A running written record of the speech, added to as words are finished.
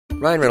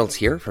Ryan Reynolds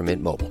here from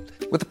Mint Mobile.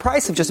 With the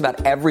price of just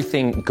about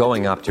everything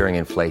going up during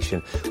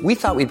inflation, we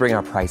thought we'd bring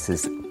our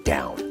prices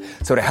down.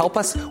 So to help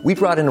us, we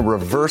brought in a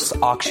reverse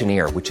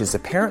auctioneer, which is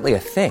apparently a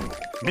thing.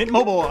 Mint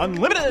Mobile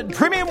Unlimited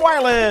Premium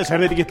Wireless. How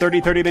to get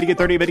 30, 30, how to get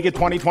 30, how to get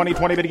 20, 20,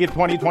 20, how to get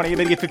 20, 20, how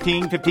to get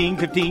 15, 15,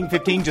 15,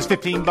 15, just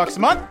 $15 a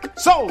month?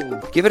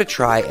 Sold! Give it a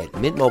try at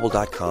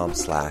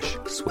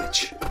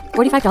mintmobile.com/switch.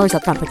 $45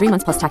 up front for 3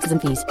 months plus taxes and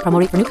fees. Promo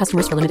rate for new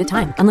customers for limited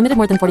time. Unlimited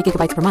more than 40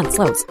 gigabytes per month.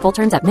 Slows full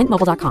terms at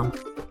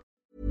mintmobile.com.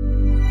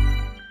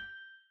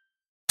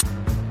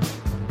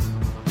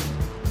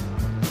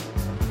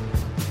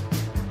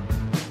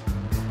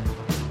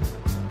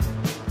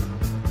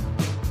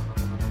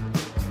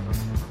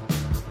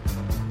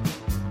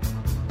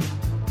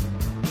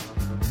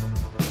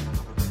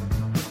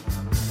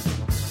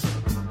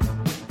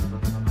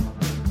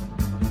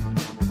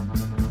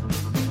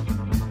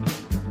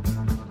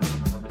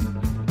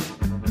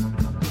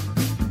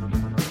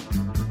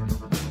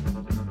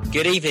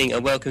 Good evening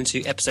and welcome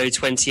to episode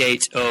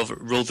 28 of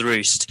Rule the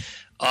Roost.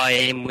 I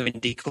am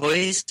Windy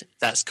Coys.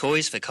 That's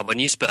Coys for Come On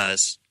You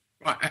Spurs.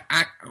 Right,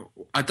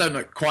 I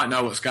don't quite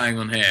know what's going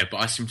on here, but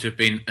I seem to have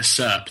been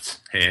usurped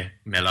here,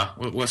 Miller.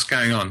 What's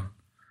going on?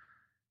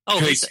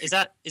 Oh, is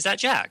that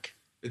Jack?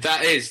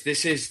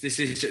 This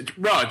is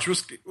Raj.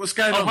 What's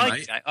going on, hi,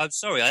 mate? Jack. I'm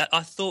sorry.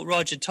 I thought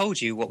Raj had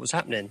told you what was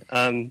happening.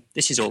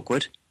 This is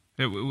awkward.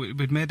 Yeah,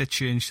 we'd made a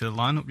change to the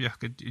lineup,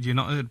 Jack. Had you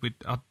not heard?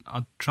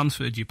 I'd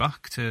transferred you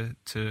back to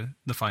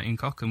the Fighting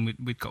Cock, and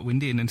we'd got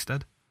Windy in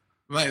instead.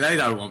 Mate, they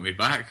don't want me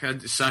back.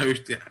 So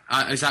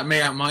is that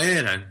me out my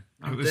ear then?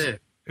 Oh, dear.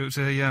 It was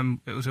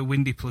a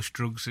Windy plus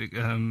drugs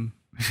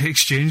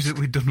exchange that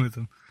we'd done with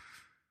them.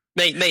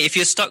 Mate, if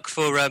you're stuck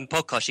for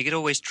podcasts, you could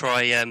always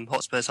try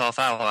Hotspurs Half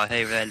Hour. I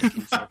hear they're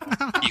looking for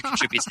new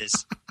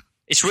contributors.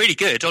 It's really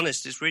good,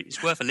 honest. It's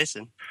worth a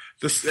listen.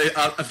 The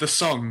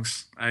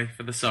songs,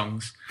 for the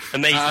songs.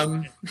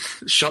 Amazing.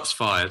 Shots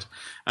fired.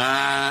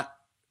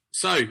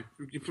 So,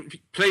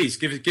 please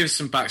give us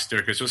some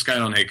backstory, Chris. What's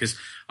going on here? Because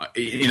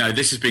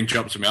this has been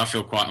dropped to me.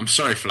 I'm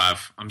sorry,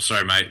 Flav. I'm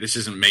sorry, mate. This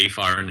isn't me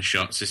firing the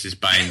shots. This is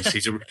Baines.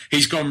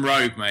 He's gone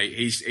rogue, mate.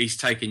 He's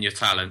taken your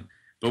talent.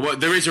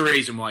 But there is a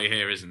reason why you're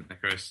here, isn't there,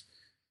 Chris?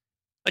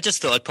 I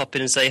just thought I'd pop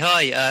in and say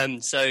hi.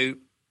 So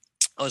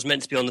I was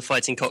meant to be on the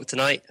Fighting Cock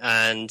tonight,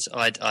 and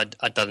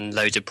I'd done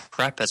loads of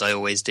prep, as I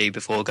always do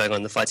before going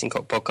on the Fighting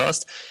Cock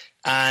podcast,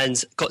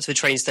 and got to the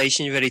train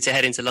station ready to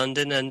head into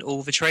London, and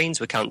all the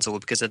trains were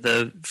cancelled because of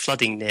the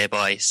flooding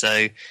nearby.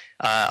 So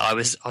I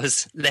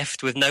was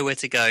left with nowhere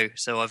to go.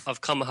 So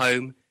I've come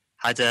home,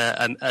 had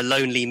a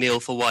lonely meal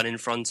for one in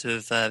front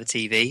of the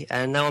TV,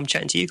 and now I'm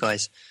chatting to you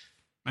guys.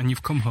 And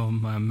you've come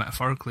home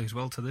metaphorically as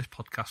well to this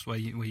podcast where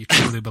you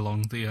truly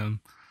belong.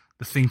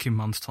 The Thinking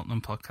Man's Tottenham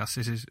podcast.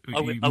 This is.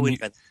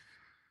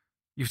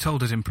 You've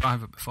told us in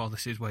private before.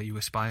 This is where you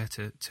aspire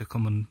to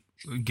come and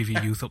give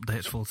your youth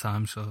updates full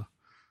time. So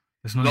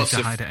there's no need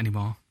to hide it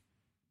anymore.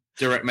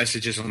 Direct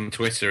messages on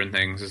Twitter and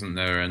things, isn't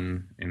there?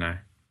 And the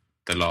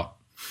lot.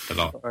 It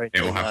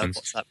all happens.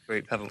 WhatsApp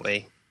group, haven't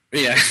we?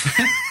 Yeah.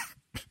 The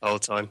whole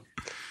time.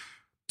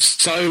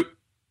 So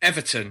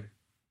Everton.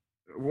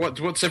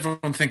 What's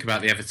everyone think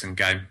about the Everton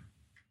game?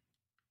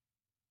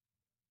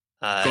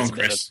 Go on,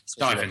 Chris.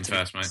 Dive in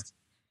first, mate.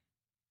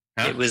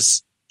 Huh? It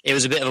was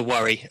a bit of a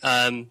worry.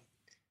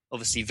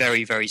 Obviously,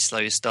 very, very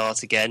slow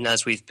start again,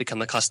 as we've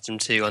become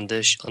accustomed to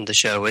under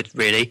Sherwood,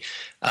 really.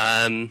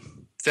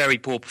 Very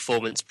poor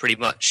performance, pretty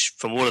much,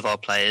 from all of our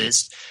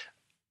players.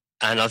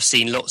 And I've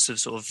seen lots of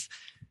sort of...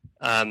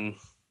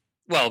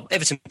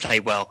 Everton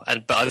played well,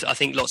 but I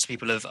think lots of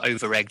people have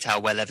over-egged how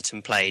well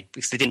Everton played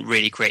because they didn't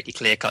really create any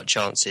clear-cut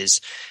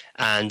chances.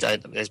 And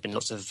there's been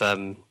lots of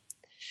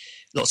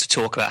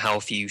talk about how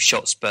few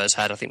shots Spurs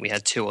had. I think we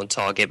had 2 on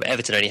target, but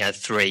Everton only had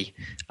 3.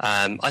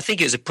 I think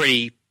it was a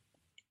pretty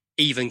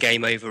even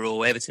game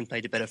overall. Everton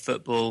played a better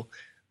football.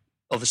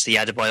 Obviously,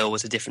 Adebayor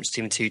was a difference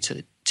between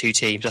the two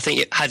teams. I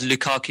think had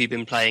Lukaku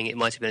been playing, it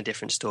might have been a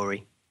different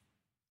story.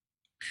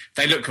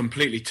 They looked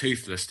completely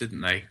toothless,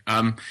 didn't they?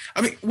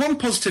 One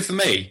positive for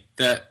me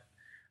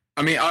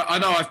I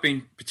know I've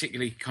been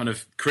particularly kind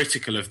of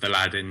critical of the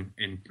lad I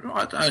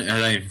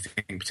don't even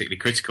think particularly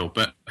critical,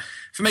 but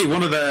for me,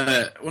 one of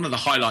the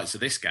highlights of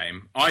this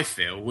game, I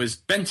feel, was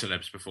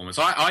Bentaleb's performance.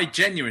 I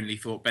genuinely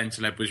thought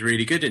Bentaleb was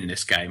really good in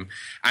this game,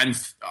 and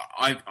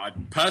I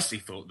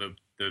personally thought the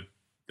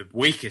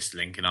weakest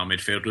link in our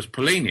midfield was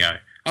Paulinho.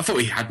 I thought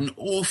he had an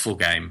awful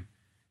game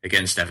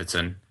against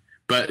Everton.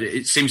 But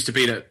it seems to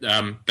be that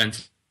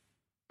Bentaleb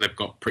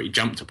got pretty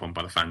jumped upon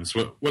by the fans.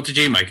 What did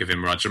you make of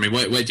him, Raj? I mean,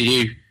 where do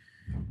you...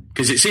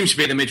 Because it seems to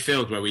be the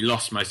midfield where we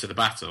lost most of the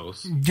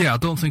battles. Yeah, I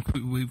don't think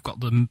we've got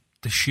the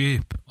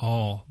shape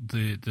or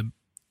the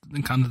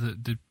kind of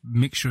the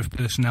mixture of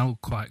personnel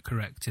quite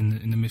correct in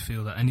the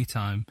midfield at any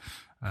time.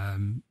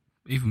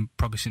 Even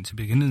probably since the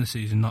beginning of the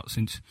season, not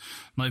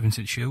even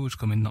since Sherwood's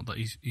come in. Not that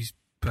he's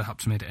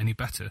perhaps made it any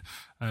better.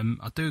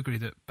 I do agree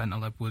that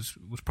Bentaleb was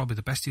probably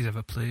the best he's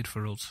ever played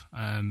for us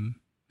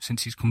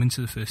since he's come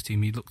into the first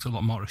team, he looked a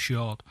lot more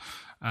assured.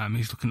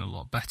 He's looking a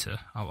lot better.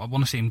 I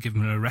want to see him give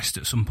him a rest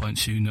at some point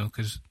soon, though,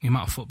 because the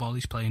amount of football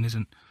he's playing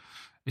isn't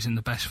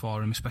the best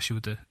for him, especially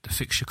with the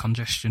fixture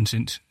congestion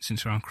since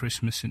around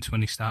Christmas, since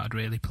when he started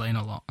really playing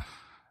a lot.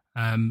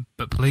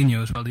 But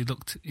Paulinho as well, he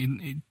looked.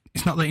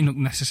 It's not that he looked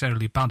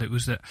necessarily bad. It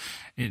was that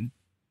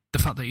the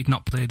fact that he'd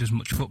not played as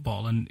much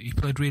football, and he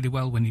played really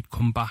well when he'd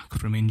come back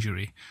from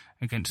injury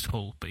against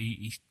Hull. But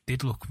he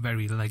did look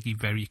very leggy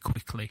very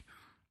quickly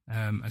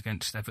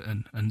against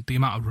Everton, and the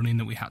amount of running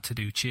that we had to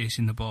do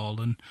chasing the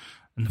ball, and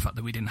the fact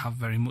that we didn't have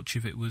very much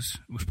of it was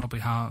probably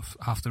half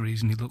the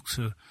reason he looked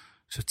so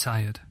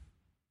tired.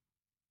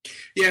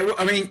 Yeah, well,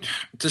 I mean,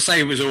 to say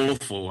it was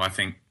awful, I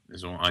think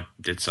is what I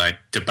did say.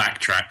 To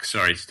backtrack,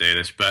 sorry to do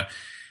this, but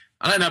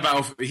I don't know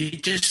about. He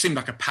just seemed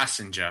like a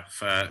passenger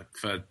for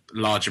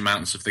large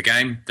amounts of the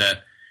game.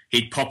 That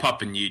he'd pop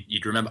up and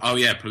you'd remember, oh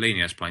yeah,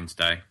 Paulinho's playing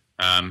today,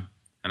 and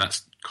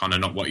that's kind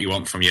of not what you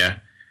want from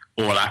your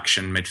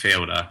all-action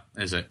midfielder,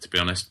 is it? To be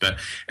honest, but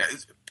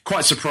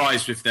quite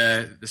surprised with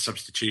the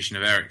substitution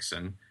of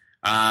Eriksen.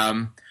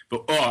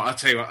 But I'll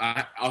tell you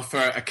what, I'll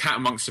throw a cat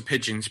amongst the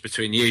pigeons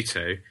between you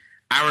two.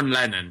 Aaron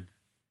Lennon,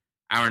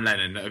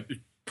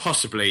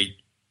 possibly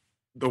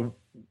the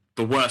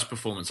worst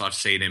performance I've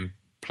seen him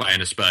play in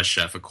a Spurs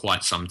shirt for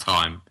quite some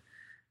time.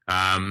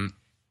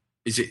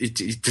 Does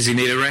he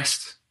need a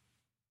rest?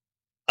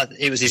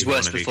 It was his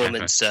worst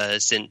performance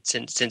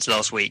since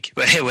last week,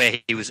 where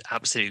he was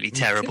absolutely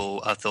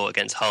terrible. I thought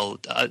against Hull.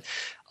 I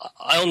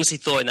honestly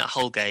thought in that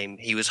Hull game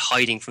he was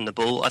hiding from the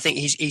ball. I think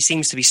he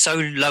seems to be so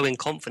low in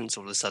confidence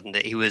all of a sudden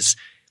that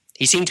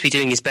he seemed to be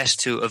doing his best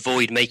to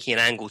avoid making an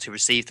angle to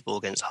receive the ball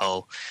against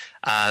Hull,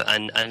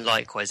 and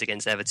likewise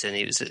against Everton.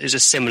 It was a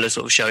similar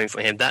sort of showing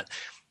from him. That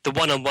the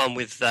one-on-one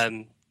with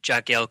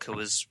Jagielka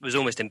was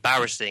almost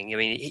embarrassing. I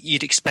mean,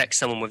 you'd expect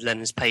someone with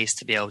Lennon's pace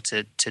to be able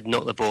to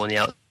knock the ball on the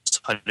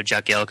outside of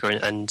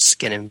Jagielka and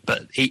skin him,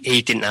 but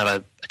he didn't have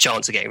a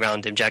chance of getting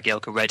around him.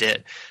 Jagielka read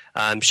it,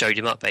 showed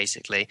him up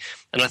basically,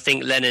 and I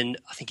think Lennon.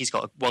 I think he's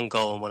got 1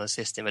 goal and 1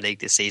 assist in the league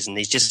this season.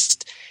 He's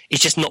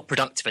just not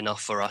productive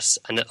enough for us.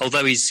 And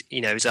although he's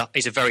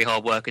a very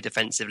hard worker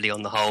defensively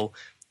on the whole,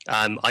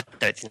 I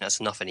don't think that's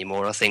enough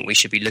anymore. I think we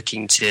should be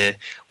looking to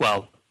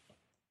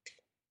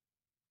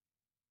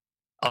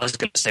I was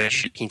going to say we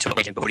should be looking to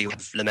upgrade him, but we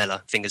have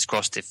Lamela. Fingers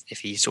crossed if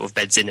he sort of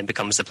beds in and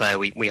becomes the player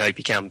we hope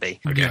he can be.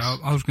 Yeah,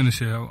 I was going to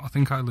say I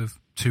think I live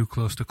too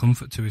close to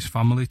comfort to his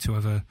family to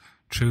ever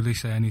truly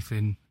say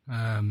anything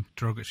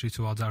derogatory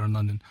towards Aaron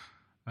Lennon.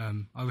 I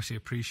obviously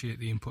appreciate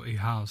the input he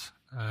has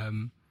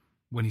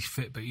when he's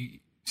fit, but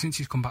since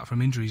he's come back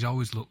from injury, he's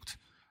always looked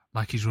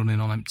like he's running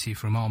on empty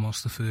from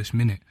almost the first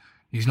minute.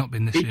 He's not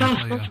been the same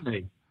player. Doesn't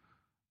he?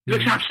 He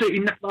looks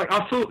absolutely like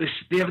I thought this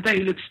the other day.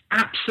 He looks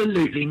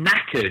absolutely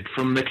knackered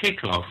from the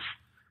kickoff.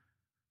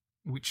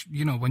 Which,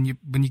 when your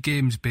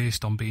game's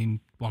based on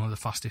being one of the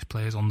fastest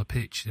players on the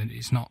pitch, then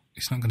it's not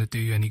going to do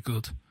you any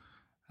good.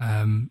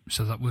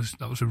 So that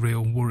was a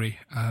real worry.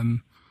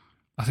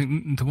 I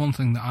think the one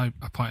thing that I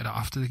pointed out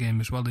after the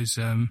game as well is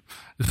the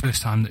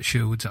first time that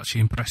Sherwood's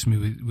actually impressed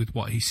me with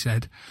what he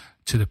said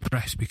to the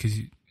press, because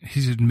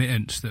his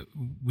admittance that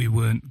we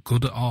weren't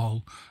good at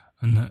all,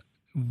 and that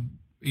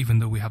even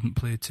though we hadn't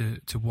played to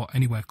what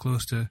anywhere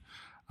close to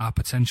our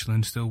potential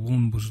and still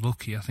won, was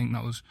lucky. I think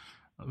that was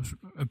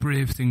a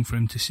brave thing for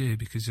him to say,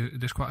 because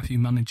there's quite a few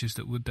managers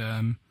that would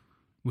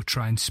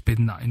try and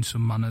spin that in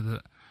some manner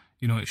that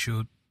it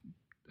showed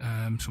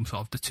some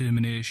sort of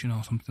determination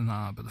or something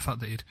like that. But the fact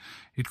that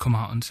he'd come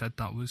out and said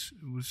that was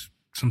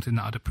something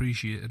that I'd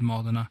appreciated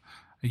more than I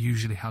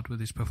usually had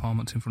with his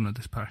performance in front of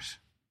this press.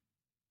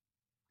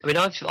 I mean,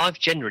 I've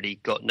generally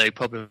got no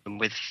problem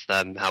with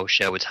how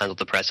Sherwood's handled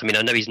the press. I mean,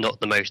 I know he's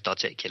not the most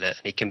articulate,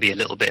 and he can be a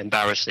little bit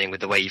embarrassing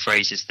with the way he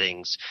phrases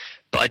things,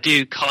 but I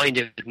do kind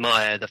of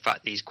admire the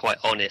fact that he's quite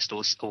honest,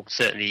 or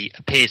certainly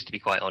appears to be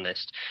quite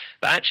honest.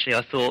 But actually,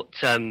 I thought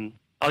I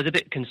was a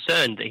bit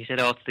concerned that he said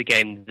after the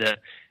game that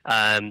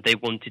they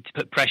wanted to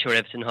put pressure on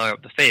Everton higher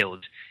up the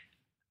field,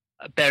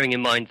 bearing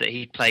in mind that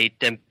he played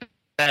Dembele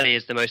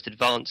as the most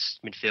advanced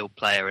midfield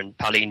player and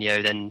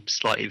Paulinho then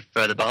slightly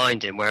further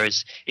behind him,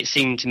 whereas it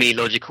seemed to me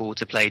logical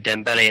to play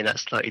Dembele in that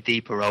slightly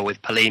deeper role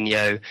with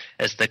Paulinho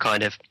as the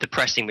kind of the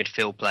pressing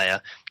midfield player,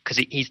 because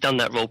he's done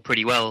that role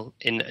pretty well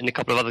in a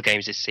couple of other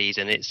games this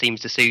season. It seems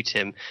to suit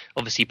him.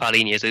 Obviously,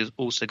 Paulinho has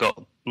also got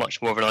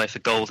much more of an eye for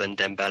goal than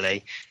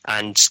Dembele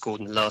and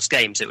scored in the last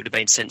game, so it would have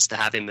made sense to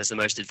have him as the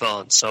most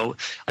advanced. So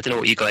I don't know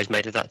what you guys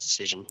made of that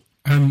decision.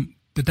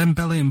 The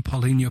Dembele and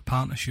Paulinho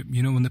partnership,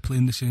 when they play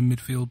in the same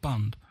midfield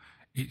band,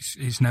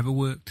 it's never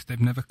worked. They've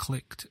never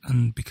clicked,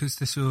 and because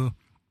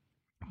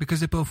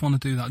they both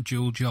want to do that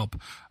dual job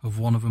of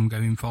one of them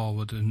going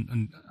forward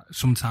and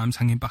sometimes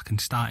hanging back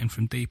and starting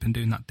from deep and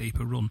doing that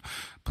deeper run.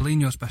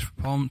 Paulinho's best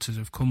performances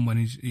have come when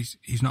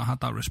he's not had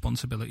that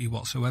responsibility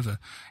whatsoever.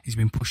 He's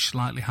been pushed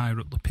slightly higher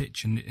up the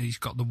pitch and he's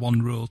got the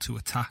one role to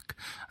attack,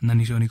 and then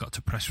he's only got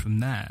to press from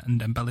there.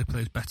 And Dembele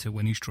plays better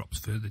when he's dropped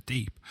further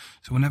deep.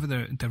 So whenever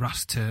they're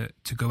asked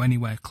to go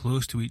anywhere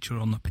close to each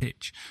other on the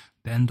pitch,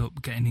 they end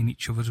up getting in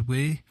each other's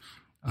way.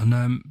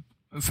 And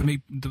for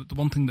me, the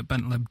one thing that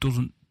Bentaleb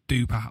doesn't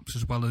do perhaps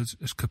as well as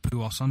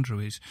Capoue or Sandro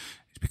is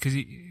because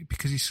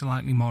he's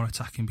slightly more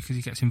attacking, because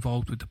he gets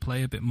involved with the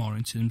play a bit more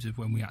in terms of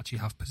when we actually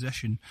have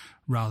possession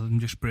rather than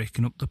just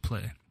breaking up the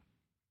play.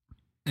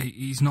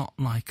 He's not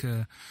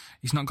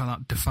he's not got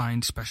that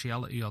defined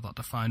speciality or that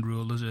defined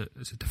role as a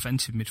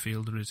defensive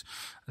midfielder as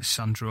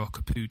Sandro or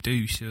Capoue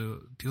do. So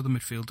the other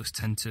midfielders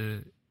tend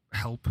to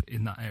help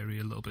in that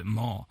area a little bit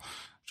more.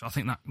 So I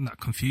think that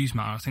confused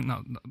matter. I think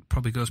that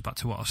probably goes back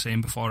to what I was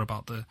saying before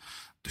about the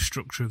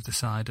structure of the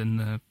side and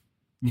the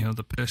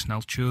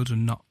personnel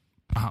chosen not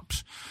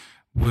perhaps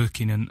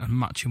working and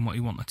matching what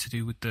he wanted to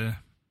do with the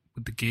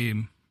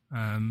game.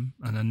 And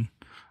then,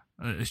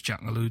 as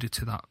Jack alluded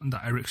to,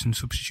 that Eriksson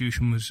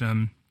substitution was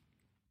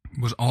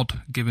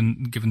odd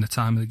given the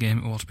time of the game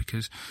it was,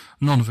 because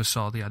none of us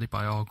saw the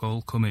Adebayor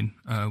goal coming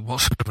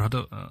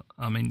whatsoever.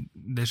 I mean,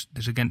 there's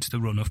against the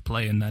run of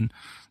play, and then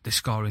they're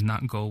scoring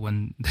that goal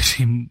when there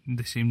seemed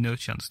no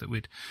chance that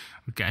we'd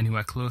get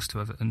anywhere close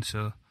to Everton.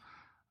 So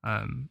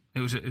it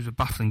was a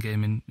baffling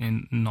game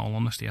in all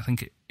honesty. I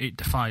think it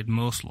defied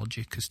most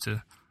logic as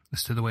to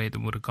the way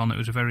that would have gone. It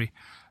was a very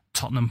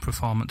Tottenham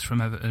performance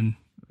from Everton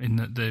in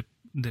that they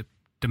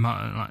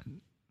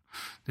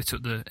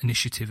took the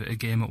initiative at a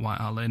game at White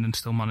Hart Lane and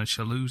still managed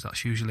to lose.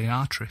 That's usually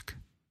our trick.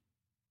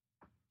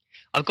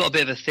 I've got a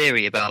bit of a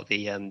theory about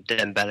the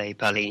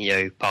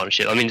Dembele-Paulinho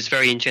partnership. I mean, it's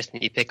very interesting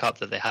that you pick up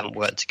that they haven't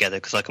worked together,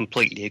 because I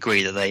completely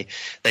agree that they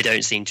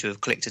don't seem to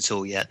have clicked at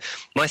all yet.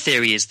 My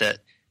theory is that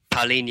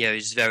Paulinho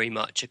is very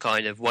much a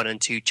kind of 1 and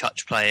 2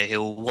 touch player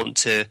who'll want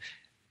to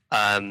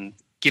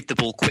give the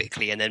ball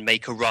quickly and then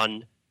make a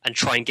run and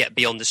try and get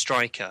beyond the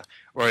striker,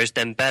 whereas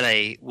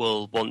Dembele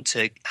will want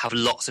to have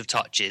lots of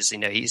touches. You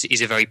know,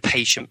 he's a very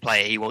patient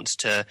player. He wants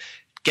to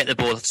get the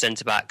ball off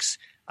centre-backs,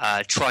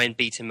 try and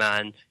beat a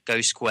man,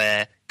 go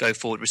square, go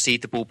forward,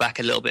 receive the ball back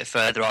a little bit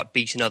further up,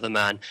 beat another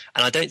man.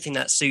 And I don't think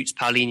that suits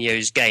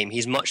Paulinho's game.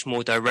 He's much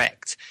more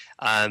direct.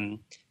 I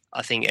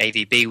think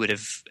AVB would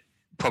have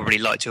probably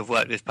liked to have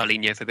worked with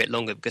Paulinho for a bit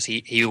longer, because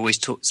he always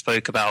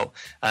spoke about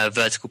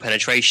vertical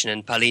penetration,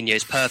 and Paulinho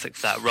is perfect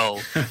for that role.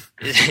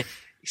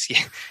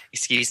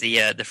 Excuse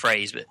the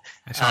phrase, but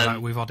it's all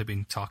right. We've already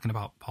been talking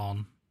about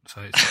porn,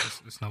 so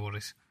it's no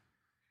worries.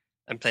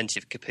 And plenty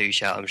of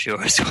Capoue out, I'm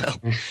sure, as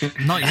well.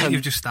 Not yet.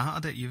 You've just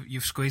started it.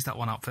 You've squeezed that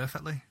one out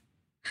perfectly.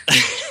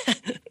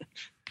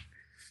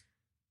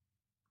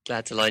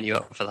 Glad to line you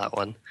up for that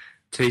one.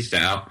 Teased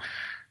it out.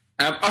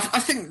 I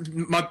think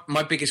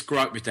my biggest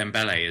gripe with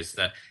Dembele is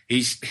that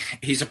he's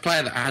a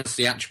player that has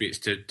the attributes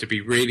to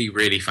be really,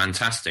 really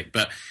fantastic,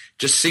 but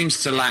just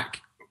seems to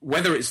lack,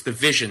 whether it's the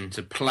vision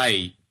to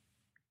play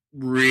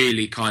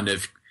really kind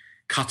of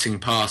cutting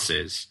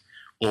passes,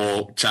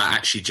 or to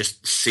actually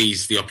just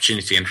seize the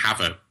opportunity and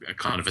have a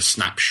kind of a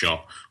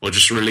snapshot, or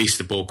just release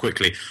the ball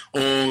quickly,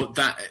 or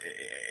that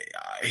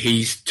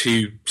he's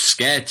too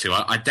scared to.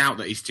 I doubt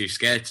that he's too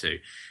scared to.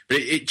 But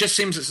it just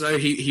seems as though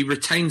he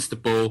retains the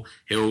ball,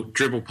 he'll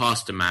dribble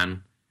past a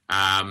man,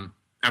 and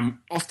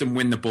often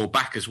win the ball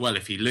back as well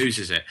if he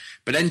loses it,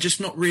 but then just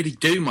not really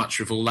do much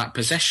with all that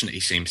possession that he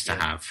seems to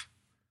have.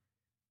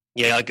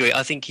 Yeah, I agree.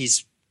 I think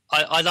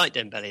I like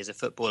Dembele as a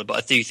footballer, but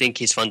I do think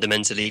he's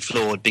fundamentally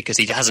flawed, because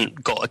he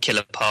hasn't got a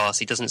killer pass.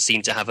 He doesn't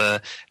seem to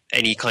have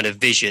any kind of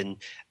vision.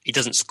 He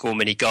doesn't score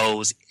many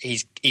goals.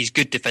 He's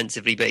good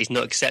defensively, but he's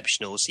not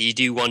exceptional. So you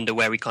do wonder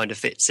where he kind of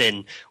fits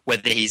in,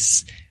 whether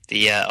he's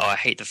I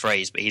hate the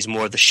phrase, but he's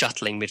more of the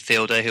shuttling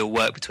midfielder who'll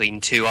work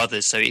between two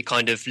others. So it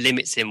kind of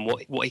limits him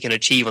what he can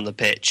achieve on the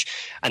pitch.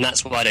 And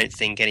that's why I don't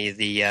think any of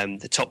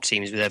the top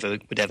teams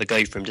would ever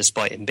go for him,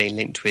 despite him being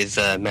linked with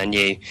Man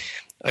U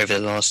over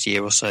the last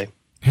year or so.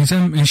 His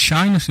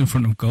shyness in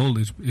front of goal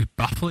is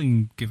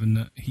baffling, given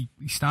that he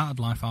started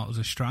life out as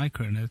a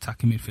striker and an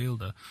attacking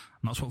midfielder,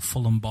 and that's what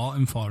Fulham bought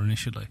him for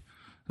initially.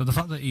 So the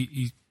fact that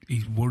he's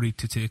worried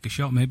to take a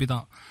shot, maybe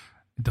that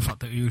the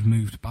fact that he was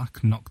moved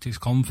back knocked his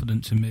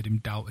confidence and made him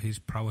doubt his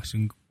prowess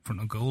in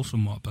front of goal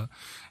somewhat. But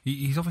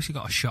he's obviously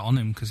got a shot on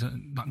him, because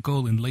that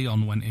goal in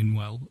Lyon went in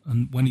well,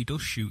 and when he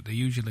does shoot, they're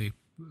usually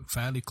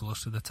fairly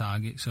close to the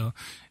target. So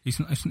he's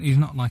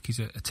not like he's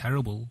a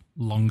terrible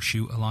long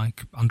shooter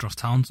like Andros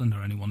Townsend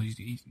or anyone.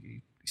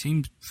 He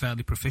seems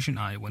fairly proficient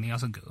at it when he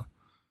has a go.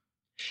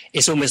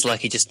 It's almost like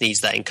he just needs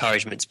that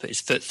encouragement to put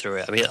his foot through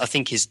it. I mean, I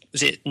think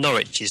was it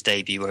Norwich's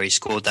debut where he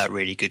scored that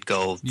really good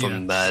goal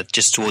from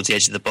just towards the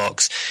edge of the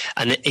box,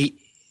 and he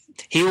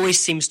always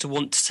seems to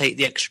want to take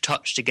the extra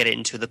touch to get it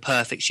into the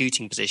perfect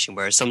shooting position,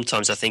 whereas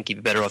sometimes I think he'd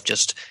be better off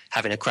just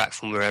having a crack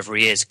from wherever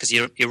he is, because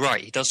you're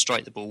right, he does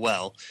strike the ball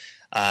well.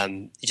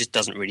 He just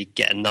doesn't really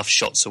get enough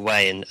shots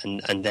away,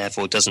 and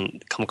therefore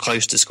doesn't come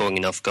close to scoring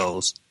enough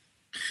goals.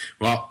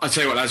 Well, I'll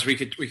tell you what, lads, we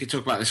could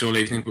talk about this all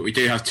evening, but we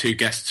do have two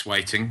guests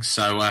waiting.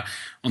 So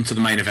on to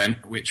the main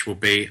event, which will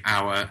be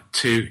our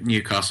two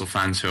Newcastle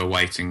fans who are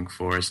waiting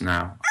for us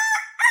now.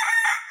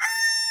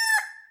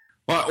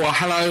 Well,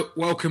 hello,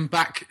 welcome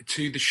back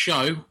to the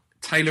show,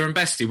 Taylor and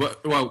Bestie.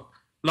 Well,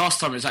 last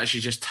time it was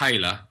actually just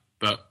Taylor,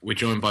 but we're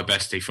joined by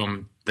Bestie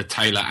from the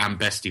Taylor and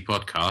Bestie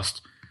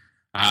podcast.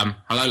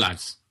 Hello,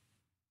 lads.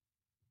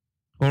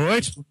 All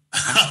right.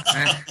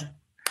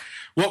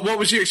 What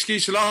was your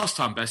excuse the last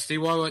time,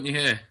 Bestie? Why weren't you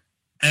here?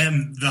 They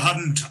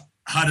hadn't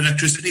had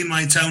electricity in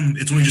my town.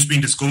 It's only just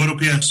been discovered up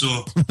here,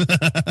 so...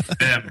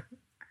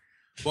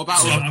 what about...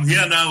 So I'm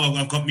here now.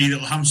 I've got my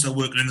little hamster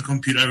working in the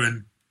computer,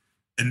 and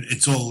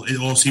it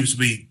all seems to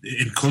be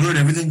in colour and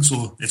everything,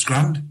 so it's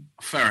grand.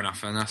 Fair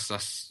enough, and that's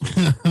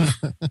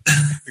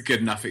a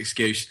good enough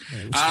excuse.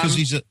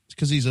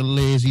 Because he's a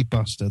lazy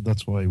bastard.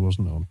 That's why he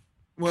wasn't on.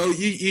 Well,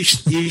 you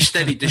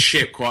steadied the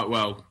ship quite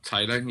well,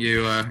 Taylor.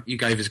 You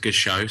gave us a good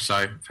show,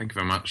 so thank you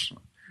very much.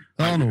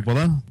 Oh, no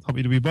bother.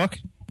 Happy to be back.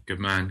 Good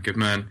man.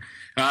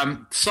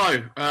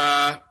 So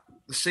the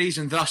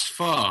season thus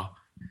far,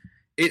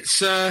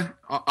 it's I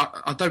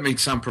don't mean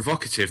to sound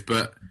provocative,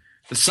 but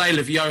the sale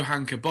of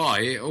Johan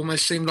Cabaye, it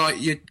almost seemed like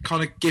you're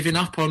kind of giving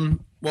up on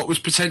what was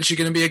potentially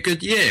going to be a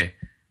good year.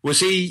 Was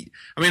he...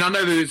 I mean, I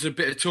know there was a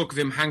bit of talk of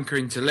him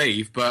hankering to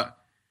leave, but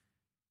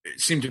it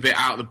seemed a bit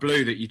out of the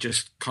blue that you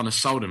just kind of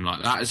sold him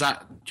like that. Do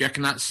you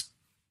reckon that's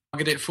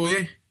targeted it for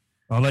you?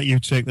 I'll let you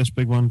take this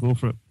big one. Go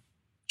for it.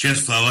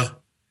 Cheers, Flower.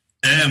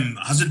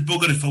 Has it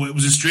buggered it for? It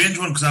was a strange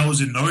one because I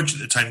was in Norwich at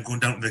the time going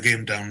down to the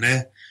game down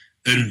there.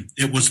 And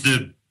it was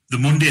the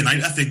Monday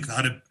night, I think, they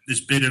had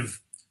this bit of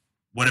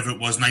whatever it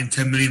was,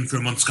 9-10 million for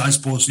him on Sky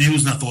Sports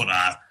News, and I thought,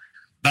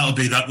 that'll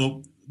be that.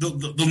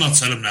 They'll not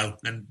sell him now.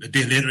 And a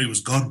day later, he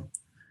was gone.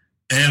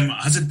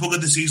 Has it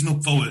buggered the season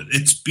up forward?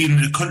 It's been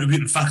a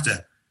contributing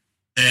factor.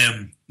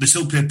 They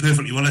still played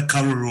perfectly well at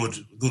Carroll Road,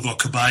 though they were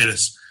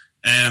Caballos.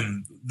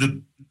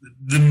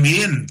 The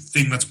main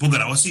thing that's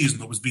buggered our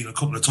season was being a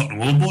couple of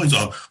Tottenham Old Boys,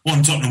 or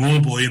one Tottenham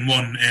Old Boy and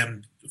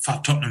one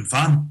fat Tottenham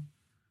fan.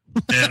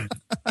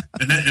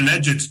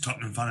 Alleged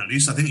Tottenham fan, at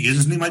least. I think he is,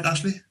 isn't he, Mike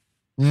Ashley?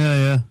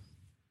 Yeah.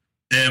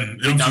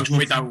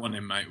 We don't want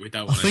him, mate. We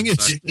don't want him. I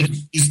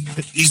think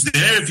he's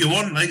there if you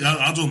want. Like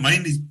I don't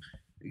mind.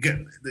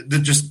 They're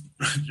just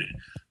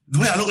the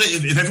way I look at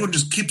it. If everyone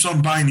just keeps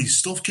on buying his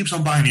stuff, keeps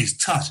on buying his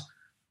tat,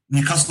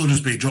 Newcastle will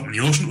just be dropping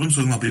the ocean to him,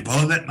 so they'll not be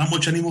bothered that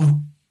much anymore.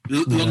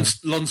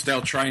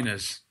 Lonsdale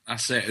trainers.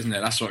 That's it, isn't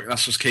it? That's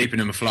what's keeping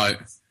him afloat.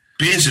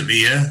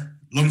 Basically, yeah.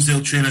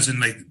 Lonsdale trainers and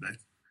like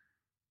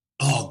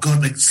oh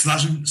god, like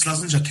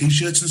Slazenger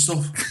t-shirts and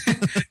stuff.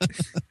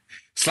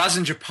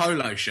 Slazenger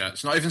polo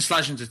shirts, not even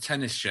Slazenger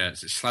tennis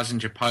shirts. It's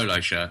Slazenger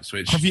polo shirts.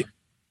 Which have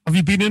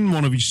you been in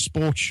one of his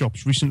sports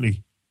shops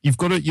recently? You've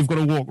got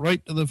to walk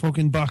right to the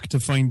fucking back to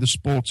find the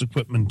sports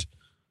equipment.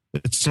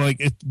 It's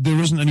like there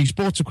isn't any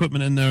sports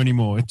equipment in there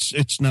anymore.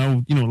 It's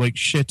now like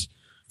shit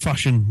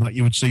fashion that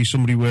you would see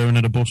somebody wearing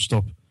at a bus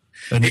stop.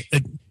 And you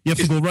have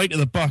to go right to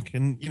the back,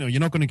 and you're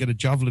not going to get a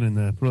javelin in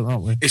there. Put it that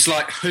way. It's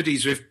like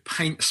hoodies with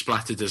paint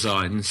splatter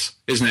designs,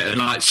 isn't it? And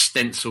like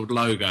stenciled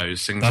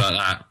logos, things like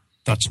that.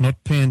 That's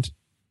not paint.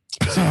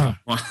 No.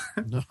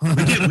 Where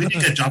do you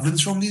get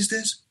javelins from these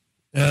days?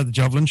 The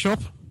javelin shop.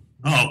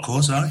 Oh, of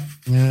course, aye.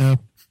 Yeah,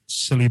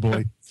 silly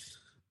boy.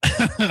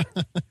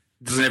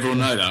 Doesn't everyone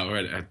know that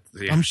already?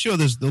 Yeah. I'm sure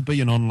there'll be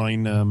an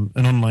online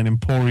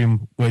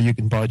emporium where you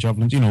can buy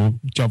javelins.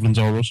 Javelins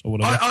or us or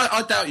whatever.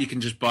 I doubt you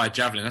can just buy a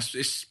javelin.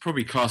 It's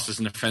probably classed as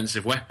an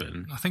offensive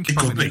weapon. I think you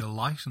probably need a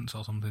license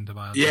or something to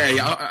buy it.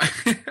 Yeah.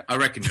 I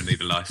reckon you'll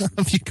need a license.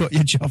 Have you got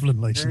your javelin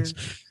license?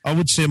 Yeah. I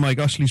would say Mike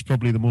Ashley's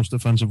probably the most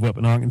offensive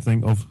weapon I can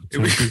think of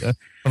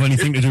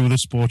anything to do with a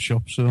sports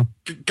shop. So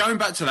going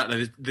back to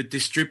that, the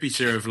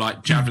distributor of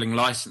like javelin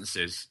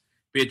licenses,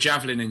 be a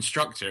javelin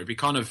instructor. It'd be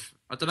kind of,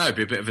 I don't know, it'd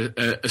be a bit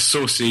of a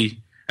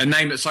saucy, a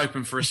name that's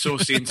open for a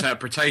saucy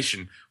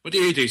interpretation. What do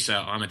you do, sir?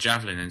 I'm a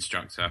javelin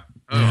instructor.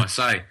 Oh, yeah. I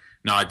say.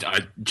 No, I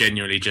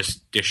genuinely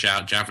just dish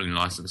out javelin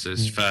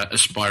licenses for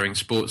aspiring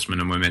sportsmen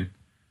and women.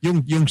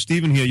 Young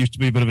Stephen here used to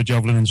be a bit of a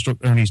javelin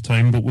instructor in his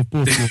time, but we've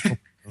both got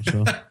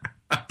so.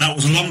 That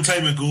was a long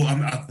time ago.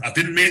 I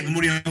didn't make the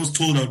money I was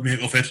told I would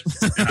make off it.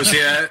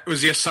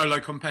 Was he a solo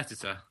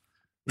competitor?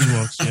 He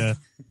was, yeah.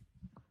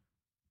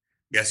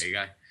 Yes. There you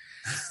go.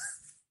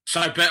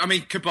 So, but I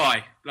mean,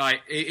 Cabaye, like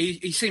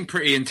he seemed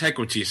pretty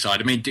integral to your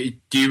side. I mean, do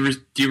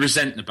you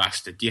resent the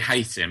bastard? Do you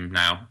hate him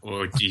now,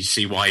 or do you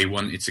see why he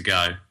wanted to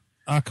go?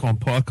 I can't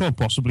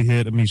possibly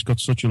hate him. He's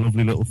got such a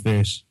lovely little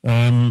face.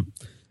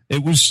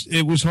 It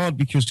was hard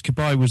because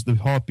Cabaye was the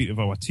heartbeat of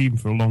our team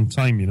for a long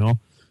time,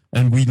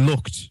 and we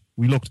looked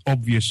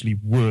obviously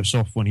worse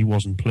off when he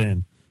wasn't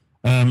playing.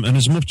 And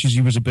as much as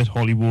he was a bit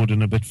Hollywood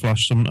and a bit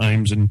flash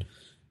sometimes, and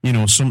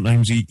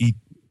sometimes he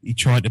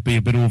tried to be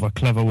a bit over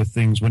clever with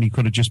things when he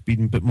could have just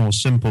been a bit more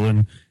simple,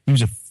 and he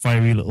was a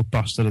fiery little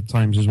bastard at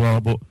times as well.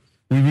 But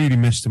we really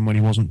missed him when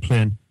he wasn't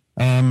playing.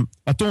 I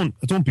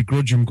don't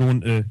begrudge him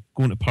going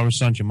to Paris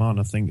Saint-Germain.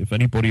 I think if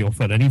anybody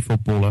offered any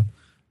footballer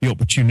the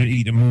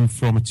opportunity to move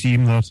from a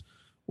team that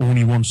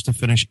only wants to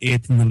finish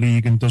 8th in the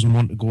league and doesn't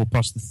want to go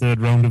past the third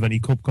round of any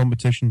cup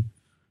competition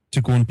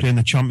to go and play in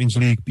the Champions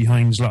League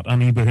behind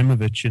Zlatan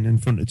Ibrahimovic and in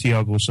front of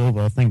Thiago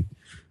Silva, I think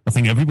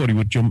everybody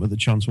would jump at the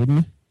chance,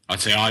 wouldn't they? I'd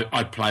say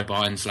I'd play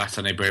behind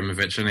Zlatan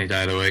Ibrahimovic any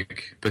day of the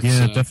week. But,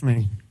 yeah,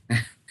 definitely.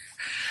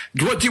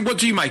 What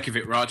do you make of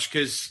it, Raj?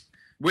 Because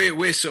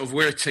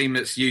we're a team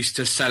that's used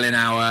to selling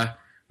our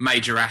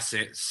major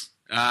assets.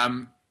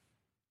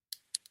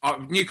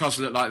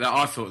 Newcastle looked like that.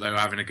 I thought they were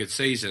having a good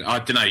season. I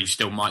don't know. You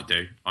still might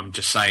do. I'm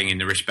just saying in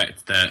the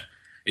respect that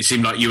it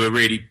seemed like you were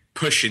really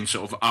pushing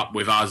sort of up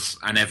with us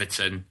and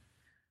Everton.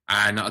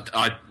 And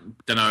I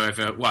don't know if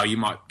you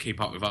might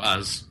keep up with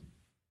us.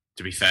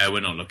 To be fair,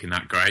 we're not looking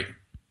that great.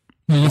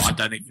 Well, I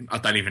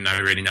don't even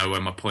really know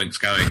where my point's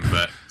going.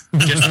 But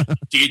just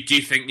do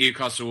you think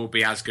Newcastle will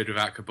be as good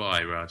without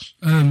Cabaye, Raj?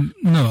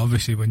 No,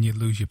 obviously when you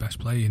lose your best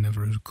player, you're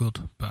never as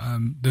good. But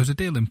there was a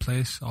deal in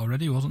place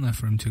already, wasn't there,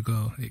 for him to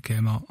go? It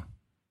came out.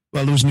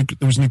 Well, there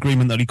was an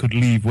agreement that he could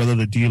leave. Whether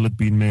the deal had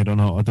been made or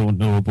not, I don't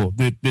know. But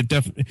they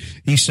definitely.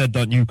 He said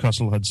that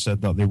Newcastle had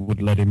said that they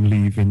would let him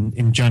leave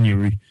in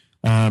January.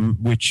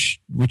 Which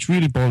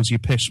really boils your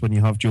piss when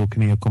you have Joe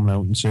Kinnear coming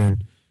out and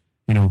saying,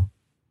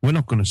 we're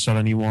not going to sell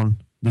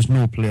anyone. There's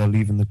no player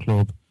leaving the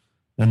club.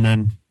 And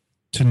then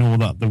to know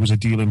that there was a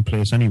deal in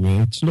place anyway,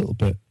 it's a little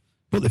bit.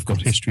 But they've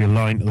got history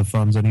aligned to the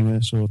fans anyway,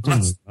 so it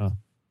doesn't matter.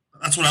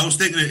 That's what I was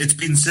thinking. It's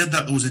been said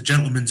that there was a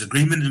gentleman's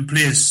agreement in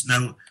place.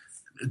 Now,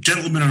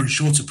 gentlemen are in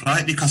short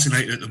supply at Newcastle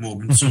United at the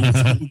moment, so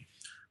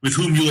with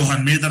whom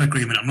Johan made that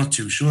agreement, I'm not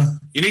too sure.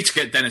 You need to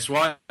get Dennis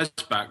Wise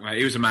back, mate.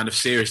 He was a man of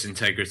serious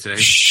integrity.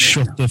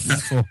 Shut the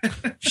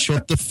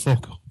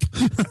fuck up.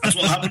 That's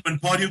what happened when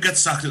Pardew gets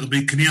sacked. It'll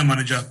be Kinnear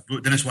manager,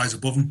 but Dennis Wise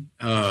above him.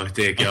 Oh,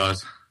 dear God.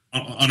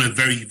 On a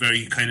very,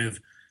 very kind of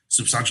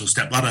substantial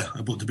step ladder,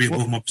 about to be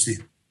above him,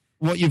 obviously.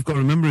 What you've got to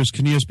remember is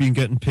Kinnear's been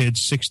getting paid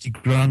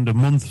 $60,000 a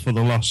month for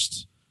the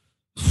last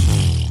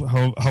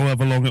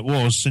however long it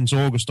was, since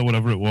August or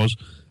whatever it was.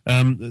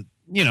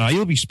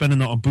 He'll be spending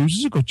that on booze.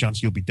 There's a good chance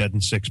he'll be dead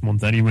in 6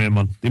 months anyway,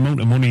 man. The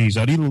amount of money he's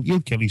had,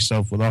 he'll kill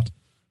himself with that.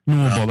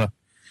 No bother.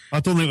 I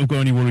don't think we've got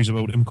any worries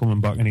about him coming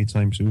back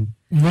anytime soon.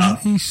 Wasn't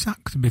he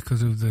sacked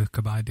because of the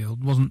Cabaye deal?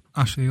 Wasn't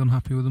Ashley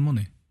unhappy with the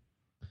money?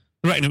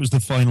 I reckon it was the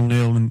final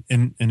nail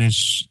in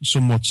his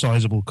somewhat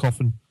sizable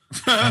coffin.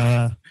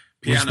 Piano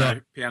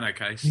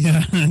case.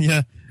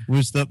 Yeah.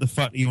 Was that the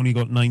fact he only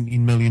got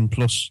 19 million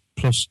plus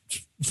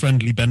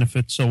friendly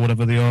benefits or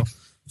whatever they are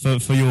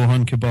for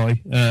Johan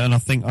Cabaye, and I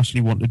think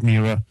Ashley wanted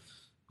nearer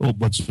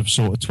upwards of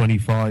sort of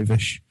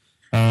 25-ish.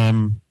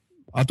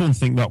 I don't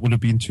think that would have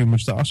been too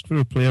much to ask for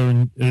a player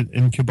in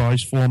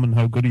Cabaye's form and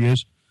how good he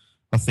is.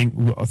 I think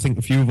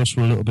a few of us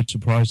were a little bit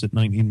surprised at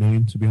 19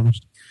 million, to be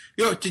honest.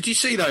 Did you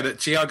see though that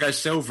Thiago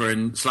Silva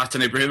and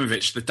Zlatan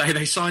Ibrahimovic, the day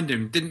they signed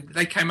him,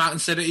 they came out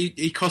and said that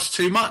he cost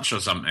too much or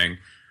something?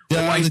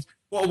 Yeah,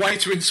 what a way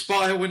to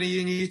inspire one of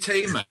your new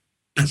teammates.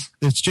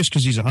 It's just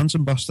because he's a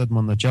handsome bastard,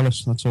 man. They're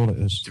jealous. That's all it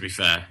is. To be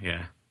fair,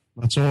 yeah.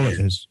 That's all it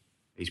is.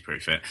 He's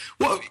pretty fit.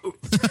 What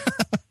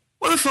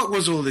the fuck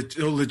was all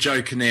the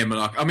Joe Kinnear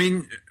malarkey? I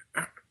mean,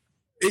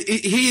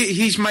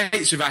 he's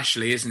mates with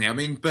Ashley, isn't he? I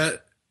mean,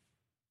 but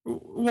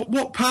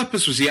what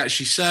purpose was he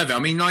actually serving? I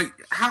mean,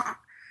 how?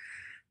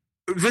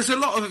 There's a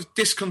lot of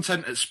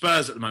discontent at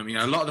Spurs at the moment.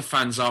 A lot of the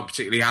fans aren't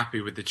particularly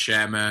happy with the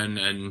chairman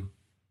and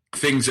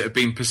things that have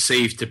been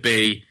perceived to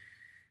be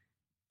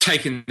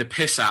taking the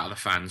piss out of the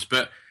fans.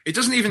 But it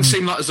doesn't even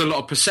seem like there's a lot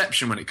of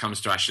perception when it comes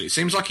to Ashley. It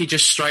seems like he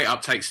just straight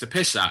up takes the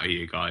piss out of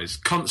you guys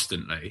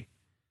constantly.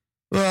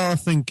 Well, I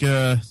think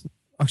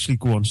actually,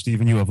 go on,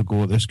 Stephen. You have a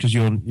go at this because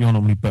you're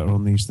normally better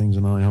on these things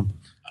than I am.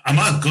 Oh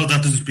my God,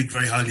 that doesn't speak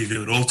very highly of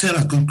you at all,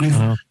 Taylor. Good grief.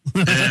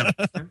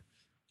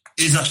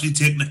 Is actually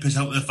taking the piss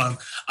out of the fan.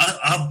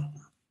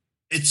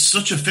 It's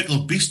such a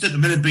fickle beast at the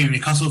minute being a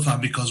Newcastle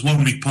fan, because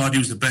 1 week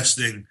Pardew's the best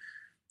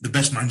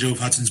manager we've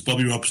had since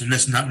Bobby Robson,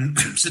 this and that, and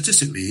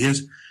statistically he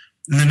is.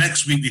 And the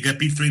next week you get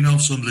beat 3-0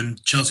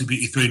 Sunderland, Chelsea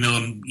beat you 3-0,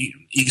 and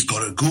he's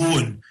got to go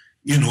and,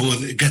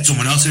 get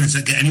someone else in instead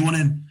of get anyone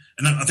in.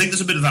 And I think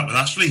there's a bit of that with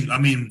Ashley. I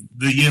mean,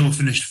 the year we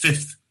finished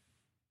 5th,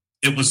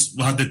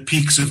 we had the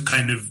peaks of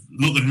kind of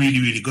looking really,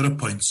 really good at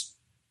points.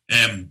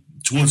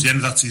 Towards the end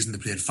of that season, they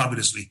played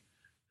fabulously.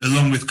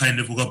 Along with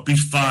we got beat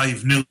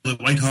 5-0 at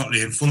White Hart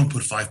Lane, Fulham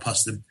put 5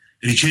 past them,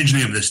 and he changed the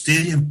name of the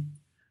stadium.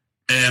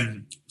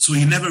 So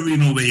you never really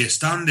know where you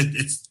stand.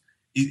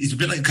 He's a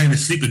bit like kind of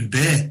sleeping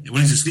bear.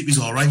 When he's asleep, he's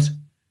all right.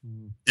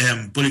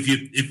 But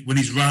if when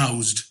he's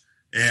roused,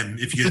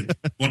 if you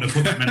want to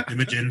put that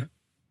image in,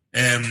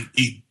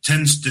 he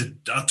tends to.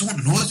 I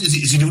don't know.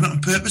 Is he doing it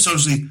on purpose?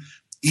 Obviously,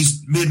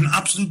 he's made an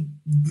absolute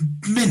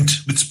mint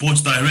with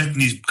Sports Direct,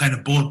 and he's kind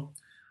of bought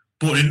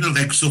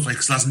into stuff like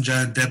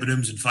Slazenger and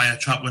Debenhams and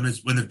Firetrap when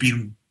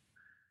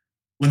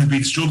they've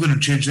been struggling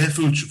and changed their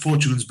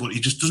fortunes. But he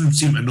just doesn't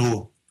seem to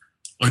know,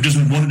 or he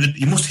doesn't want it.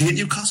 He must hate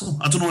Newcastle.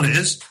 I don't know what it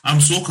is.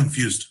 I'm so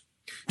confused.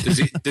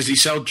 Does he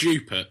sell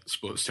dupe at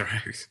Sports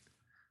Direct?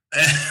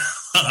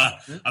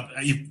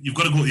 You've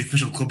got to go to the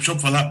official club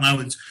shop for that now.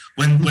 It's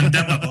when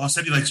Demba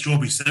said he likes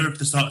strawberry syrup,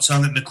 to start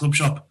selling it in the club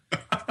shop.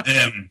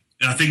 And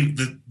I think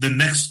the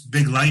next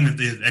big line at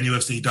the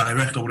NUFC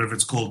Direct or whatever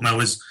it's called now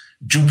is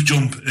Juke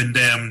Jump and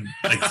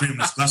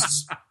frameless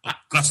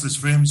glassless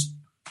frames.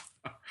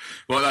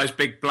 Well, those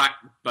big black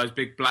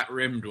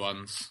rimmed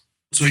ones.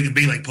 So he can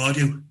be like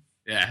Pardew.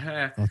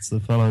 Yeah, that's the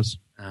fellas.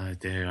 Oh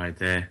dear.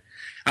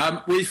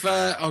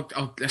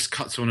 Let's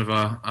cut to one of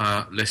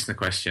our listener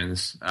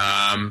questions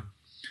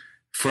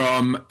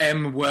from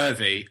M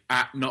Worthy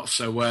at Not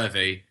So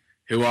Worthy,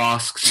 who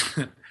asks,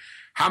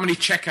 "How many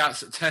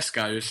checkouts at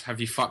Tesco's have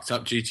you fucked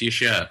up due to your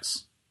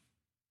shirts?"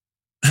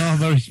 Oh,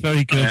 very,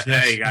 very good.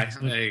 There yes.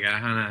 you go.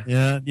 Hannah.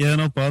 Yeah,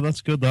 not bad.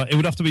 That's good. That it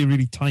would have to be a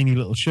really tiny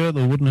little shirt,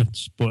 though, wouldn't it?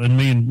 But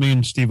me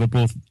and Steve are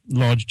both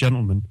large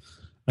gentlemen,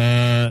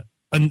 and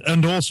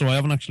also I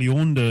haven't actually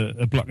owned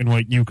a black and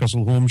white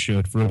Newcastle home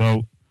shirt for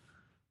about,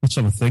 let's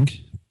have a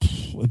think,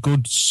 a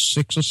good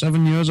 6 or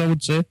 7 years, I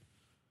would say.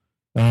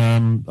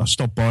 I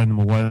stopped buying them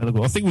a while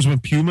ago. I think it was when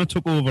Puma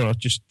took over. I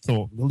just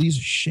thought, well, these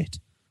are shit.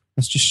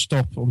 Let's just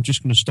stop. I'm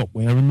just going to stop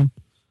wearing them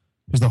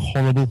because they're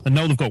horrible. And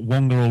now they've got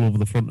Wonga all over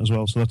the front as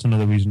well, so that's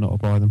another reason not to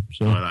buy them.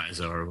 So that is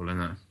horrible,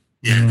 isn't it?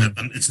 Yeah,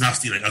 it's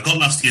nasty. Like I got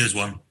last year's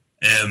one,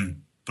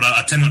 but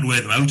I tend not to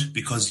wear them out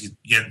because you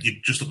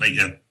just look like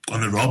you're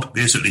on the rob,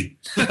 basically.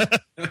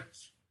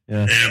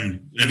 Yeah.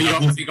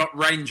 Have you got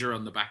Ranger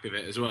on the back of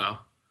it as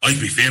well? Oh,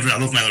 he's my favourite. I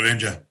love Mile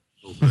Ranger.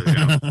 Oh,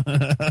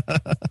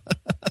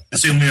 the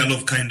same way I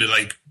love kind of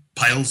like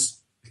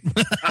piles.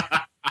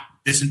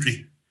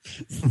 Dysentery.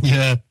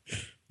 Yeah.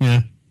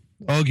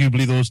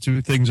 Arguably, those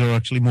two things are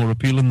actually more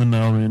appealing than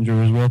Nile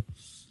Ranger as well.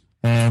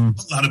 I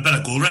had a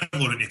better goal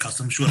record in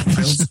Newcastle. I'm sure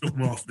Piles took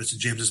more off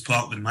St James's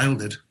Park than Mile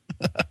did.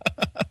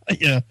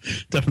 Yeah,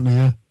 definitely.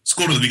 Yeah.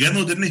 Scored at the weekend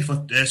though, didn't he,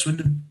 for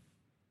Swindon?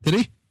 Did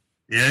he?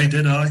 Yeah, he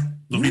did.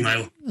 Lovely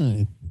Mile.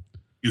 He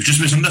was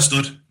just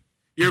misunderstood.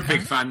 You're a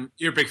big fan.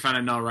 You're a big fan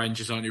of Nile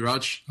Rangers, aren't you,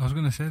 Raj? I was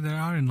going to say they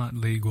are in like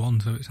League One,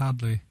 so it's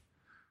hardly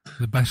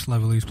the best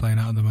level he's playing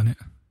out at the minute.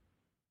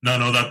 No,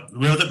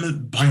 we're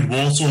behind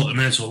Walsall at the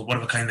minute, so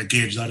whatever kind of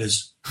gauge that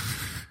is.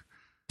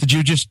 Did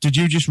you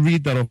just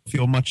read that off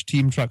your match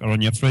team tracker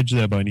on your fridge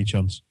there by any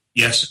chance?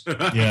 Yes.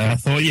 Yeah, I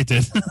thought you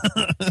did.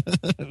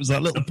 It was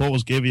that little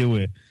pause gave you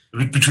away.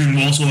 Between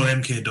Walsall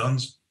and MK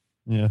Dons.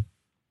 Yeah.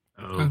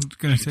 I was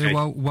going to say,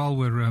 while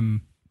we're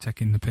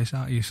taking the piss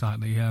out of you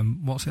slightly,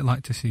 what's it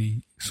like to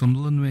see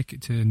Sunderland make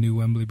it to New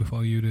Wembley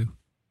before you do?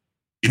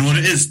 You know what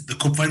it is? The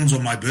cup final's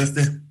on my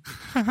birthday.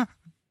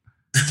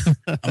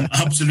 I'm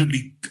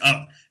absolutely...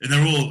 and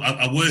they're all...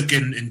 I work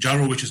in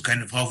Jarrow, which is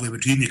kind of halfway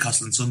between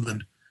Newcastle and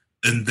Sunderland.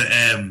 And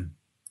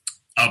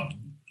I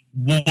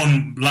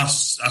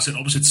said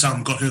opposite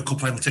Sam got her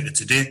cup final ticket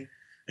today,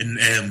 and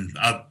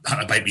I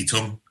had to bite my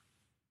tongue.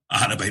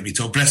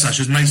 Bless her,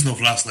 she was nice enough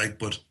last night,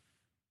 but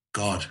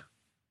God.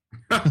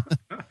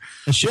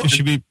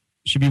 She be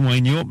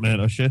winding you up, mate,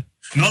 has she?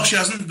 No, she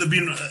hasn't. They've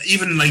been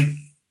even like,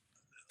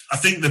 I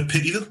think the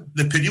pity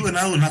her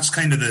now, and that's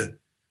kind of the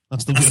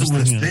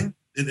worst thing.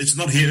 It's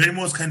not here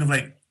anymore. It's kind of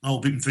like,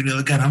 beaten 3-0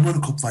 again. I'm going to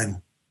the cup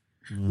final.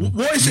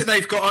 What is it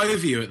they've got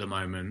over you at the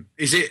moment?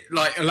 Is it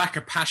like a lack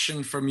of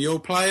passion from your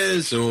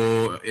players,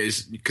 or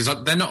because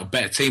they're not a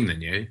better team than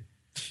you?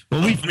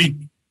 Well,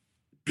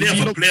 player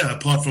for player,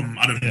 apart from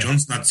Adam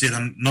Johnson, I'd say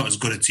they're not as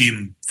good a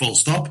team. Full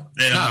stop.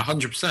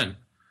 100%.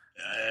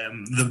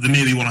 There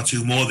may be one or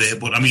two more there,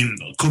 but I mean,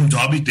 come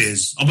Derby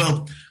days,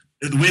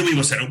 the way we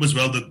were set up as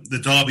well, the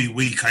Derby,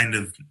 we kind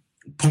of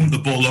pumped the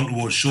ball on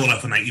towards Shola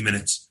for 90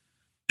 minutes.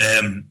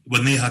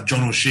 When they had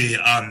John O'Shea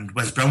and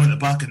Wes Brown at the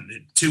back, and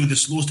two of the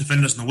slowest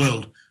defenders in the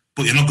world,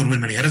 but you're not going to win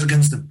many headers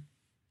against them.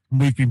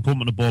 We've been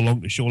pumping the ball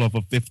along to Shola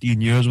for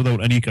 15 years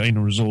without any kind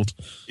of result.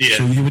 Yeah.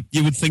 So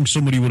you would think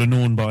somebody would have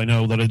known by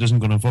now that it isn't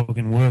going to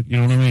fucking work. You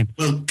know what I mean?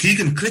 Well,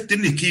 Keegan clicked,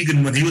 didn't he?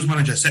 Keegan, when he was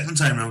manager second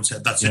time round,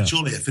 said, "That's it,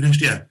 Shola,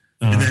 finished here."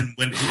 And then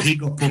when he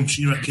got pumped,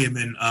 Shearer came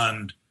in,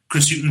 and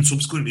Chris Hughton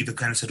subsequently they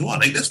kind of said, "Oh, I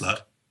like this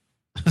lad."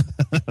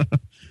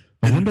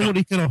 I wonder what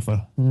he can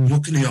offer.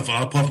 What can he offer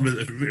apart from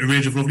a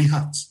range of lovely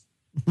hats?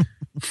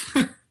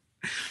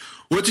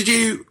 What did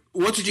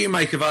you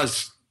make of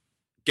us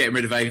getting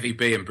rid of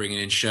AVB and bringing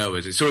in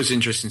Sherwood? It's always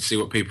interesting to see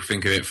what people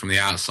think of it from the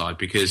outside,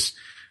 because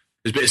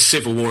there's a bit of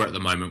civil war at the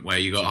moment where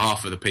you got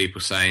half of the people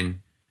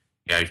saying,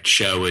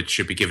 Sherwood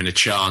should be given a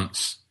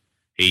chance.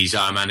 He's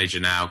our manager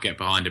now, get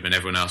behind him, and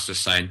everyone else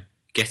just saying,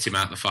 get him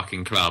out the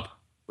fucking club,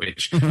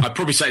 which I'd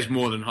probably say is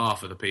more than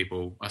half of the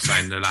people are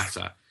saying the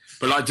latter.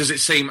 But does it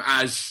seem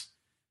as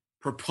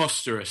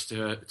preposterous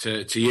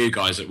to you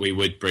guys that we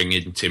would bring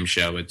in Tim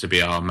Sherwood to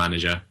be our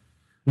manager?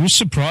 It was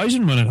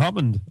surprising when it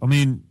happened. I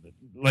mean,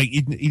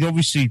 he's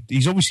obviously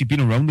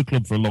been around the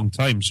club for a long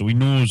time, so he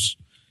knows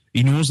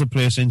the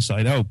place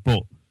inside out.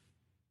 But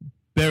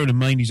bearing in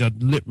mind, he's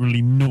had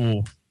literally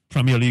no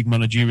Premier League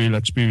managerial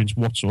experience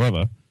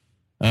whatsoever.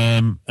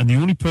 And the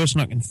only person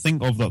I can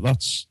think of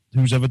that's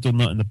who's ever done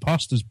that in the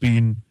past has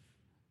been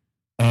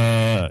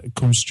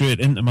come straight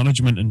into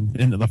management and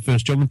into that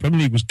first job in the Premier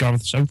League was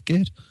Gareth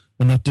Southgate,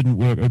 and that didn't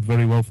work out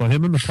very well for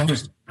him in the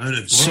past.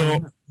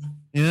 So,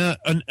 yeah,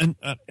 and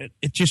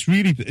it just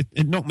really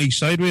it knocked me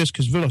sideways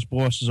because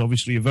Villas-Boas is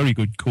obviously a very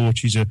good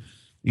coach. He's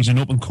an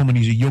up and coming.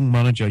 He's a young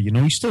manager.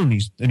 He's still in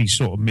his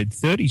sort of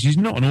mid-30s. He's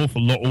not an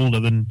awful lot older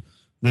than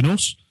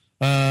us.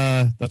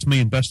 That's me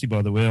and Bestie,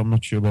 by the way. I'm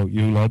not sure about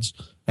you lads.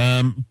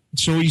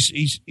 So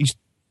he's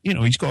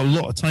got a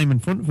lot of time in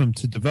front of him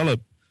to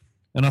develop.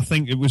 And I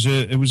think it was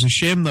a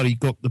shame that he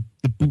got the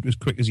boot as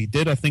quick as he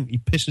did. I think he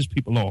pisses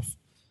people off.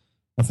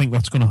 I think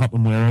that's going to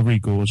happen wherever he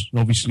goes. And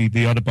obviously,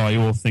 the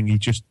Adebayor thing, he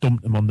just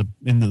dumped him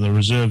into the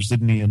reserves,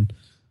 didn't he? And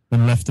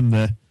left him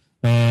there.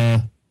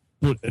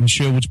 And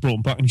Sherwood's brought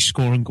him back and he's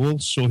scoring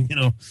goals. So,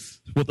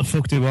 what the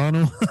fuck do I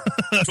know?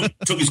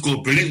 took his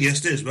goal brilliant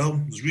yesterday as well.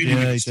 It was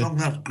really strong.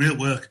 Great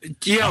work.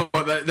 Yeah,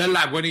 the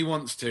lad, when he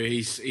wants to,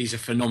 he's a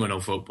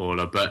phenomenal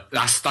footballer. But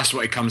that's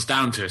what it comes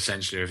down to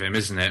essentially with him,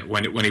 isn't it?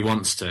 When he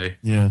wants to.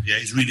 Yeah,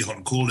 he's really hot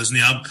and cold, isn't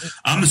he?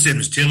 I'm the same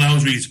as Taylor. I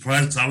was really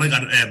surprised. I like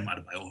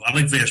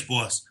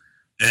Villas-Boas,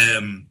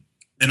 and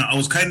I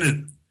was kind of.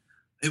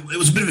 It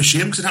was a bit of a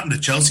shame because it happened to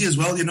Chelsea as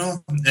well.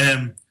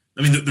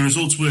 I mean, the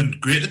results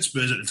weren't great at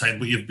Spurs at the time,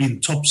 but you've been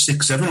top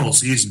 6-7 all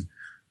season.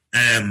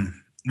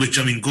 Which,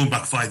 I mean, going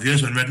back 5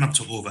 years when Redknapp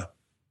took over,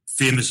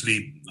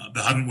 famously,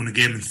 they hadn't won a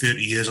game in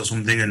 30 years or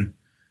something, and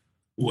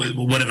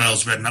whatever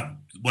else Redknapp,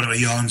 whatever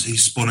yarns he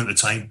spun at the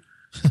time.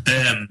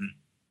 I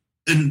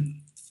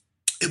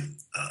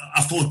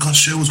thought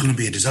Kosh Show was going to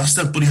be a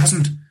disaster, but he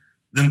hasn't.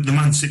 The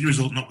Man City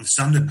result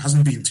notwithstanding,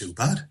 hasn't been too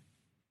bad.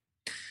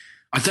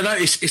 I don't know,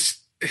 it's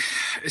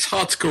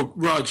hard to call.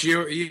 Raj,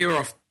 you're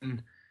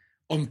often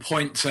on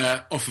point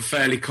to offer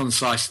fairly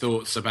concise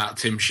thoughts about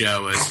Tim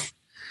Sherwood.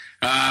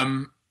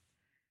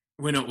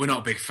 We're not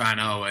a big fan,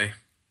 are we?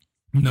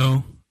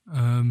 No.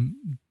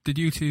 Did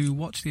you two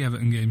watch the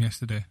Everton game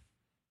yesterday?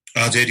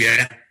 I did,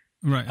 yeah.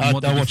 Right. And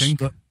what did you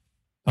think?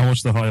 I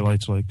watched the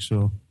highlights,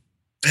 so.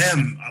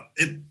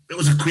 It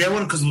was a queer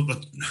one because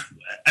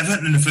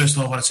Everton in the first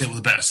half, I'd say, was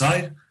a better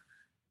side.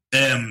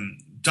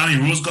 Danny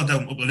Rose got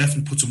down up the left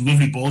and put some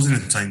lovely balls in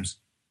at times.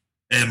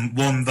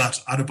 One that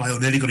Adebayor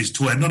nearly got his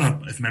toe end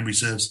on, if memory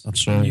serves.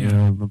 That's right.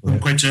 Yeah, couldn't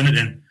quite turn it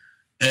in.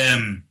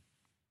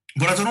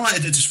 But I don't know.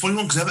 It's a funny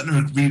one because I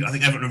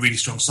think Everton are a really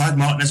strong side.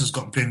 Martinez has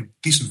got playing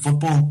decent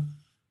football,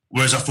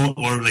 whereas I thought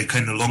they were like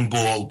kind of long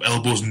ball,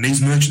 elbows and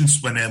knees merchants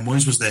when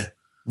Moyes was there.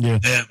 Yeah.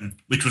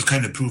 Which was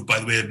kind of proved by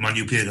the way Man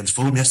U played against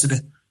Fulham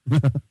yesterday.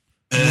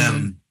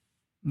 The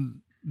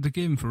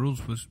game for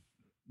us was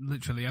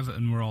literally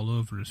Everton were all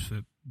over us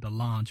for the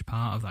large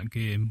part of that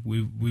game.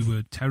 We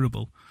were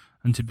terrible.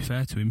 And to be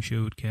fair to him,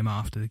 Sherwood came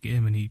out after the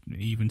game and he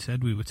even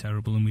said we were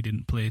terrible and we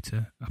didn't play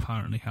to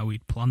apparently how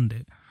he'd planned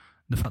it.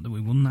 The fact that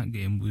we won that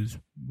game was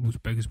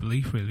beggars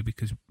belief, really,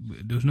 because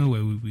there was no way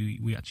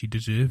we actually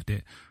deserved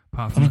it,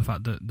 apart from the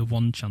fact that the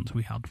one chance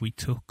we had, we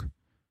took.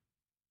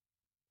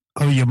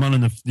 Oh, your man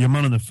in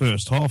the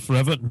first half for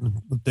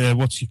Everton.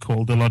 What's he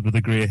called? The lad with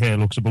the grey hair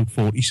looks about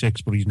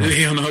 46, but he's not.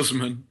 Leon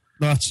Osman.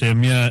 That's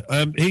him, yeah.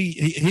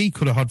 He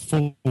could have had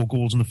 4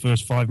 goals in the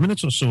first 5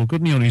 minutes or so,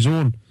 couldn't he, on his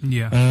own?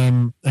 Yeah.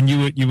 And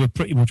you were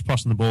pretty much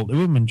passing the ball to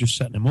him and just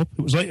setting him up.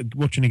 It was like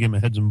watching a game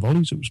of heads and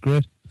volleys. It was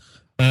great.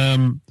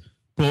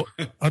 But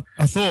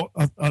I thought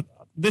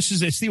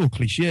it's the old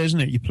cliche, isn't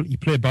it? You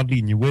play badly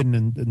and you win,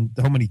 and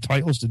how many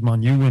titles did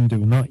Man U win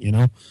doing that?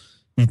 You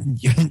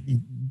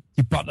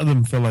batter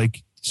them for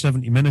like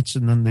 70 minutes,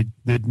 and then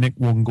they'd nick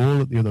 1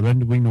 goal at the other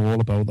end. We know all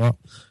about that.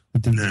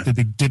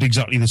 They did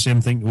exactly the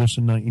same thing to us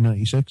in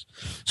 1996.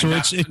 So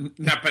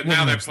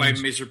now they're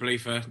playing miserably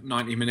for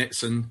 90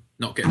 minutes and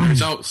not getting the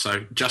results.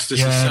 So justice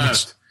is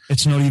served.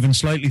 It's not even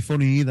slightly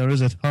funny either,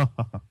 is it?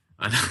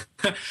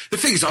 The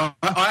thing is,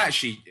 I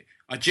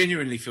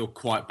genuinely feel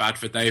quite bad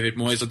for David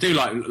Moyes. I do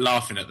like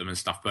laughing at them and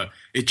stuff, but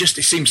it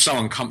seems so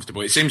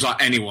uncomfortable. It seems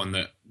like anyone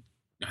that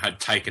had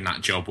taken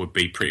that job would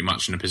be pretty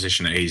much in the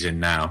position that he's in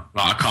now.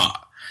 Like, I can't.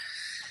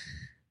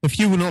 If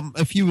you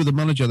were the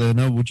manager there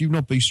now, would you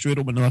not be straight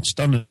up into that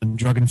stand and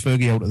dragging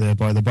Fergie out of there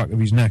by the back of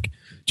his neck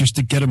just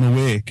to get him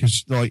away?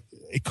 Because like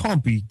it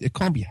can't be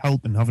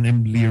helping having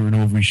him leering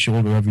over his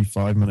shoulder every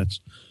 5 minutes.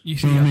 You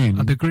see,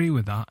 I'd agree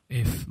with that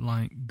if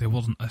like there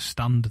wasn't a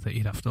stand that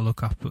you'd have to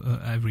look up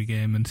at every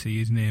game and see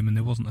his name, and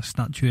there wasn't a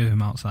statue of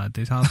him outside.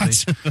 There's hardly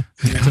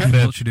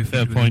a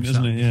fair point,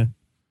 isn't it? Yeah.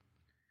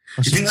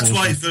 Do you think that's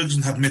why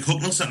Ferguson had Mick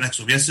Hucknall sat next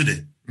to him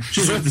yesterday?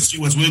 Just so if the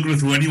stewards were going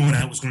through anyone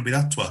out, was going to be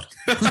that twat.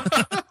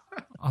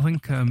 I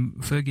think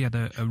Fergie had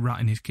a rat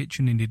in his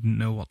kitchen and he didn't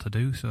know what to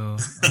do, so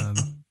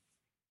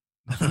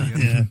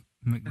yeah.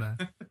 Mick there.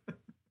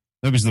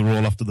 That was the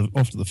roll after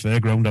the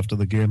fairground after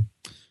the game.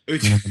 You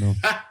never know.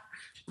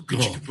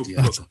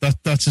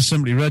 That's a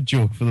Simply Red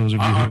joke for those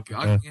of you who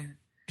are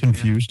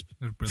confused.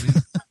 Yeah. It was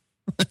brilliant.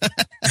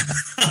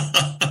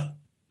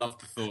 Love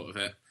the thought of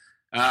it.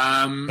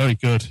 Very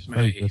good.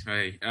 Very good.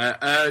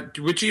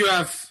 Would you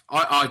have?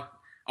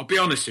 I'll be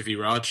honest with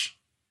you, Raj.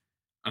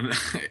 And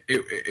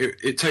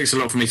it takes a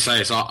lot for me to say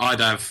this. I'd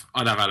have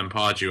Alan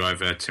Pardew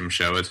over Tim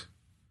Sherwood,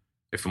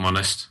 if I'm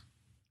honest.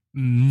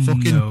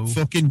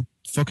 Fucking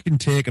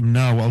take him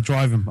now. I'll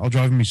drive him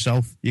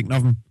myself. You can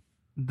have him.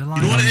 You know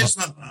what it is?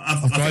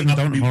 I'll drive him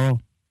down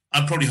tomorrow.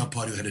 I'd probably have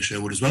Pardew ahead of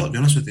Sherwood as well, to be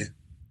honest with you.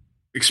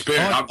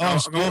 Experience. I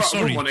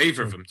wouldn't want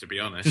either of them, to be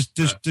honest.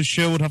 Does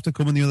Sherwood have to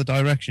come in the other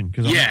direction?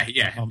 Yeah,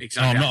 exactly.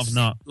 I'm not having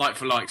that. Like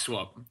for like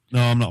swap. No,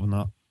 I'm not having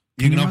that.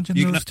 Can you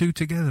imagine those two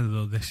together,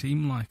 though? They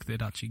seem like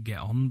they'd actually get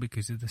on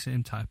because they're the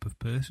same type of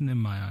person in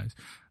my eyes.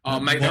 Oh,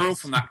 mate, they're all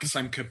from that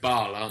same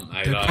cabal, aren't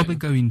they? They're probably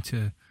going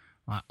to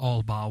like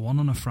All Bar One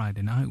on a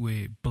Friday night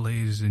with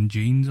blazers and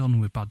jeans on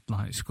with bad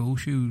like school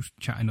shoes,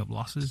 chatting up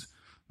lasses.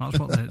 That's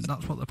what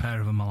the pair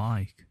of them are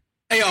like.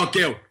 Hey,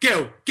 Gil.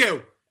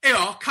 Hey,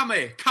 come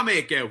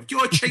here, Gil. Do you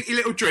want a cheeky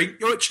little drink?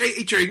 You want a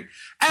cheeky drink?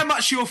 How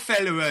much your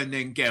fella earn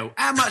then, Gil?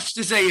 How much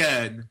does he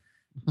earn?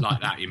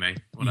 Like that, you mean?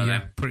 One of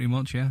them? Pretty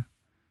much, yeah.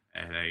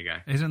 Yeah, there you go.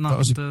 Isn't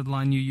that the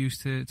line you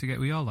used to get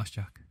with your last,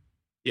 Jack?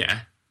 Yeah,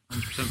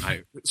 100%,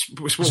 mate.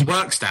 It's what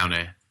works down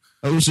here.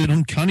 That was an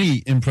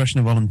uncanny impression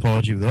of Alan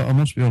Pardew, though. I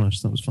must be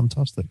honest, that was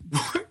fantastic.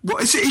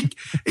 What is it?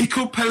 He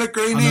called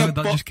Pellegrini I know,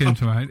 that just came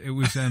to mind. It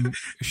was,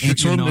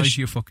 shoot your noise,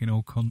 you fucking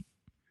old cunt.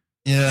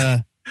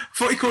 Yeah. I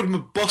thought he called him a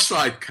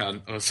boss-eyed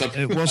cunt or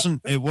something. It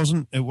wasn't a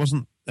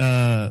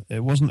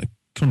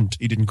cunt.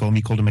 He didn't call him.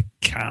 He called him a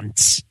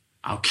cant.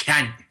 Oh,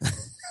 cant.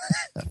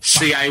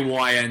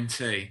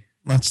 C-A-Y-N-T.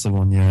 That's the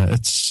one, yeah.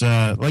 It's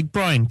like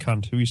Brian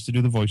Cant, who used to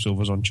do the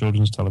voiceovers on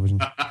children's television.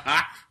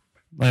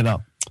 Like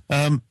that.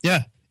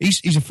 Yeah,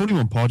 he's a funny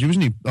one, Pardew,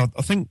 isn't he? I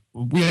think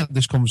we had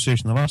this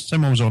conversation the last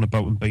time I was on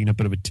about him being a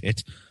bit of a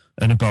tit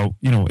and about,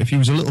 if he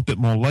was a little bit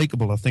more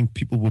likeable, I think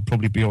people would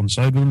probably be on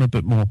side with him a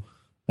bit more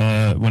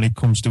when it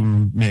comes to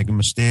him making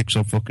mistakes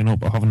or fucking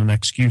up or having an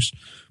excuse.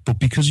 But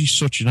because he's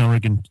such an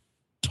arrogant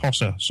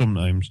tosser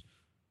sometimes,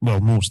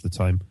 well, most of the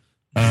time,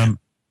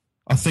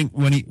 I think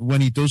when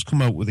he does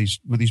come out with his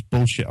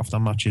bullshit after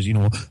matches,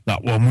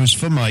 that one was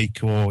for Mike,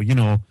 or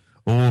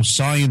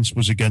science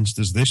was against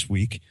us this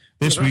week.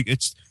 This week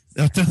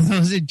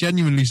he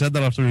genuinely said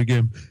that after a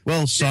game.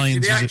 Well,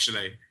 science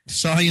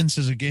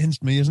is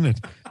against me, isn't it?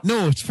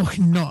 No, it's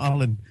fucking not,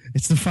 Alan.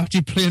 It's the fact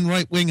you're playing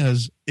right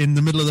wingers in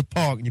the middle of the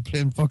park and you're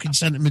playing fucking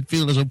centre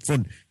midfielders up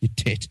front. You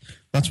tit.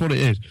 That's what it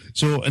is.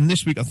 So, and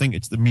this week I think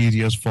it's the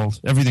media's fault.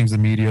 Everything's the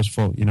media's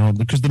fault,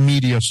 because the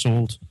media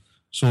sold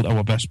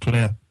our best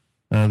player.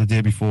 The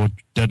day before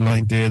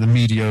deadline day, the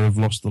media have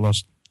lost the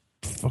last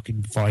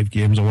fucking 5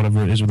 games or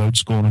whatever it is without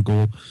scoring a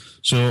goal.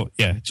 So,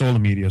 yeah, it's all the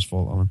media's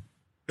fault, Alan.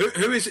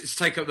 Who is it to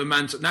take up the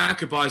mantle? Now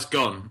Kabai's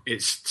gone.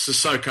 It's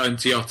Sissoko and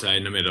Tiote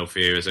in the middle for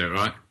you, is it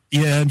right?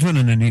 Yeah, and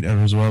running Anita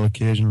as well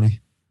occasionally.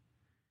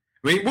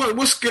 I mean,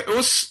 how's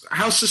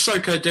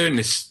Sissoko doing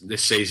this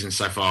season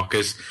so far?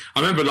 Because I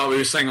remember, like we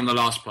were saying on the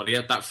last pod, he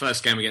had that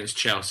first game against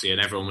Chelsea and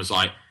everyone was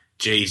like,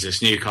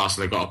 Jesus,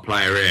 Newcastle have got a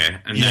player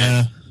here. And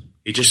then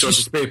he just sort of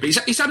disappeared. But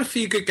he's had a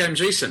few good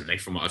games recently,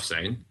 from what I've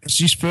seen.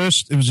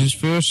 It was his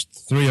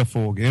first 3 or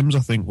 4 games, I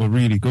think, were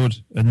really good.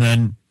 And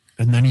then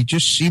he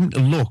just seemed to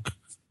look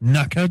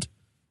knackered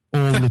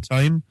all the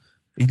time.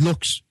 He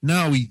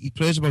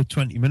plays about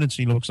 20 minutes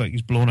and he looks like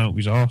he's blown out of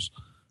his arse.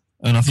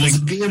 And I think...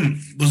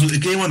 Was it a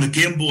game on the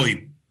Game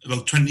Boy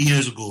about 20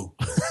 years ago?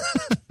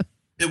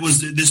 It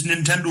was this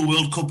Nintendo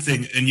World Cup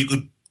thing, and you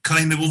could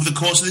kind of, over the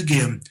course of the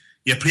game,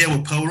 your player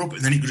would power up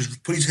and then he could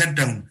just put his head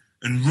down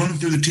and run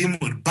through the team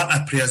and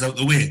batter players out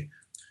the way.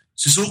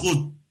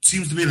 Sissoko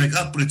seems to be like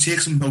that, but it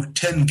takes him about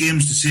 10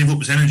 games to save up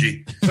his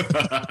energy.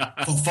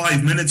 For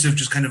 5 minutes of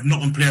just kind of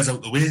knocking players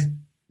out the way.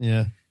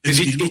 Yeah. Because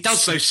he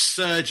does those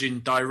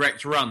surging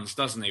direct runs,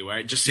 doesn't he, where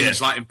it just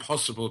seems like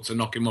impossible to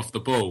knock him off the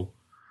ball.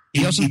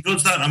 He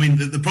does that. I mean,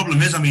 the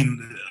problem is,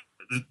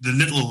 the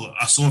little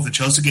I saw of the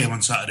Chelsea game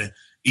on Saturday,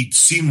 he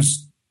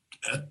seems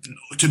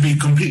to be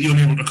completely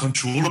unable to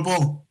control the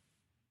ball.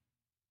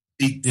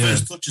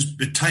 First touch is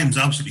at times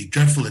absolutely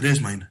dreadful. It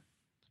is, mine.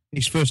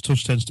 His first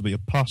touch tends to be a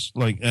pass,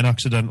 like an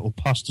accidental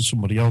pass to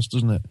somebody else,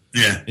 doesn't it?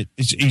 Yeah.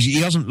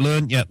 He hasn't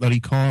learned yet that he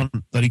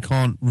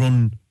can't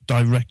run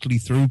directly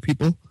through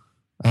people.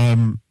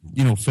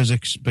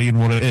 Physics being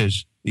what it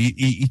is,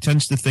 he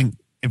tends to think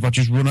if I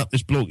just run at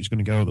this bloke, he's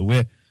going to go out of the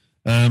way.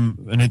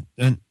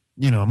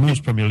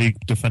 Most Premier League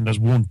defenders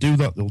won't do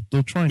that.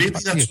 They'll try and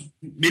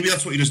maybe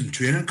that's what he does in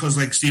training, because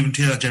like Stephen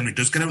Taylor generally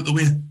does get out of the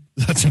way.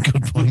 That's a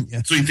good point.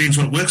 Yeah. So he thinks,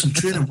 well, it works in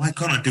training. Why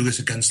can't I do this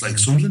against like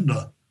Sunderland?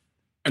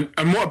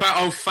 And what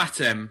about old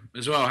Fatem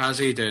as well? How's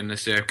he doing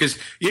this year? Because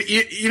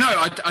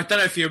I don't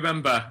know if you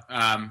remember,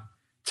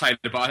 Taylor,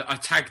 but I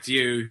tagged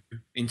you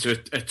into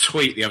a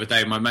tweet the other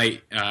day. My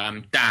mate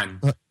Dan.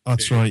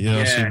 That's right. Yeah,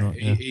 I've seen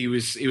that, yeah. He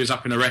was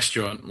up in a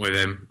restaurant with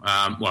him.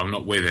 Well,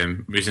 not with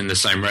him. He was in the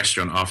same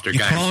restaurant after a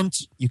game.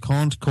 You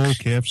can't call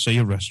KFC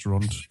a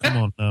restaurant. Come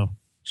on now.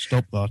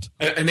 Stop that.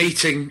 An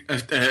eating,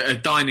 a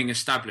dining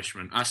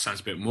establishment. That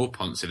sounds a bit more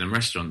poncy than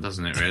restaurant,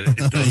 doesn't it, really?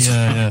 It does.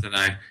 Yeah. I don't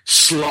know.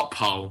 Slop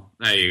hole.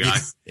 There you go.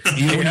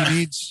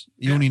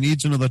 He only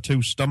needs another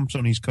 2 stamps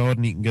on his card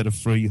and he can get a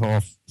free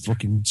half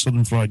fucking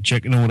Southern Fried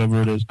Chicken or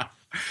whatever it is.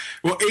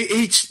 Well,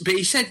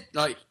 he said,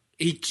 like,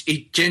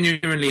 he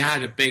genuinely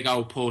had a big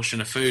old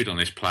portion of food on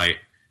his plate.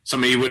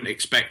 Something you wouldn't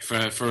expect for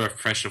a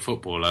professional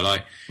footballer.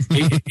 Like,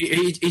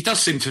 he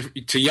does seem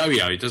to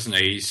yo-yo, doesn't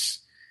he?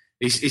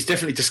 He's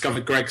definitely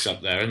discovered Greg's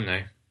up there, hasn't he?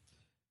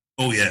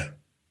 Oh yeah,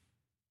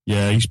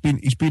 yeah. He's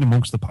been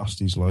amongst the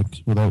pasties,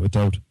 like, without a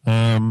doubt.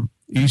 The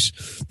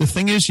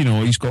thing is,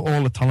 he's got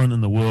all the talent in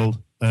the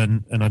world,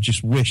 and I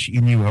just wish he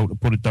knew how to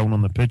put it down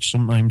on the pitch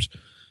sometimes.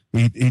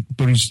 But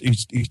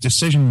his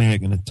decision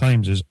making at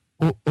times is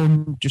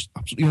just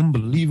absolutely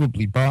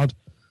unbelievably bad.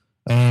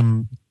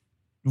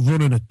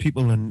 Running at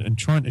people and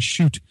trying to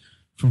shoot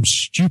from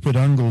stupid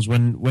angles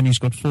when he's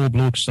got 4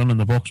 blokes standing in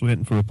the box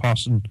waiting for a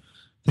pass and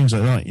things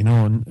like that,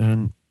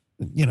 and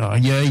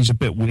he's a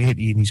bit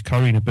weighty and he's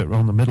carrying a bit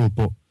around the middle,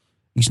 but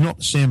he's not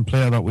the same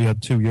player that we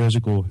had 2 years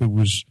ago who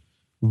was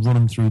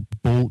running through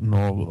Bolton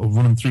or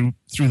running through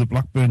the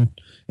Blackburn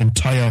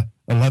entire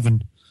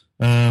 11.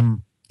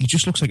 He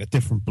just looks like a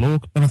different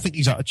bloke, and I think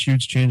his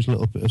attitude's changed a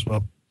little bit as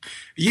well.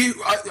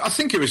 I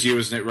think it was you,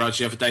 wasn't it, Raj,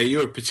 the other day? You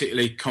were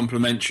particularly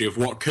complimentary of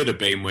what could have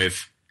been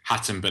with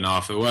Hatem Ben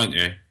Arfa, weren't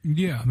you?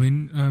 Yeah, I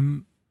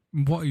mean,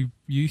 what he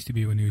used to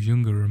be when he was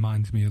younger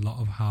reminds me a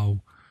lot of how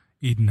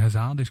Eden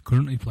Hazard is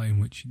currently playing,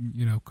 which,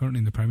 currently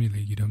in the Premier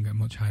League, you don't get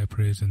much higher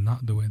praise than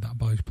that, the way that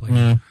boy's playing.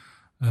 Yeah.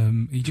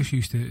 He just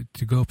used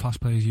to go past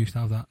players, used to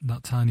have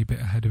that tiny bit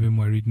ahead of him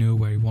where he'd know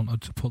where he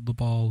wanted to put the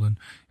ball, and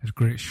he has a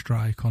great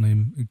strike on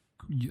him.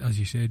 As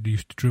you said, he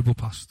used to dribble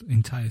past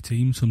entire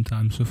teams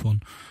sometimes for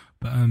fun.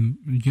 But,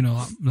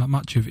 that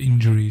match of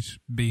injuries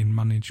being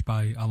managed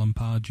by Alan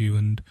Pardew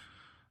and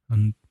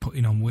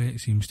putting on weight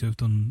seems to have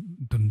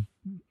done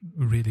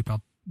really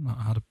bad,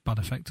 had a bad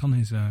effect on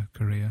his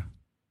career.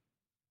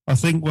 I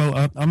think,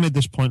 I made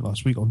this point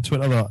last week on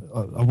Twitter that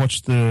I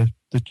watched the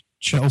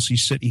Chelsea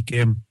City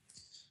game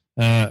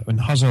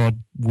and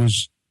Hazard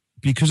was,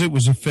 because it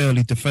was a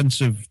fairly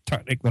defensive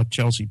tactic that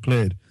Chelsea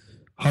played,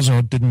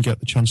 Hazard didn't get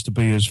the chance to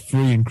be as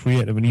free and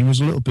creative, and he was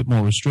a little bit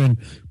more restrained,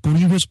 but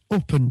he was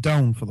up and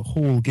down for the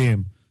whole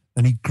game,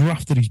 and he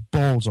grafted his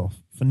balls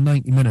off for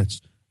 90 minutes,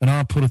 and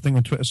I put a thing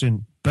on Twitter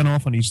saying, Ben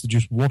Arfa needs to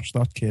just watch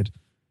that kid.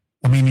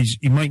 I mean,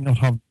 he might not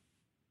have...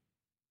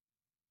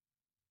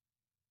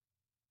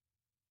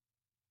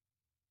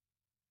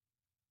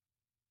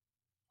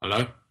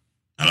 Hello?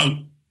 Hello.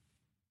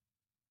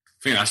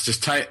 I think that's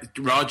just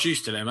Raj, you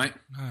still there, mate?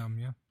 I am,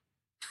 yeah.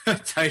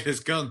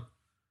 Taylor's gone.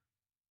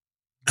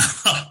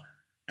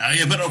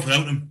 Yeah, better off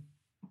without him.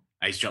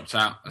 He's dropped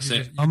out. That's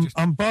it.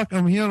 I'm back.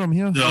 I'm here.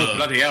 Oh,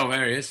 bloody hell,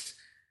 there he is.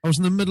 I was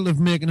in the middle of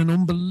making an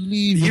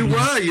unbelievable... You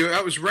were.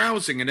 That was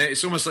rousing, and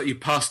it's almost like you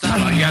passed out.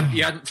 Like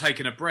you hadn't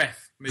taken a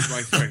breath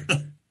midway through.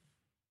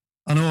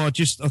 I know. I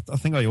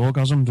think I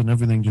orgasmed and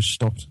everything just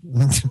stopped.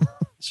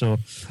 So,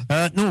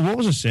 no, what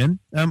was I saying?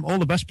 All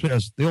the best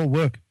players, they all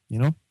work,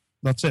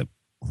 That's it.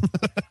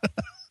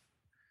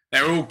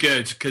 They're all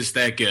good because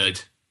they're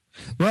good.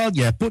 Well,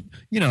 yeah, but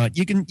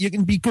you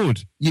can be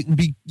good. You can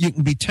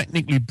be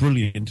technically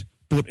brilliant.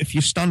 But if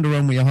you stand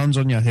around with your hands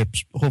on your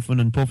hips, huffing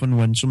and puffing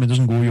when something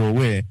doesn't go your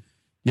way,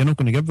 you're not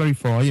going to get very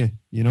far, are you?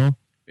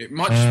 It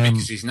might just be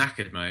because he's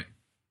knackered, mate.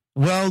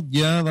 Well,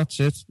 yeah,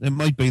 that's it. It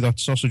might be that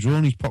sausage roll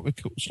in his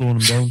pocket slowing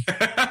him down.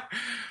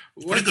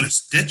 What a good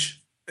stitch.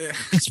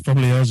 It's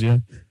probably is, yeah.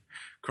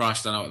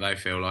 Christ, I know what they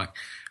feel like.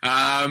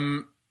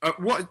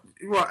 What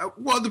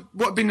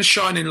have been the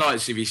shining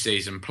lights of your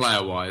season,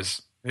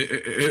 player-wise?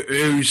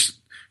 Who's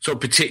sort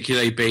of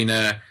particularly been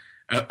a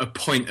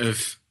point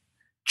of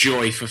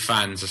joy for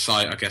fans,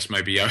 aside, I guess,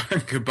 maybe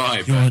Yohan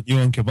Cabaye.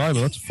 Yohan Cabaye,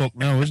 that's fuck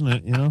now, isn't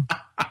it? Yeah,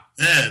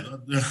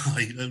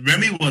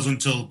 Remy was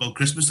until about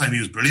Christmas time. He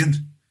was brilliant.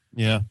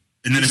 Yeah,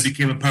 and then it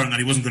became apparent that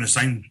he wasn't going to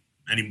sign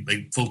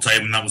any full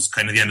time, and that was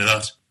kind of the end of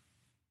that.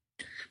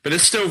 But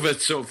there's still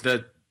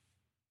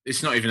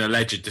it's not even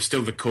alleged. There's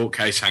still the court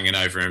case hanging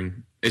over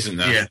him, isn't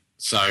there? Yeah.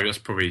 So that's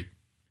probably.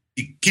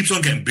 He keeps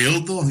on getting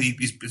bailed though.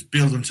 He's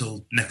bailed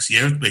until next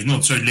year.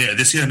 Later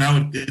this year.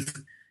 Now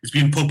it's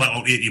been pulled back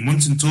about 18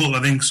 months in total,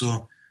 I think.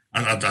 So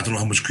I don't know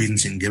how much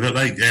credence you can give it.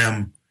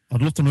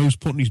 I'd love to know who's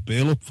putting his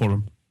bail up for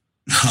him.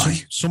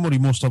 Somebody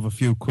must have a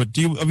few quid.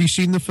 Have you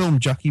seen the film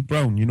Jackie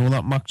Brown? You know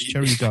that Max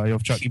Cherry guy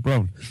of Jackie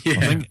Brown?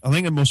 Yeah. I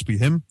think it must be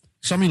him.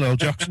 Samuel L.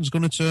 Jackson's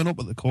going to turn up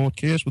at the court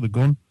case with a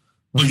gun.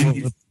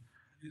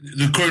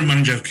 The current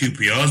manager of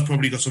QPR has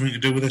probably got something to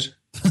do with it.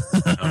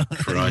 Oh,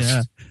 Christ.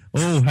 Yeah.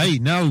 Oh, hey,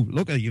 now,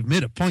 look, you've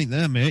made a point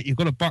there, mate. You've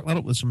got to back that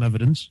up with some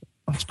evidence.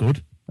 That's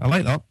good. I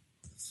like that.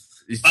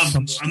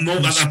 I'm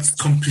not that's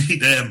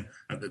complete.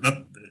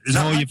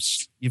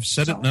 You've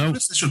said it now.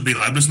 This should be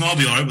libelous. No, I'll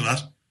be all right with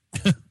that.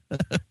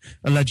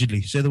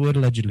 Allegedly. Say the word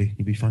allegedly.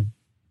 You'll be fine.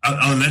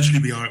 I'll allegedly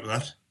be all right with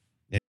that.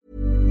 Yeah.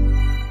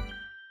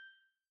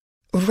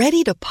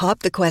 Ready to pop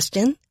the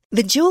question?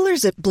 The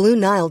jewelers at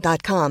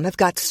BlueNile.com have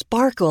got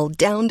sparkle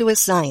down to a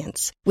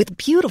science with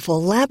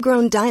beautiful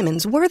lab-grown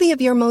diamonds worthy of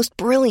your most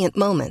brilliant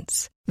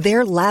moments.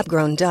 Their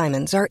lab-grown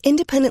diamonds are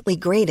independently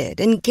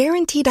graded and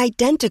guaranteed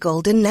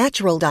identical to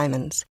natural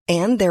diamonds,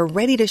 and they're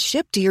ready to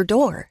ship to your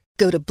door.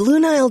 Go to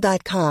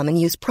BlueNile.com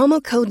and use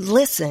promo code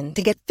LISTEN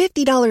to get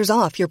 $50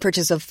 off your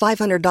purchase of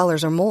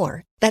 $500 or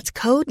more. That's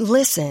code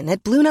LISTEN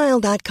at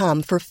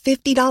BlueNile.com for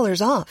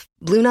 $50 off.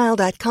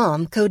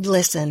 BlueNile.com, code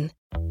LISTEN.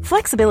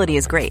 Flexibility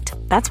is great.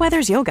 That's why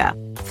there's yoga.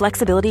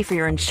 Flexibility for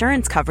your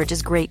insurance coverage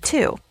is great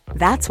too.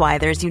 That's why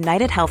there's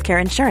United Healthcare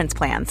Insurance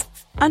Plans.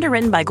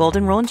 Underwritten by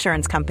Golden Rule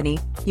Insurance Company,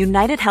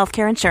 United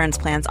Healthcare Insurance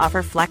Plans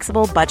offer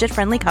flexible,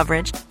 budget-friendly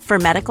coverage for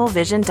medical,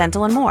 vision,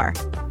 dental, and more.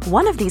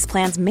 One of these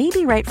plans may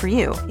be right for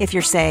you if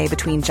you're, say,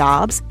 between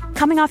jobs,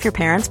 coming off your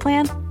parents'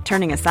 plan,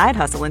 turning a side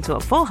hustle into a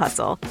full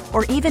hustle,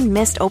 or even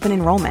missed open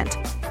enrollment.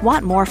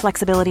 Want more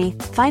flexibility?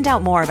 Find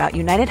out more about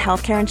United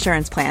Healthcare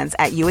Insurance Plans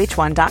at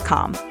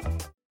uh1.com.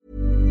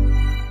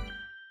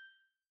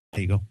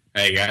 There you go.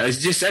 There you go. It's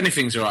just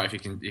anything's all right if you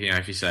can,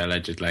 if you say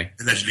allegedly.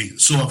 Allegedly.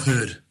 So I've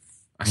heard.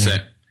 That's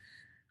it.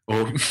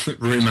 Or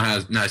rumour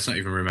has. No, it's not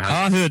even rumour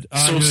has.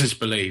 Sources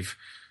believe.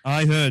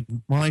 I heard,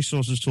 my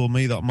sources told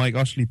me that Mike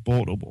Ashley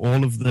bought up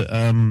all of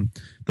the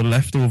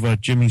leftover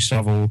Jimmy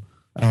Savile,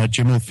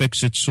 Jim will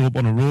fix it soap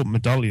on a rope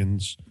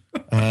medallions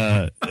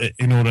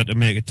in order to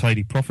make a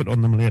tidy profit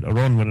on them later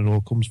on when it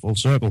all comes full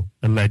circle,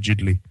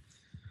 allegedly.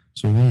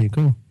 So there you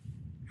go.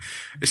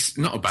 It's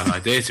not a bad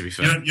idea, to be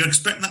fair. You're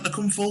expecting that to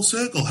come full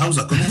circle? How's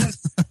that going to work?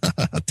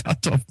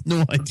 I have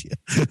no idea.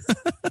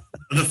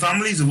 The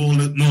families of all...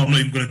 No, I'm not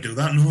even going to do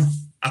that, no.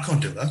 I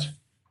can't do that.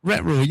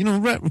 Retro,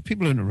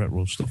 people are into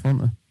retro stuff,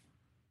 aren't they?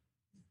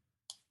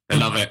 They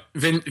love it.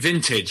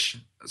 Vintage.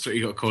 That's what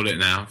you got to call it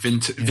now.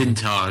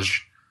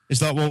 Vintage. Is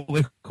that what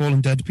we're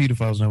calling dead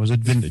paedophiles now? Is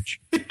it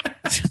vintage?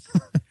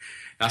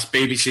 That's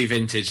BBC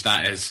Vintage,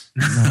 that is.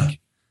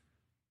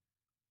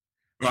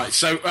 Right,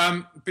 so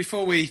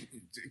before we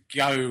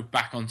go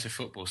back onto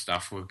football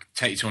stuff, we'll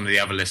take you to one of the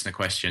other listener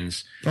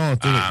questions. Oh,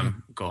 do it.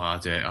 Go on,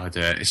 I'll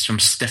do it. It's from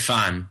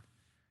Stefan.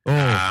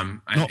 Oh,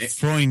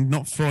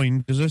 not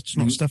Freund, is it? It's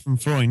not Stefan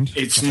Freund.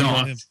 It's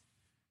not.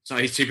 So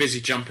he's too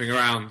busy jumping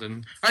around,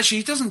 and actually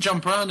he doesn't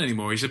jump around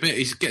anymore.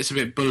 He gets a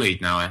bit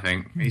bullied now. I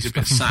think he's a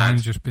bit sad.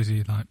 He's just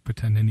busy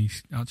pretending he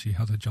actually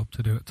has a job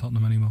to do at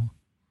Tottenham anymore.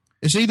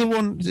 Is he the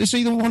one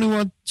who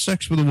had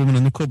sex with a woman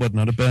in the cupboard and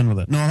had a burn with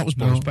it? No, that was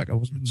Boris Becker,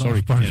 wasn't it?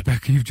 Sorry, Boris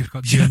Becker. You've just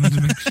got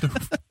Germans mixed up.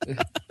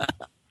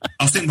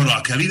 I was thinking about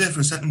R. Kelly there for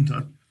a second.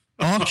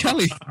 R.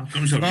 Kelly.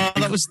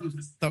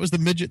 That was the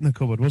midget in the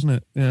cupboard, wasn't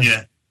it?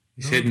 Yeah.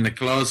 He's hidden in the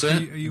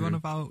closet. Are you on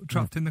about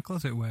Trapped in the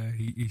Closet, where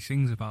he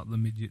sings about the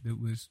midget that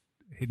was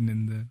hidden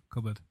in the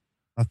cupboard?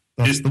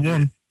 That's the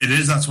one. It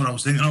is. That's what I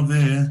was thinking of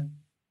there. Yeah.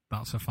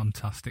 That's a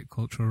fantastic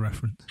cultural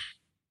reference.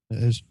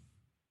 It is.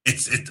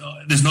 There's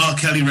an R.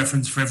 Kelly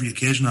reference for every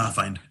occasion, I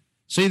find.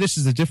 See, this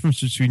is the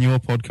difference between your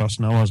podcast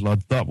and ours,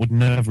 lad. That would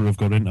never have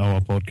got into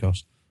our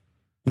podcast.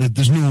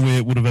 There's no way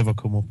it would have ever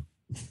come up.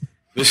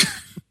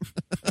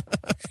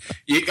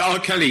 R.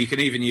 Kelly, you can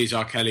even use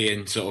R. Kelly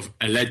in sort of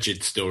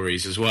alleged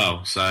stories as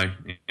well. So,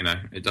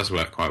 it does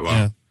work quite well.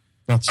 Yeah,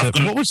 that's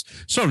it.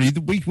 Sorry,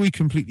 we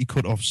completely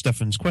cut off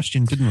Stefan's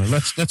question, didn't we?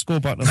 Let's go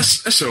back to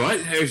that. That's all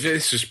right.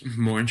 This was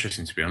more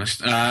interesting, to be honest.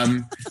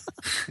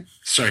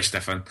 Sorry,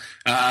 Stefan.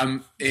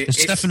 Is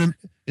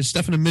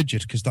Stefan a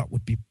midget? Because that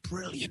would be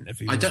brilliant if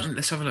he was.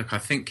 Let's have a look. I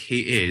think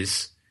he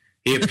is.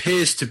 He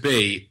appears to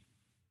be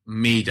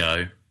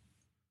Mido.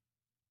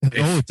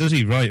 Does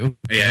he? Right. Okay.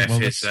 Yeah.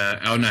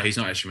 Well, no, he's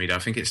not actually Mido. I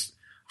think it's...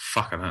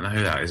 Fuck, I don't know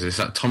who that is. Is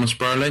that Thomas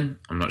Brolin?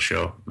 I'm not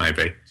sure.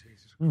 Maybe.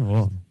 Oh,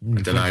 well,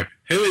 I don't know.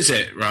 Who is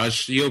it,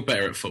 Raj? You're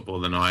better at football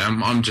than I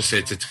am. I'm just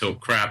here to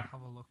talk crap.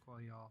 Have a look while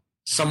you're...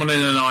 Someone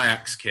in an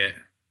Ajax kit.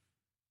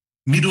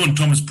 Mido and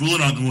Thomas Brolin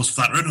aren't the most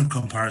flattering of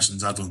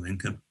comparisons, I don't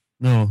think.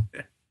 No.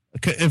 Yeah.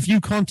 Okay, if you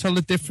can't tell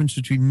the difference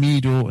between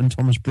Mido and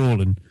Thomas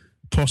Brolin,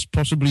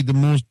 possibly the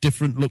most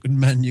different-looking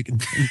men you can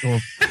think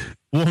of.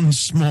 One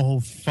small,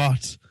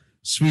 fat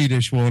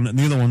Swedish one, and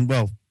the other one,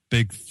 well,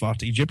 big,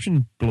 fat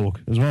Egyptian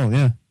bloke as well,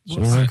 yeah.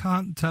 I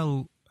can't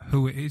tell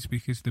who it is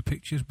because the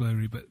picture's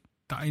blurry, but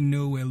that in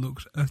nowhere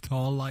looks at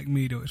all like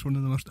Mido. It's one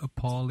of the most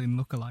appalling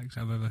lookalikes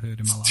I've ever heard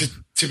in my life.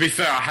 To be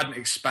fair, I hadn't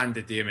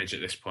expanded the image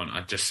at this point.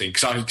 I'd just seen,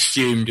 because I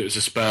assumed it was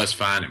a Spurs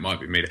fan, it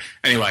might be Mido.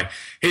 Anyway,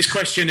 his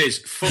question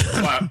is,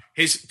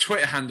 his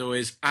Twitter handle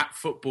is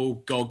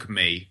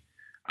 @footballgogme,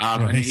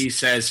 and he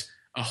says,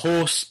 a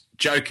horse,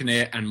 Joe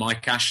Kinnear and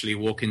Mike Ashley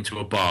walk into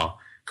a bar.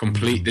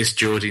 Complete this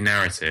Geordie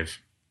narrative.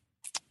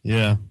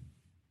 Yeah.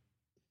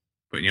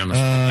 Putting you on the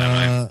spot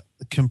there, mate.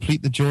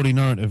 Complete the Geordie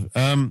narrative.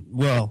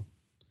 Well,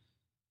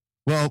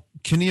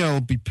 Kinnear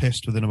will be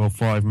pissed within about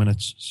 5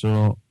 minutes,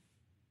 so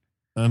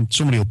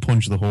somebody will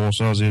punch the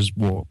horse, as is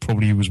what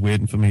probably he was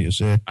waiting for me to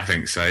say. I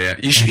think so, yeah.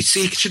 You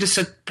should have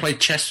said play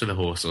chess with the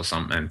horse or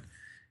something.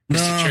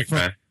 Trick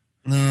there.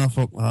 No,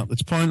 fuck that.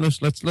 It's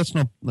pointless. Let's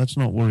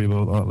not worry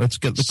about that. Let's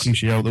get the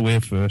cliche out of the way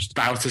first.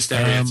 Bow to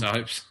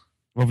stereotypes.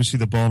 Obviously,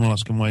 the bar will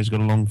ask him why he's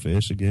got a long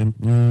face again.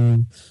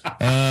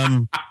 And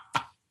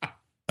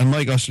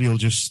Mike Ashley will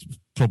just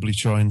probably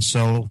try and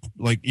sell,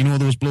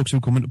 those blokes who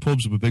come into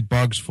pubs with big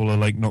bags full of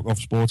knockoff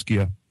sports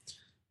gear.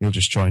 He'll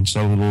just try and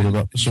sell a load of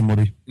that to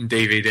somebody.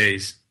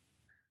 DVDs.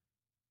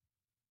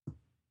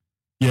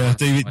 Yeah,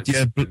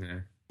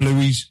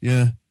 Blueies.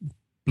 Yeah,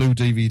 blue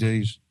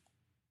DVDs.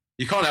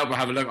 You can't help but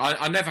have a look.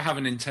 I never have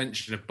an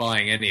intention of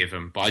buying any of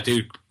them, but I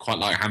do quite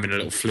like having a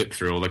little flip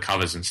through all the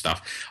covers and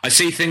stuff. I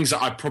see things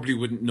that I probably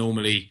wouldn't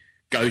normally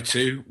go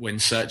to when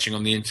searching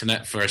on the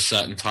internet for a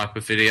certain type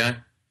of video.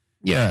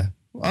 Yeah,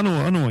 I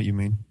know what you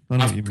mean.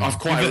 I've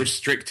quite a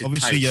restricted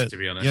taste, to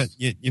be honest.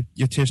 Yeah,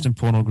 your taste in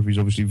pornography is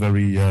obviously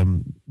very,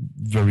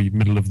 very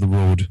middle of the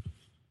road.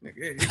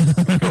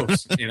 Of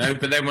course,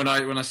 But then when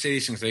I see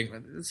these things, I think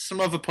there's some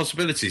other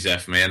possibilities there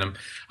for me, and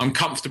I'm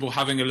comfortable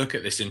having a look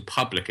at this in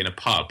public in a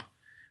pub.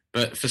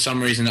 But for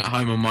some reason, at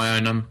home on my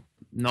own, I'm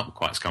not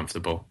quite as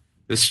comfortable.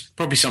 There's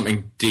probably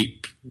something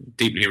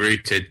deeply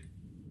rooted.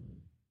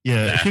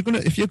 Yeah,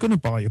 there. if you're gonna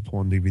buy a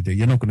porn DVD,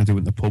 you're not gonna do it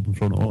in the pub in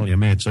front of all your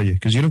mates, are you?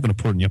 Because you're not gonna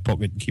put it in your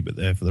pocket and keep it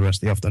there for the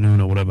rest of the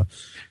afternoon or whatever.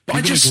 But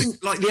I just think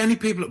the only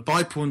people that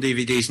buy porn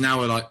DVDs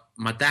now are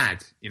my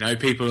dad.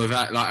 People of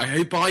that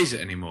who buys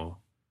it anymore.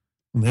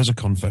 And there's a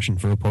confession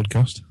for a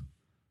podcast.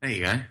 There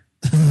you go.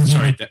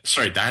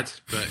 sorry, Dad,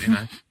 but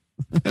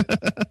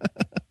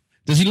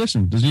Does he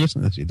listen? Does he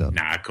listen to this? He does.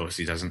 Nah, of course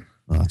he doesn't.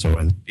 Oh, that's all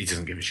right. He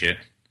doesn't give a shit.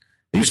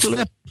 Are you still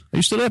there? Are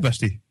you still there,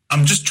 Bestie?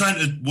 I'm just trying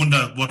to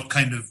wonder what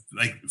kind of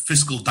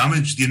fiscal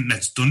damage the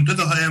internet's done to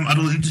the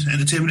adult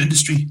entertainment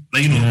industry.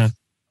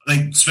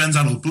 Like Sven's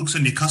Adult Books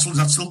in Newcastle. Is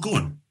that still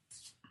going?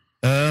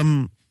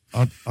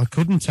 I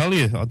couldn't tell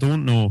you. I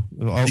don't know.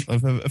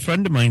 A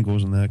friend of mine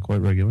goes in there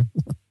quite regularly.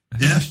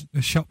 Yeah,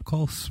 a shop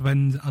called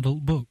Sven's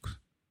Adult Books.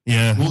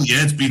 Yeah. Well,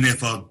 yeah, it's been there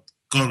for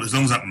God as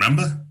long as I can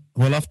remember.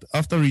 Well,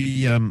 after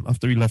he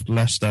left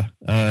Leicester,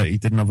 he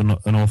didn't have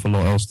an awful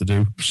lot else to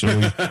do. So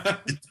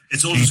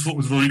it's all his fault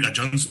with Veronica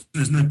Johnson,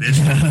 isn't it?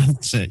 Basically,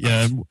 that's it.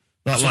 Yeah,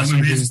 that's why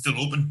it's still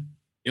open.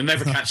 You'll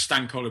never catch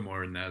Stan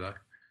Collymore in there, though.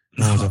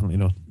 No, definitely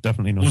not.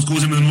 Definitely not. Always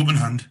goes in with an open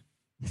hand.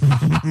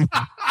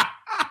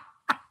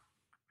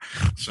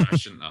 Sorry, I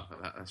shouldn't laugh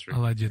at that. That's really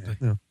allegedly.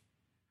 Yeah.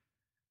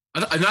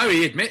 I know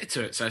he admitted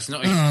to it, so it's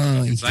not. He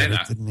can say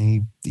that. Didn't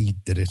he? He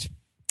did it.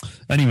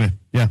 Anyway,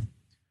 yeah.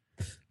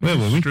 Where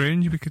were we?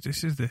 Strange, because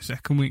this is the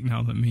second week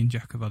now that me and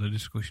Jack have had a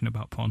discussion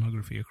about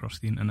pornography across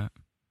the internet.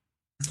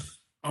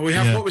 Oh, we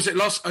have. Yeah. What was it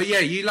last? Oh, yeah,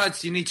 you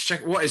lads, you need to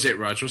check. What is it,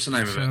 Raj? What's the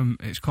name of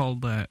it? It's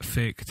called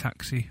Fake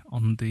Taxi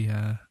on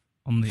the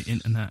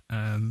internet.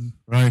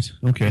 Right.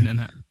 Okay.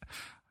 Internet.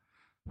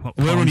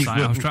 Porn site.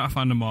 I was trying to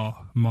find a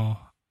more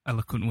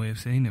eloquent way of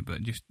saying it,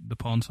 but just the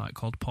porn site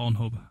called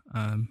Pornhub.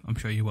 I'm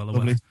sure you're well aware.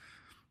 Lovely.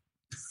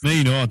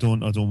 Me, I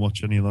don't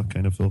watch any of that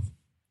kind of filth.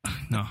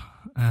 No.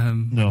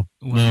 No.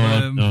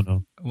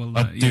 Well,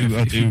 I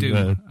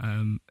do.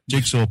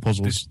 Jigsaw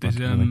puzzles.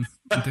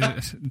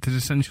 There's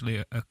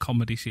essentially a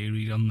comedy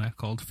series on there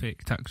called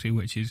Fake Taxi,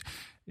 which is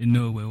in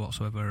no way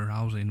whatsoever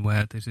arousing,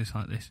 where there's this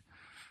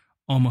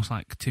almost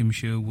like Tim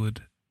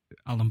Sherwood,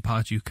 Alan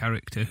Pardew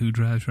character who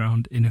drives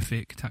around in a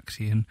fake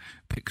taxi and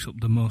picks up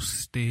the most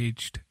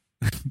staged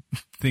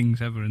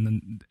things ever, and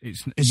then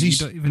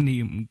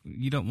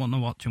you don't want to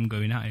watch him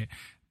going at it.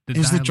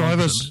 Is the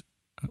driver's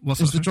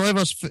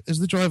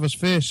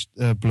face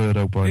blurred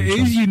out by it?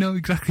 Is, you know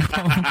exactly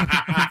what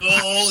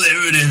Oh,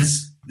 there it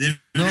is. There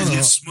it is, you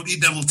smuggy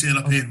devil tail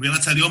up here. Will I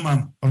tell your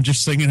mum? I'm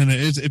just thinking, and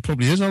it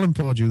probably is Alan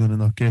Pardew then in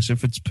that case,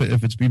 if it's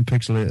been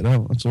pixelated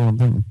out. That's all I'm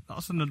thinking.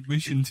 That's an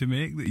admission to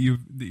make that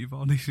you've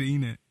already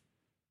seen it.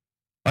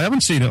 I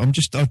haven't seen it. I've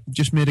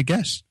just made a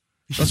guess.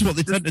 That's what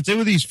they tend to do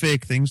with these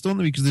fake things, don't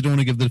they? Because they don't want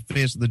to give the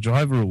face of the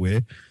driver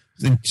away,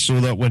 so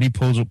that when he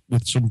pulls up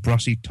with some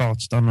brassy tart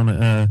standing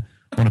on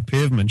a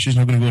pavement, she's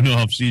not going to go, "No,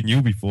 I've seen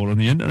you before on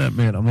the internet,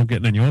 mate. I'm not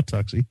getting in your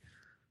taxi."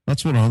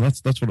 That's what I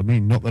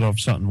mean. Not that I've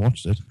sat and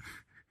watched it.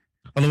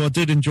 Although I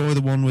did enjoy the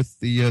one with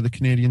the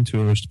Canadian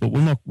tourist, but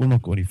we'll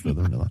not go any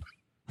further into that.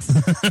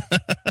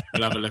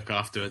 We'll have a look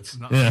afterwards.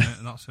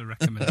 That's a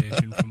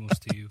recommendation from us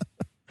to you.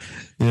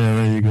 Yeah,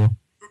 there you go.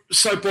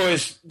 So,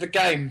 boys, the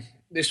game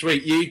this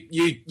week,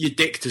 you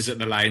dicked us at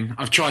the lane.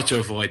 I've tried to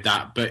avoid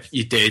that, but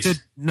you did.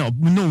 No,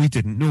 we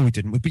didn't.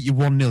 We beat you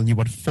 1-0 and you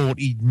had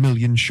 40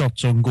 million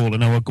shots on goal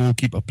and our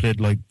goalkeeper played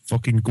like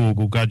fucking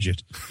Go-Go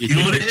Gadget. You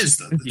know what it is?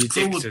 You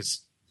dicked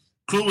us.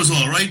 Crow was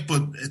all right,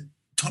 but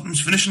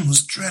Tottenham's finishing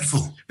was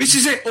dreadful. This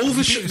is it. All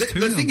the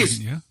thing is...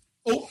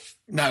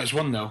 No, it was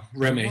 1-0.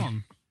 Remy.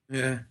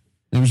 Yeah.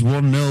 It was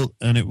 1-0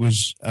 and it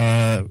was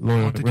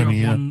Remy,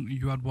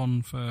 you had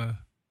one for...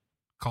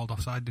 called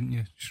offside, didn't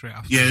you? Straight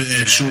after.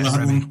 Yeah, sure.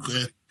 Had one,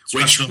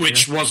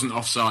 which wasn't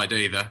offside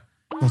either.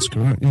 That's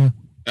correct. Yeah.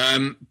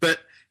 But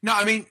no,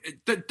 I mean,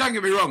 don't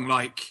get me wrong.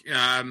 Like,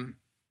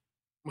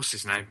 what's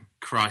his name?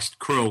 Christ,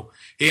 Krul.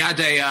 He had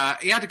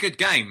a good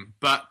game,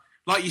 but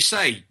like you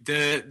say,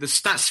 the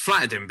stats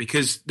flattered him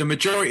because the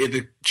majority of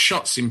the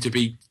shots seemed to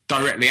be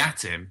directly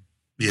at him.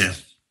 Yeah.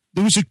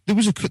 There was a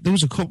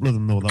couple of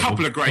them though. A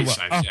couple of great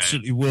saves.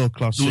 Absolutely world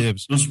class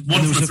saves. There was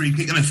one for a free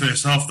kick in the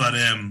first half that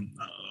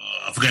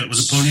I forget, was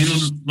it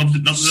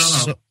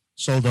Paulino?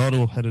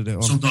 Soldado headed it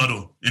on.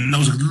 Soldado. And that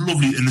was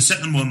lovely. In the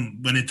second one,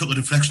 when he took a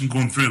deflection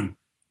going through,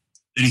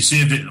 and he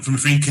saved it from a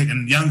free kick,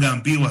 and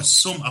Yanga Mbiwa,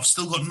 I've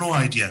still got no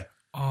idea.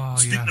 Oh,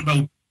 Speaking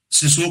about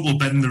Sissoko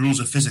bending the rules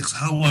of physics,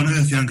 how on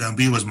earth Yanga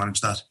Mbiwa's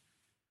managed that?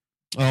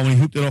 Oh, when he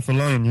hooked it off the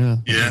line, yeah.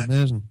 Yeah.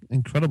 Amazing.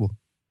 Incredible.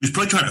 He was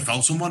probably trying to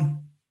foul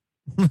someone.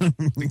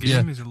 The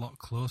game is a lot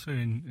closer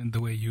in the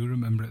way you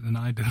remember it than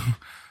I do.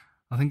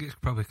 I think it's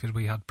probably because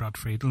we had Brad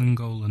Friedel in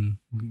goal, and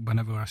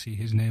whenever I see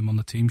his name on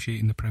the team sheet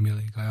in the Premier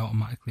League, I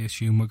automatically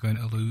assume we're going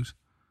to lose.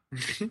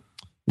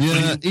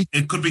 Yeah,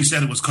 it could be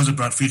said it was because of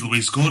Brad Friedel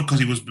we scored, because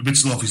he was a bit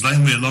slow off his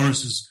line, where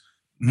Loris is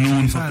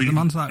known for being... The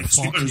man's like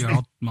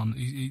 40-year-old, man.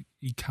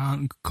 He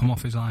can't come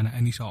off his line at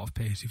any sort of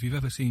pace. If you've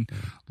ever seen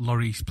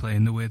Lloris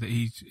playing the way that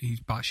he's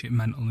batshit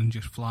mental and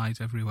just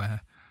flies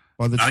everywhere.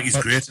 He's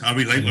great. I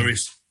really like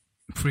Lloris.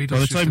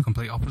 Friedel's just the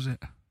complete opposite.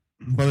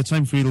 By the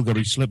time Friedel got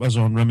his slippers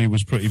on, Remy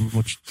was pretty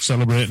much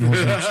celebrating.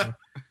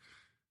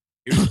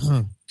 He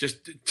was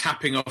just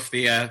tapping off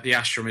the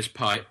ash from his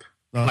pipe,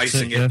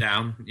 placing it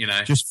down, you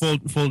know. Just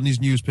folding his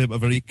newspaper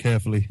very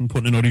carefully and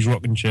putting it on his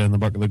rocking chair in the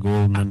back of the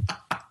goal. And then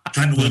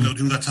trying to work out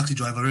who that taxi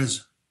driver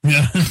is.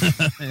 Yeah.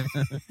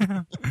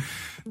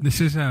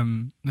 This is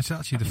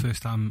actually the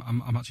first time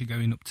I'm actually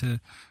going up to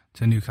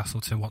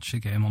Newcastle to watch the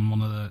game on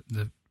one of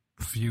the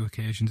few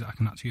occasions that I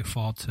can actually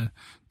afford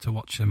to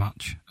watch a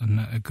match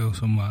and go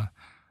somewhere.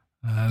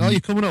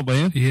 You're coming up, are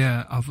you?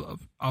 Yeah,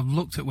 I've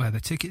looked at where the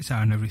tickets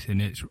are and everything.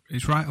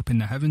 It's right up in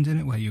the heavens, isn't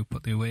it, where you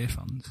put the away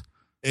fans?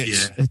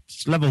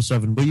 It's level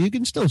 7, but you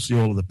can still see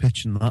all of the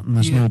pitch and that, and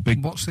there's no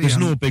big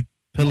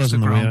pillars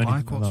in the way.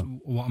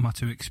 What am I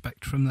to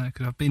expect from there?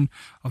 Because I've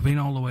been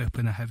all the way up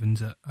in the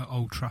heavens at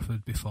Old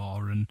Trafford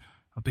before, and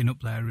I've been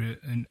up there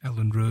in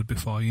Elland Road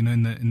before. You know,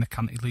 in the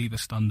cantilever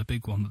stand, the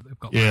big one that they've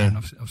got there, and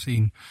I've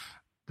seen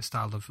the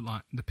style of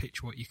like the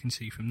pitch, what you can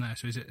see from there.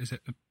 So is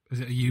it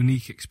a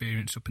unique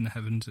experience up in the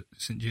heavens at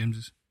St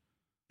James's?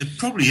 It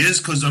probably is,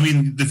 because I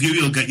mean the view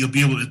you get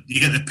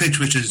the pitch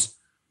which is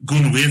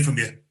going away from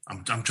you.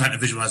 I'm trying to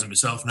visualise it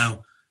myself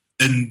now,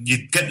 and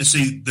you get to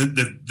see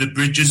the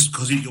bridges,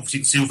 because you obviously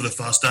can see over the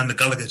far stand, the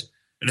Gallagher,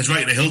 and it's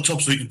right at the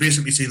hilltop, so you can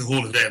basically see the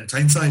whole of the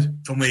Tyneside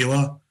from where you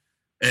are.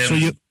 So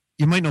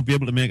you might not be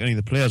able to make any of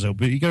the players out,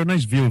 but you get a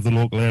nice view of the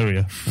local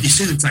area. You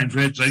see the Tyne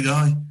Bridge, like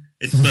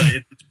it's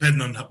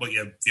depending on what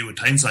your view of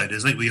Tyneside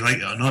is, like whether you like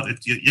it or not.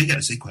 You get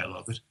to see quite a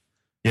lot of it.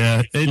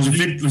 Yeah, there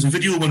was a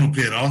video when we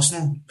played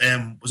Arsenal.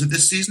 Was it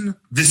this season?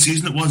 This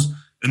season it was.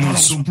 And that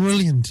was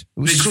brilliant. It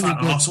was big so fat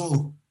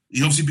arsehole.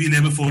 He'd obviously been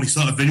there before, and he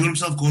started videoing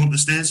himself going up the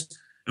stairs.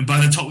 And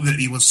by the top of it,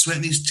 he was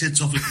sweating his tits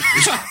off.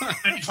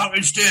 It's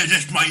fucking stairs,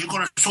 this mate. You've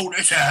got to sort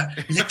this out.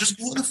 He's like, just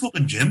go to the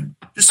fucking gym.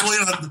 Just sort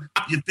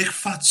your big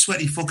fat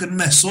sweaty fucking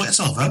mess. Sort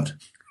yourself out.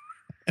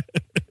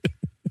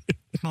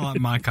 It's not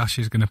like Mike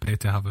Ashley's going to pay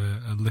to have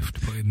a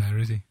lift put in there,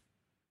 is he?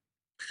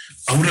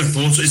 I would have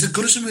thought so. Is it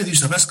Goodison where they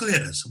used to have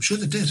escalators? I'm sure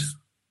they did.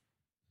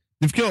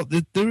 They've got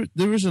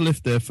there is a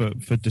lift there for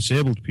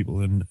disabled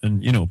people and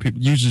you know,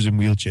 people users in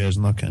wheelchairs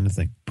and that kind of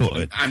thing.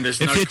 But and there's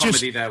no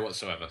comedy there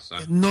whatsoever. So.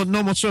 Not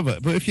whatsoever.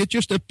 But if you're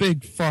just a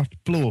big fat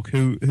bloke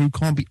who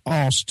can't be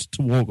asked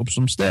to walk up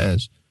some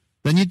stairs,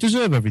 then you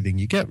deserve everything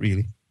you get,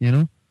 really. You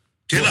know.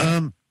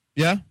 Taylor,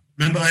 yeah.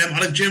 Remember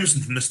Alec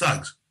Jameson from the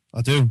Stags?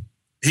 I do.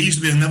 He used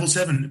to be on level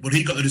 7, but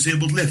he got the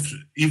disabled lift,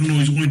 even though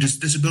his only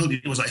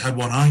disability was like he had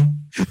one eye.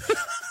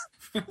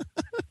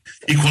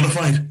 He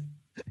qualified.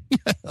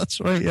 Yeah, that's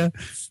right. Yeah,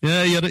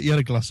 he had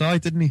a glass eye,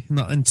 didn't he?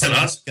 Still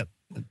has.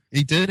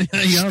 He did.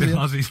 Still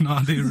has. He's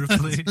not had a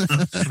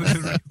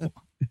replay.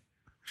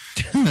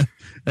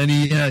 And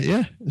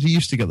he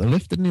used to get the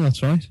lift, didn't he?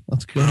 That's right.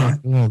 That's good. Right.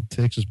 Well,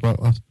 takes us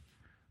back, lad.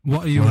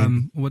 What do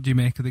you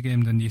make of the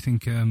game then? Do you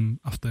think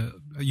after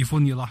you've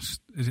won your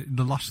last, is it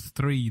the last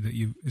 3 that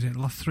is it the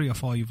last 3 or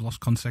 4 you've lost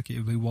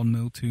consecutively?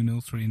 1-0,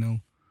 2-0,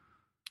 3-0.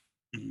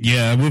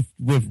 Yeah,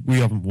 we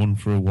haven't won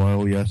for a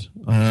while yet.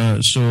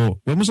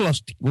 So when was the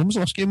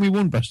last game we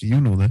won, Bestie? You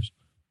know this.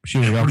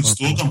 Sure, we have.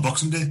 Stoke on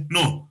Boxing Day.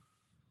 No,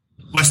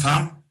 West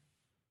Ham.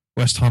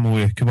 West Ham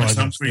away. West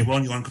Ham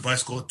 3-1. Johan Cabaye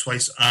scored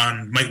twice,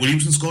 and Mike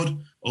Williamson scored,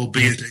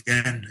 albeit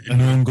again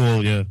an own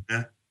goal. Yeah.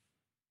 Yeah.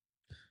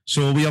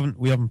 So we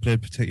haven't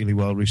played particularly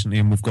well recently,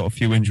 and we've got a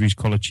few injuries.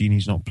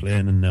 Colaccini's not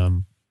playing,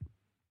 and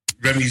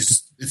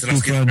Remy's it's the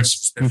last game.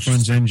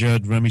 Buffon's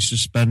injured. Remy's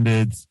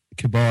suspended.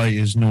 Cabaye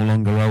is no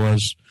longer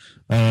ours.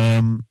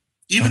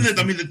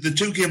 The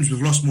 2 games we've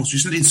lost most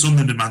recently,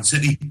 Sunderland and Man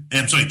City.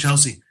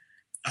 Chelsea.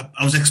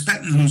 I was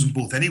expecting to lose them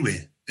both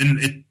anyway,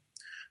 and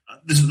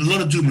there's a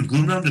lot of doom and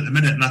gloom around at the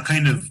minute, and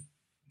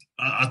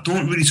I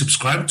don't really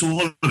subscribe to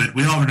all of it.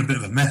 We are in a bit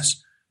of a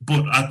mess,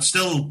 but I'd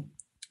still.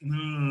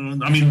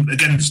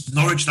 Against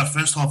Norwich, that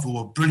first half we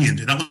were brilliant,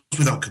 and that was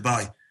without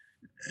Cabaye.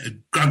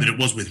 Granted, it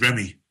was with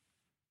Remy,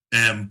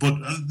 but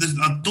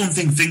I don't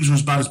think things are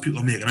as bad as people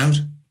are making out.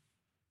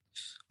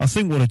 I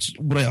think what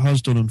it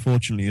has done,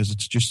 unfortunately, is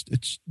it's just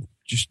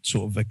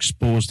sort of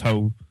exposed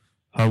how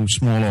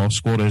small our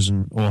squad is,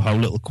 or how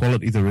little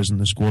quality there is in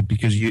the squad,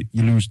 because you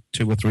lose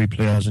 2 or 3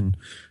 players and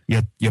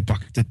you're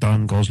back to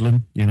Dan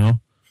Gosling, you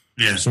know.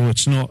 Yeah. So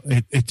it's not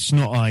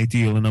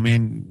ideal, and I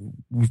mean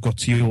we've got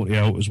Tiote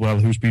out as well,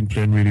 who's been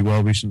playing really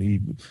well recently.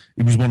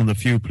 He was one of the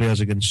few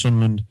players against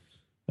Sunderland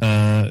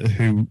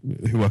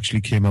who actually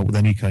came out with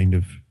any kind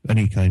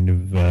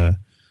of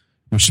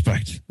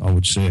respect. I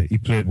would say he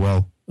played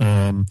well,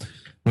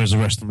 whereas the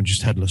rest of them are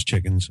just headless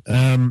chickens.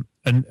 And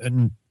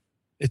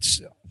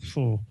it's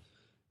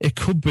it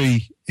could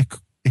be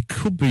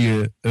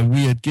a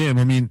weird game.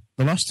 I mean,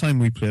 the last time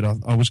we played,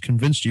 I was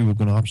convinced you were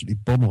going to absolutely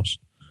bum us.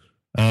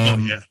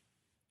 Yeah.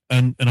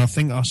 And I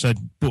think I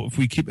said, but if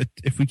we keep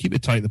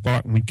it tight at the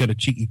back and we get a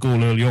cheeky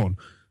goal early on,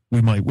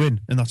 we might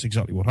win, and that's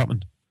exactly what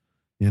happened.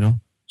 You know,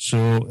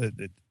 So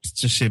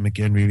it's the same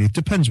again, really. It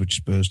depends which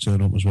Spurs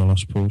turn up as well, I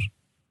suppose.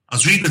 I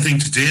was reading a thing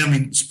today. I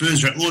mean,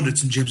 Spurs' record at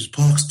St James's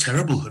Park's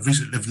terrible. Of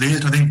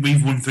late, I think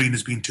we've won 3 and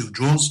there's been 2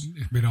 draws.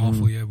 It's been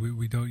awful, yeah.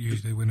 We don't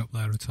usually win up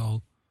there at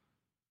all.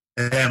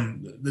 The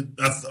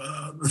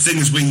thing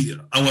is,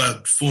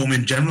 our form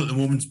in general at the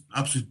moment is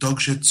absolute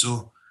dog shit.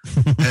 So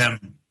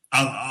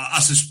I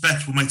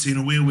suspect we might see an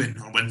away win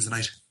on Wednesday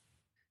night.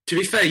 To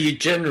be fair, you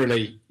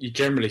generally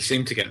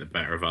seem to get the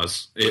better of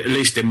us. At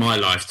least in my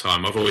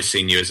lifetime, I've always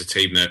seen you as a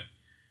team that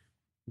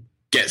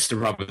gets the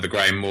rub of the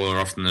grain more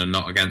often than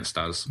not against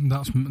us.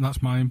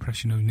 That's my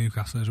impression of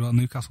Newcastle as well.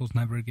 Newcastle's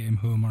never a game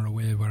home or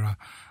away where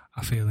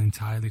I feel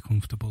entirely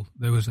comfortable.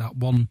 There was that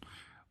one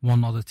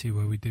oddity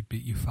where we did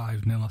beat you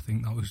 5-0. I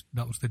think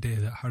that was the day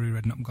that Harry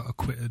Redknapp got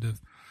acquitted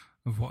of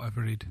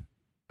whatever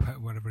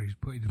he's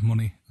put his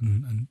money,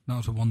 and that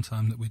was the one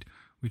time that we'd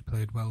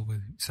played well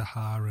with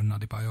Sahar and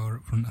Adebayor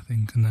up front, I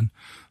think, and then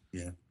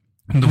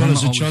the one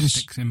that always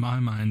sticks in my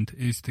mind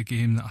is the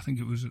game that I think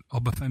it was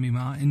Obafemi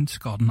Martin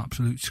scored an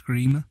absolute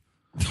screamer.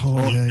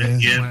 Oh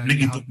yeah.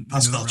 Nicky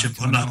Pascal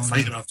chipped on that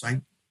fight at half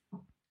time.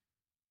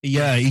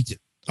 Yeah,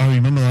 I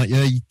remember that.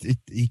 Yeah,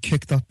 he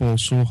kicked that ball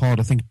so hard.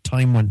 I think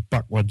time went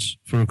backwards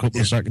for a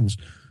couple of seconds.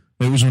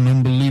 It was an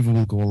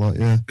unbelievable goal, that,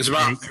 yeah. It was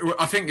about,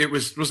 I think it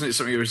was, wasn't it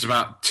something, it was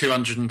about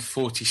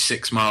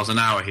 246 miles an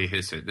hour he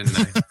hit it, didn't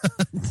he?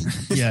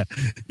 yeah,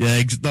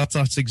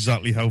 that's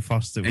exactly how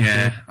fast it was.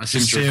 Yeah, I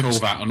seem to recall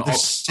that on I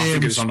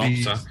think it was on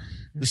Opta.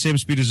 The same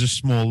speed as a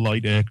small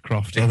light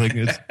aircraft. I think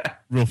it's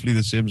roughly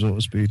the same sort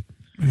of speed.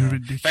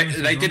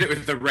 They did it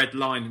with the red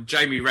line.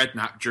 Jamie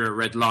Redknapp drew a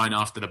red line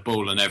after the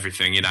ball and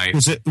everything, you know.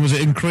 Was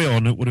it in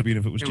crayon? It would have been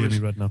if it was Jamie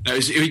Redknapp. No,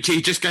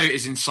 he just gave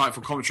his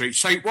insightful commentary.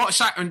 So what's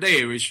happened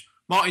here is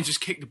Martin just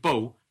kicked the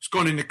ball, it's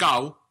gone in the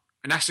goal,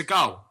 and that's a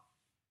goal.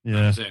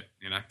 Yeah. That's it,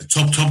 you know. A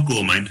top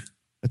goal, mind.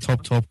 A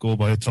top goal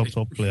by a top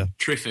player.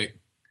 Terrific.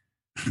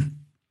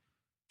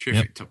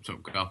 Top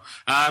goal.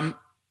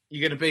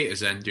 You going to beat us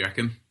then, do you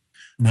reckon?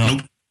 No.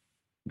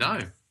 No.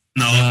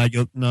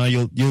 You'll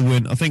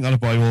win. I think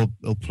Adebayor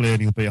will play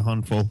and he'll be a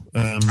handful.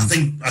 I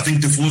think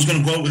Defoe's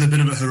going to go out with a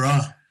bit of a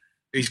hurrah.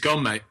 He's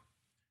gone, mate.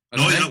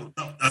 No,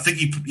 I think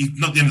he's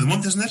not the end of the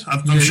month, isn't it?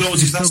 I'm sure it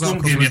was his last home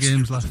game.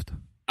 Games left.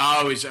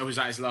 Oh, was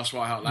that his last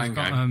White Hart Lane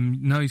game?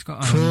 No, he's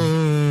got.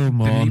 Come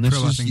on, this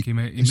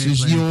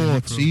is your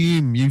Dnipro.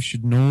 team. You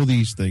should know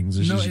these things.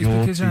 This is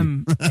your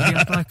team. He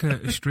had like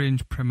a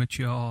strange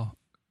premature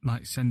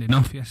sending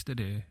off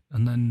yesterday,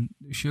 and then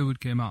Sherwood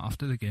came out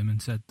after the game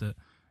and said that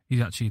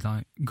he's actually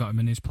got him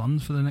in his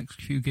plans for the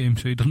next few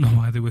games, so he doesn't know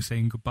why they were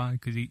saying goodbye,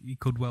 because he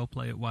could well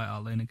play at White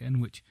Hart Lane again,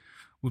 which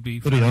would be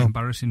very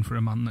embarrassing for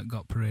a man that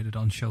got paraded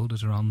on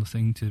shoulders around the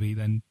thing to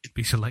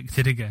be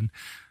selected again.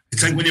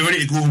 It's like when you're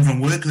ready to go home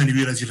from work and then you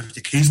realise you've left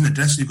your keys in the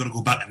desk and you've got to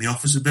go back in the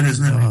office a bit,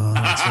 isn't it? Oh,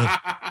 that's it.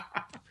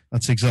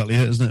 That's exactly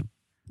it, isn't it?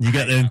 You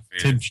get there,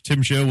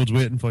 Tim Sherwood's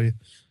waiting for you.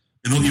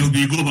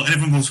 You go back and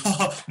everyone goes,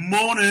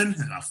 morning.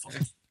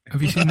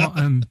 Have you seen what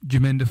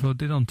Jermaine Defoe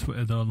did on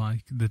Twitter, though,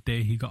 the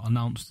day he got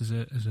announced as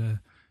a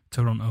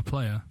Toronto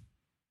player?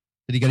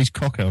 Did he get his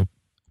cock out?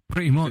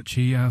 Pretty much.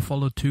 He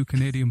followed 2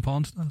 Canadian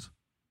porn stars.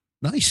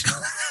 Nice.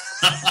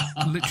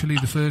 Literally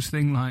the first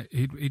thing,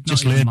 he'd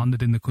not even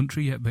landed in the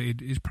country yet, but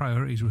his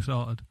priorities were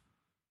sorted.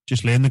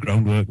 Just laying the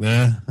groundwork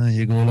there. There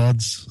you go,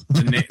 lads.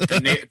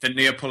 The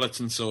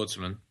Neapolitan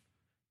swordsman.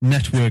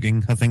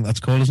 Networking, I think that's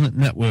called, isn't it?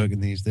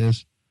 Networking these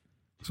days.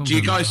 Do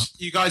you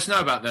guys know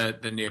about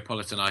the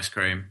Neapolitan ice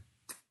cream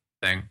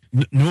thing?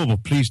 No,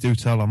 but please do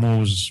tell. I'm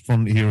always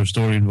fun to hear a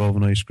story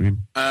involving ice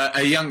cream.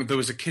 There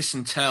was a kiss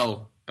and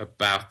tell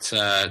about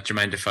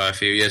Jermaine Defoe a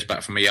few years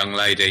back from a young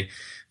lady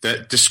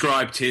that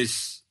described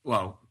his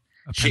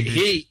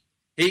he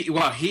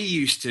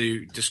used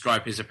to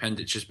describe his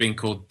appendage as being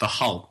called the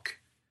Hulk.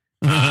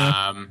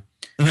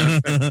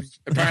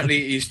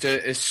 Apparently, he used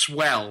to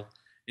swell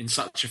in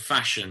such a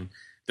fashion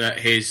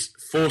that his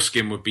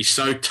foreskin would be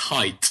so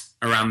tight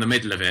around the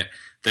middle of it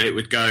that it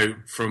would go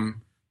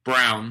from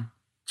brown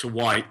to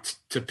white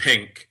to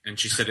pink, and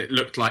she said it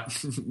looked like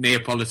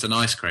Neapolitan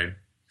ice cream.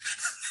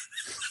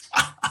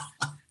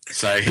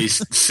 So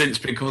he's since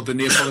been called the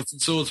Neapolitan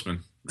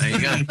Swordsman. There you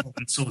go.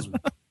 Neapolitan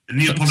Swordsman. The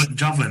Neapolitan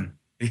Javelin.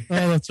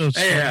 Oh, that's so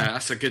yeah,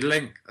 that's a good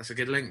link. That's a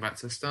good link back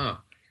to the start.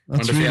 I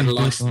wonder if he had a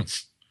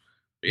licence.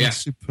 Yeah, that's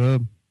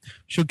superb.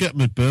 Should get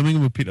him at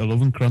Birmingham with Peter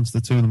Lovencrantz. The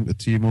two of them could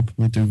team up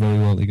and they do very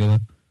well together.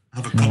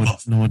 Have a cock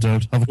off. No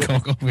doubt. Have a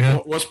cock off, yeah.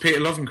 What's Peter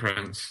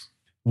Lovencrantz?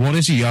 What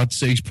is he? I'd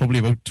say he's probably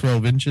about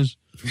 12 inches.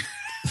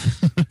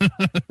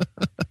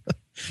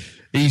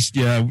 There's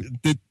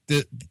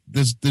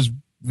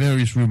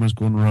various rumours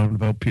going around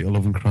about Peter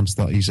Lovencrantz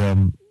that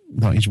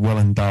he's well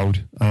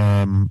endowed.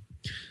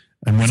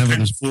 And whenever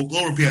there's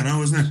folklore up here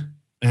now, isn't it?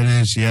 It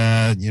is,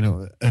 yeah.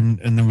 And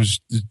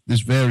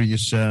there's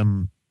various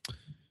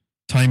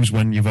times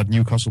when you've had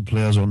Newcastle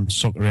players on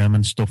Soccer AM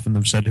and stuff, and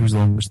they've said who's the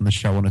longest in the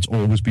shower, and it's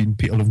always been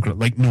Peter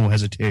Lovencrantz, no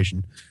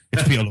hesitation.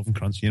 It's Peter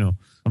Lovencrantz,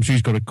 I'm sure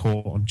he's got a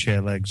caught on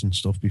chair legs and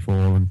stuff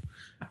before, and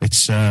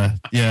it's the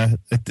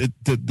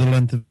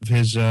length of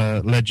his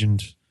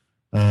legend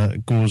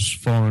goes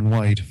far and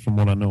wide, from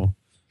what I know.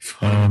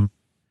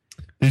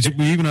 We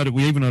even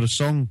had a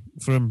song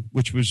for him,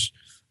 which was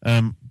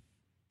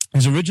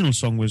his original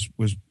song was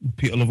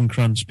Peter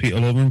Lovenkrantz.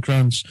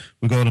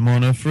 We got him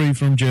on a free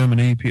from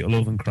Germany, Peter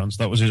Lovenkrantz.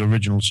 That was his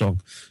original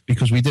song,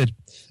 because we did.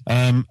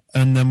 And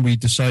then we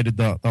decided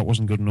that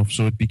wasn't good enough,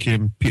 so it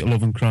became Peter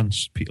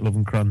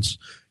Lovenkrantz.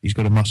 He's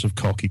got a massive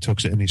cock. He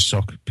tucks it in his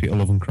sock. Peter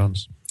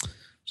Lovenkrantz.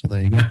 So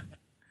there you go.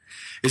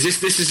 This is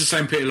the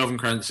same Peter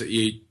Lovenkrantz that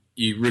you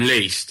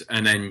released,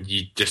 and then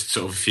you just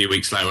sort of a few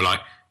weeks later were like,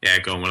 yeah,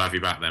 go on, we'll have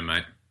you back then,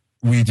 mate.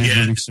 We did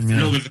release him,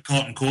 yeah. With the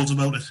carton calls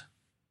about it.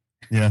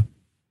 Yeah.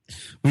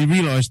 We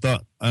realised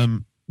that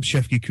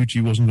Chef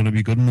Kikuchi wasn't going to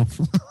be good enough,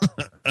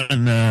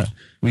 and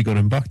we got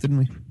him back, didn't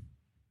we?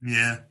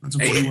 Yeah, that's a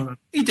funny one.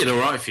 He did all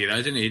right for you, though,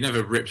 didn't he? He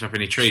never ripped up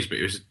any trees, but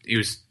he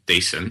was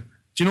decent.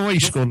 Do you know what? He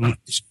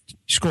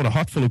scored a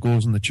hat full of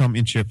goals in the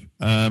championship,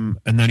 and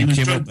then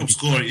he came up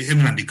scoring. Him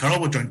and Andy Carroll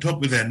were joined up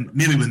with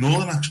maybe with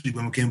Northern, actually,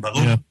 when we came back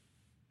up. Yeah.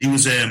 He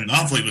was. I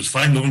thought he was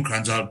fine.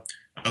 Lovenkrantz.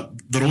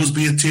 There'll always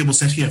be a table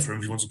set here for him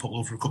if he wants to pop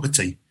over for a cup of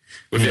tea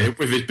with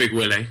his big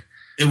willy.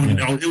 It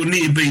would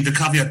need to be, the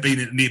caveat being,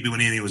 it need to be when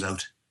Annie was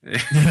out.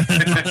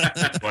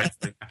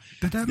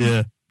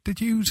 Did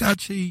you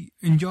actually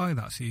enjoy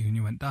that season when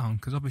you went down?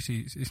 Because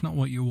obviously it's not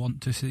what you want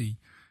to see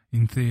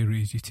in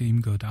theory as your team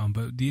go down,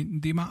 but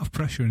the amount of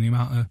pressure and the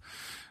amount of,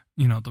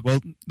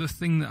 the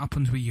thing that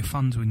happens with your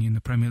fans when you're in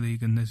the Premier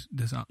League and there's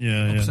that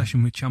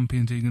obsession with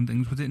Champions League and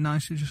things. Was it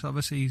nice to just have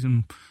a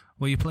season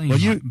where you're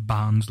playing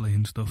Barnsley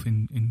and stuff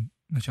in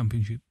the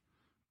Championship?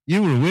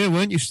 You were away,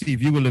 weren't you,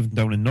 Steve? You were living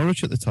down in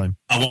Norwich at the time.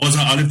 I was.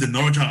 I lived in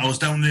Norwich. I was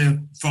down there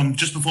from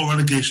just before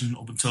relegation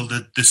up until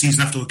the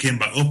season after we came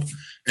back up.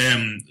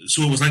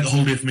 So it was like a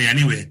holiday for me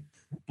anyway.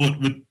 But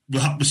we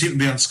seem to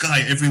be on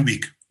Sky every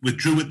week. We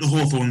drew with the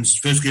Hawthorns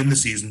first game of the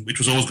season, which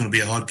was always going to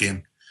be a hard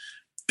game.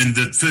 In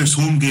the first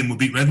home game, we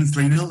beat Reading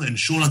 3-0, and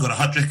Shona got a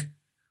hat-trick.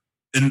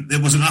 And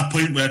it was at that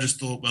point where I just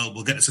thought, well,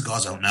 we'll get the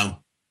cigars out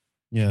now.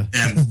 Yeah.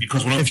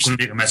 Because we're not going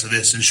to make a mess of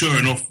this. And sure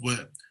enough,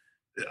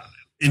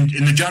 in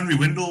the January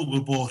window, we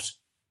bought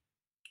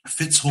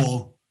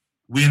Fitzhall,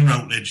 Wayne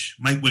Routledge,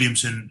 Mike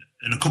Williamson,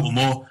 and a couple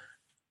more.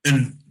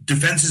 And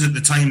defences at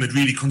the time had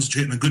really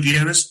concentrated on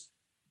Gutierrez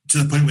to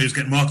the point where he was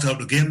getting marked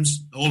out of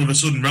games. All of a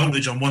sudden,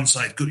 Routledge on one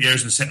side,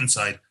 Gutierrez on the second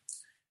side.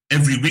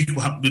 Every week,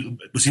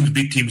 we seemed to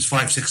beat teams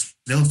 5-6-0,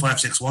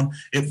 5-6-1.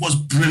 It was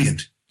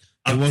brilliant.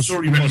 I would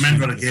thoroughly recommend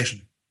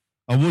relegation.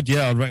 I would,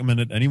 yeah. I'd recommend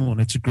it to anyone.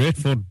 It's a great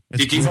fun.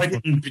 Did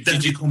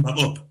you come back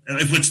up?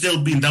 If we'd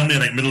still been down there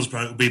like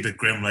Middlesbrough, it would be a bit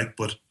grim, like.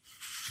 But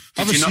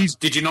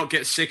did you not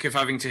get sick of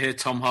having to hear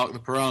Tom Hark the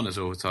Piranhas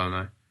all the time,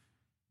 though?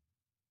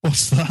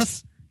 What's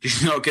that?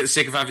 Did you not get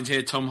sick of having to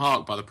hear Tom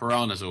Hark by the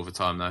Piranhas all the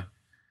time, though?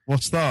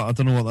 What's that? I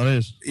don't know what that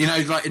is. You know,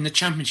 like in the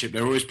Championship,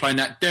 they're always playing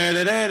that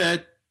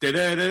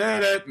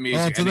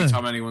music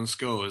anytime anyone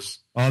scores.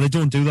 Oh, they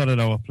don't do that at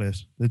our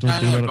place. They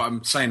don't do that. But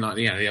I'm saying, like,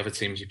 the other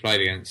teams you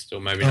played against,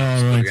 or maybe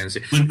not against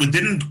it.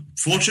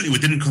 Fortunately, we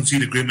didn't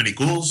concede a great many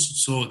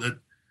goals. So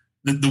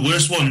the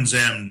worst ones,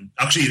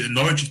 actually, in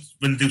Norwich,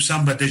 when they do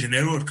Samba de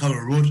Janeiro at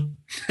Carrow Road.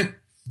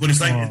 But it's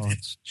like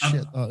it's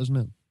shit, isn't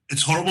it?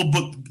 It's horrible.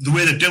 But the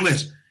way they do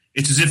it,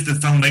 it's as if they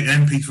found like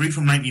an MP3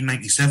 from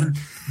 1997.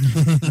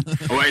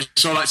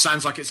 It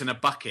sounds like it's in a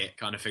bucket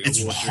kind of thing.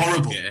 It's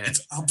horrible.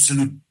 It's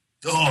absolute.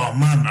 Oh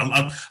man,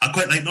 I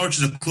quite like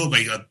Norwich as a club.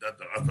 I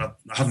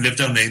haven't lived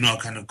down there, I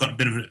kind of got a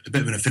bit of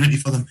an affinity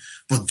for them.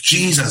 But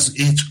Jesus,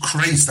 it's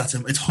Christ,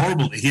 it's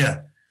horrible to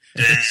hear.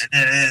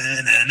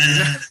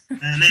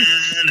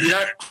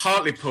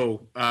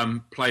 Hartlepool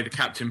play the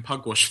Captain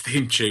Pugwash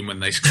theme tune when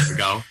they score the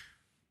goal.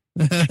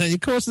 Of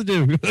course they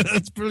do.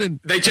 It's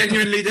brilliant. They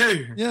genuinely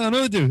do. Yeah, I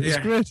know they do. It's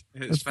great.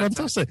 It's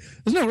fantastic.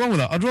 There's nothing wrong with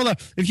that. I'd rather,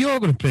 if you are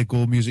going to play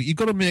goal music, you've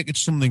got to make it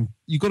something.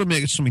 You've got to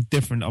make it something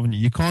different, haven't you?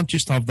 You can't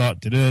just have that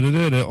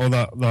or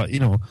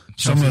that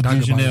Summer de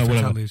Janeiro,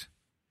 whatever.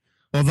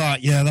 Or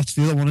that, that's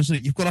the other one, isn't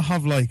it? You've got to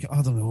have I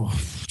don't know.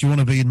 Do you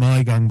want to be in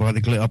my gang by the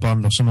Glitter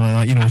Band or something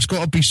like that? It's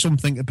got to be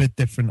something a bit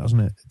different,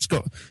 hasn't it? It's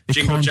got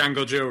Jingle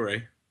Jangle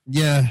Jewelry.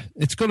 Yeah,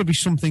 it's got to be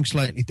something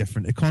slightly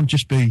different. It can't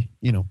just be,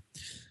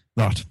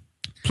 that.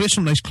 Play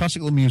some nice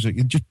classical music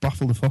and just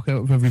baffle the fuck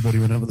out of everybody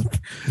whenever they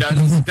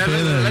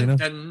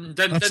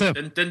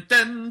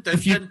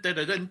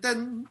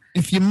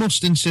If you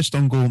must insist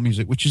on goal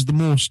music, which is the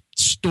most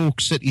Stoke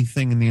City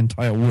thing in the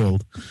entire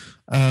world,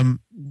 at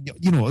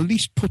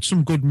least put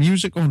some good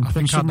music on. I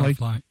think I'd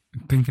have,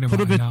 thinking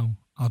about it now,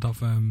 I'd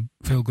have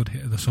Feel Good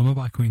Hit of the Summer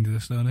by Queen of the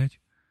Stone Age.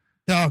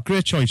 Yeah,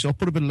 great choice. I'll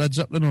put a bit of Led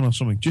Zeppelin on or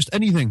something. Just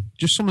anything.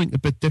 Just something a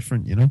bit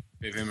different,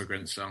 Bit of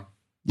Immigrant Song.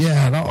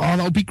 Yeah,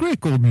 that'll be great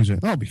goal music.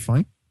 That'll be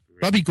fine.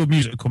 That'd be good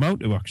music to come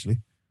out to, actually.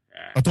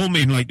 Yeah. I don't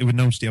mean to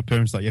announce to your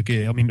parents that you're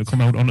gay. I mean to come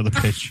out onto the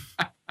pitch.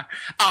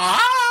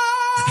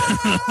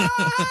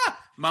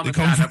 Mum and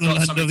Dad, I've got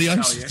land something of the to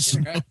ice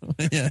tell you.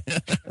 Yeah.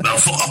 Well,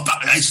 fuck off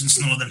back the ice and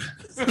snow then.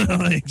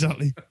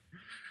 Exactly.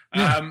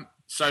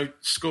 So,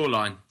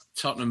 scoreline,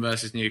 Tottenham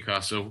versus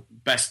Newcastle.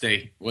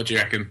 Bestie, what do you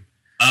reckon?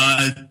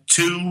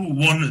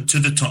 2-1 to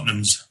the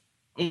Tottenhams.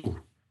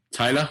 Ooh.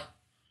 Taylor?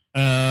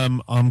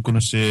 I'm going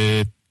to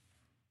say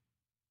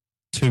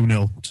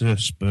 2-0 to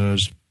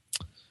Spurs.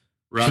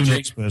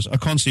 Raji? Spurs. I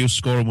can't see us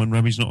scoring when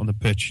Remy's not on the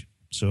pitch.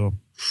 So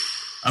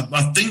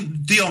I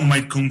think De Jong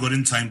might come good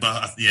in time, but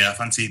I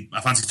fancy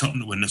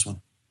Tottenham to win this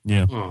one.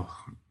 Yeah. Oh.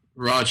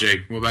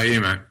 Raji, what about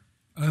you, mate?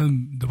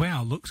 The way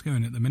our luck's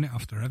going at the minute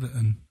after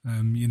Everton,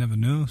 you never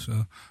know.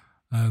 So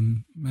I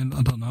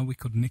don't know. We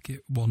could nick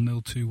it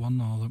 1-0,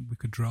 2-1, or we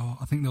could draw.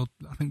 I think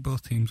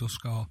both teams will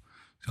score.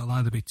 So it'll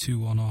either be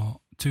 2-1 or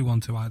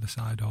 2-1 to either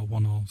side, or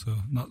 1-0. So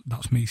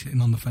that's me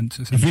sitting on the fence.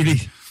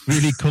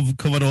 Really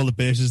covered all the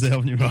bases there,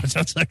 haven't you, Raj?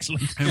 That's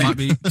excellent. It might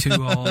be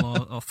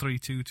 2-all or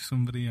 3-2 to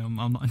somebody. I'm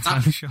not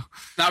entirely sure.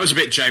 That was a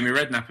bit Jamie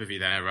Redknapp of you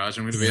there, Raj.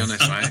 I'm going to be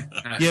honest, mate.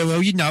 Yeah, well,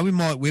 we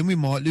might win, we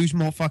might lose,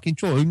 more fucking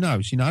draw. Who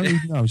knows? Who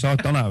knows? I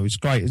don't know. It's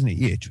great, isn't it?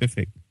 Yeah,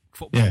 terrific.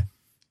 Football. Yeah,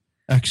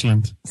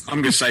 excellent.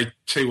 I'm going to say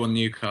 2-1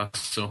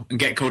 Newcastle and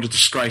get called a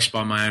disgrace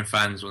by my own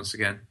fans once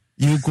again.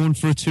 You're going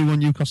for a 2-1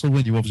 Newcastle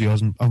win? You obviously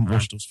haven't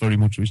watched us very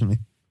much recently.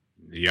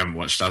 You haven't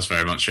watched us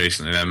very much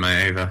recently then,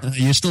 mate, either.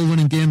 You're still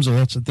winning games, though,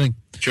 that's the thing.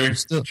 True.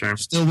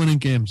 Still winning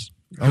games.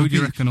 Who do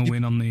you reckon will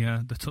win on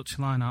the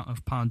touchline out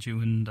of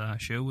Pardew and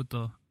Sherwood,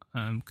 though?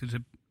 Because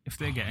if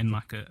they're getting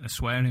like a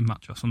swearing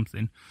match or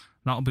something,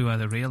 that'll be where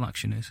the real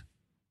action is.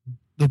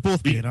 They'll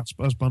both be at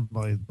Spurs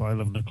by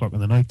 11 o'clock in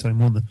the night time,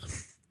 won't they?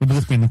 They'll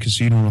both be in the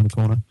casino around the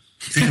corner.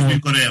 I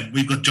think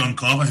we've got John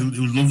Carver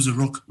who loves a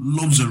ruck.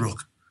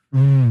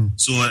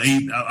 So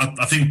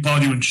I think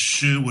Pardew and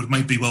Sherwood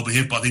might be well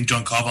behaved, but I think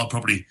John Carver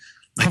probably.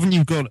 Haven't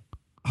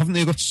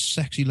they got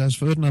sexy Les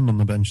Ferdinand on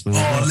the bench though?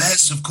 Oh,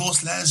 Les, of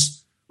course,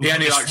 Les. He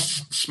only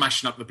likes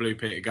smashing up the Blue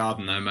Peter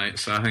Garden though, mate.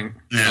 So I think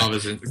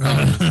Carver's in.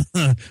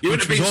 You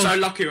wouldn't have been so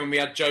lucky when we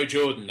had Joe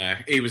Jordan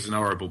there. He was an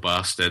horrible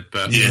bastard,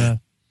 but yeah.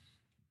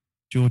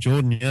 Joe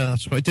Jordan, yeah,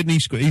 that's right. Didn't he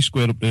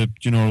squared up to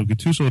Gennaro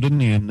Gattuso, didn't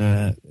he, in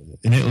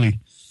Italy?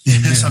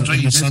 Yes, that's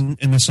right.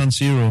 In the San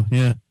Siro,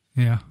 yeah.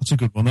 Yeah, that's a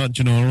good one. That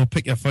Gennaro,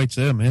 pick your fights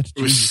there, mate.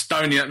 It was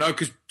stony. No,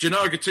 because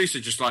Gennaro Gattuso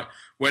just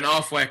went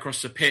halfway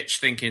across the pitch,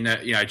 thinking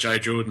that Joe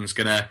Jordan's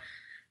gonna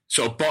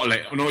sort of bottle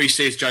it, and all you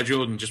see is Joe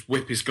Jordan just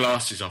whip his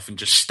glasses off and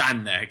just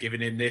stand there,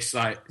 giving him this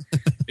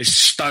this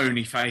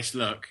stony face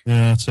look.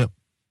 Yeah, that's it.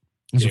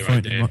 He's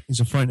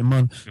a frightening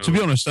man. Oh. To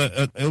be honest,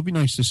 it'll be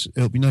nice to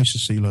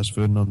see Les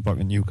Ferdinand back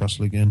in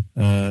Newcastle again,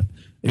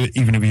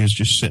 even if he is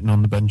just sitting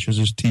on the bench as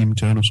his team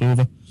turn us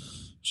over.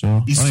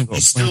 So he's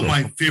still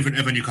my favourite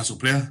ever Newcastle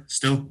player.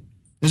 Still,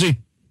 is he?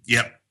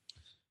 Yep.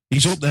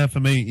 He's up there for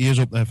me. He is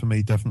up there for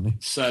me, definitely.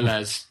 Sir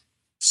Les.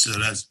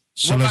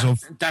 What about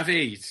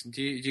David?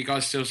 Do you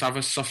guys still have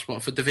a soft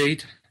spot for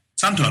David?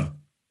 Santon?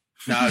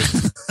 No.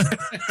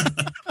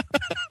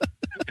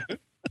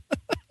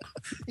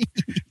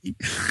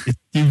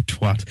 You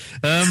twat.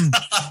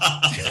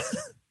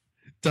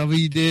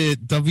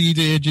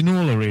 Davide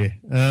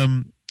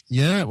Ginola.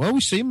 Yeah, well,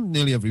 we see him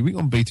nearly every week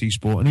on BT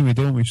Sport anyway,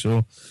 don't we?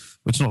 So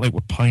it's not like we're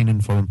pining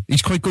for him.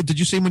 He's quite good. Did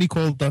you see him when he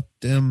called that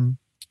Dan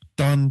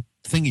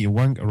thingy a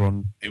wanker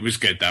on? It was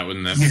good, that,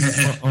 wasn't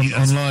it?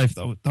 On live.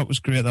 That was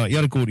great. That he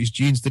had to go to his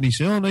jeans, didn't he?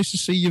 Say, "Oh, nice to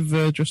see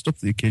you've dressed up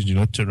for the occasion."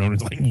 I'd turn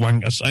around and like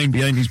wanker sign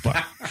behind his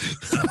back.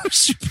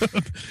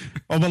 Superb.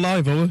 I'm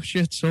alive. Oh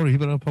shit! Sorry,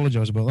 but I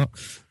apologise about that.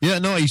 Yeah,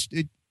 no,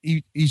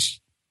 he's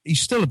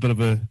still a bit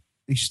of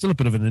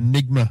an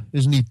enigma,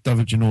 isn't he,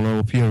 David Ginola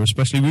up here?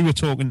 Especially, we were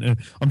talking to.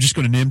 I'm just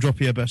going to name drop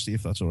here, Bestie,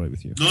 if that's all right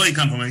with you. No, you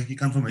can for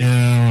me.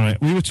 Yeah, all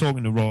right. We were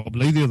talking to Rob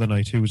Lee the other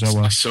night, who was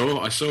our. I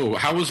saw.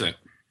 How was it?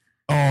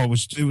 Oh, it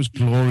was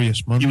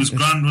glorious, man. He was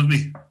grand, wasn't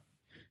he?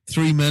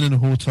 3 men in a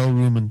hotel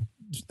room and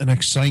an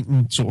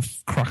exciting sort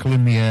of crackle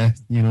in the air.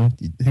 You know,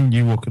 who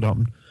knew what could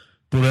happen?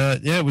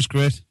 But yeah, it was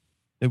great.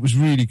 It was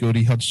really good.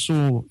 He had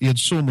so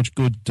much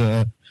good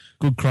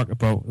crack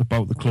about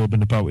the club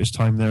and about his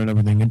time there and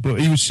everything. But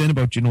he was saying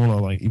about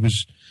Ginola, like he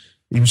was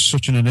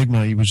such an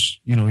enigma. He was,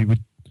 he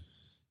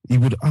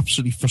would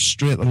absolutely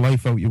frustrate the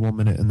life out of you 1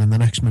 minute, and then the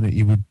next minute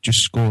he would just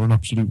score an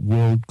absolute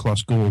world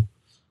class goal.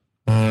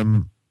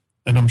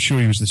 And I'm sure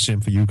he was the same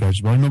for you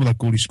guys. But I remember that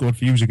goal he scored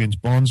for you was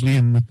against Barnsley,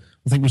 and I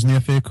think it was in the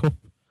FA Cup.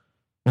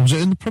 Or was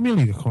it in the Premier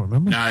League? I can't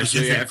remember. No, it's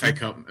the FA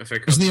Cup.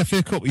 It was in the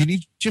FA Cup.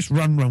 He just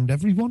ran round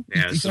everyone.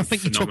 Yeah, I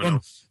think he took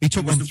on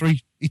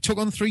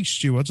three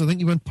stewards. I think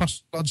he went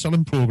past lads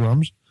selling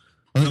programmes.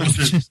 Was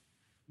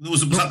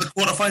that the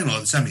quarter final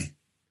or the semi? It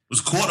was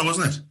a quarter,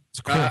 wasn't it?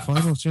 It's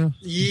quarter-finals, yeah.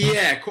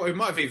 Yeah, it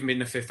might have even been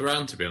the fifth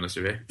round, to be honest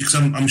with you. Because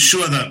I'm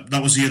sure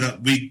that was the year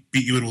that we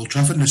beat you at Old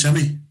Trafford in the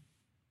semi.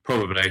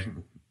 Probably.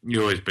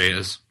 You always beat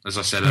us, as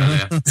I said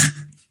earlier.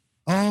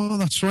 Oh,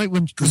 that's right.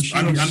 Because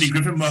Andy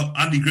Griffin marked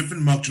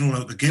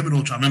Ginola out the game at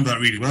Old Trafford. I remember that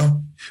really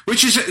well.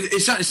 Which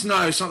it's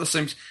not the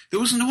same. There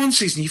wasn't one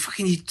season you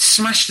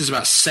smashed us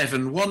about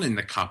 7-1 in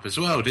the cup as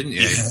well, didn't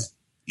you?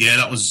 Yeah,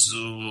 that was.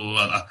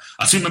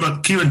 I seem to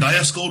remember Kieran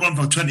Dyer scored one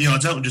from 20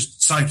 yards out and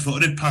just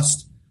side-footed it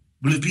past.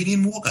 Will it be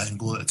Ian Walker in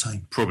goal at the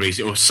time? Probably,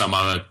 or some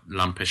other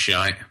lump of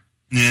shite.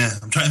 Yeah,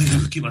 I'm trying to think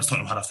of the keeper I was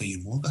talking about after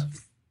Ian Walker.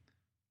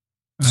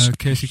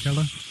 Casey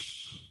Keller.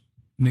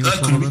 Neil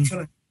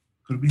Sullivan.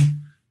 Could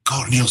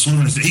God, Neil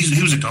Sullivan.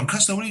 He was at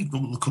Doncaster, wasn't he?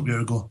 A couple of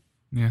years ago.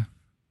 Yeah.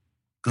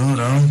 God,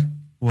 I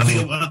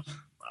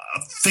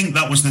think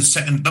that was the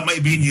second. That might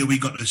have been the year we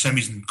got to the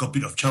semis and got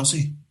beat off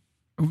Chelsea.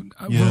 Wasn't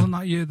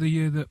that year the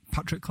year that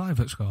Patrick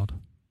Kluivert scored?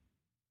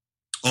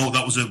 Oh,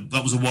 that was a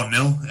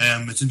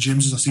 1-0. It's in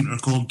James's, I seem to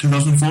recall,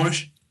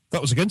 2004ish.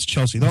 That was against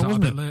Chelsea,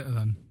 wasn't it? Later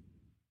then.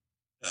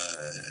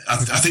 I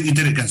think he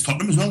did it against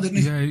Tottenham as well, didn't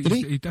he? Yeah,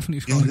 he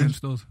definitely scored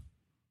against us.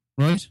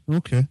 Right,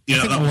 okay.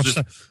 Yeah,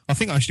 I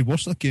think I actually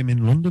watched that game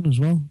in London as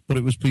well, but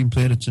it was being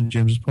played at St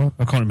James's Park.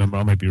 I can't remember,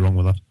 I might be wrong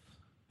with that.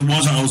 I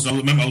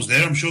remember I was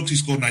there, I'm sure, because he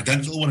scored an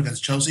identical one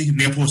against Chelsea,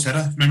 near post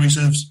header, if memory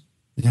serves.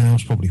 Yeah, I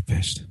was probably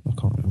pissed. I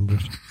can't remember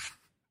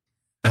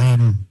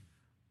it.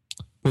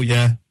 But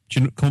yeah,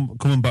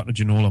 coming back to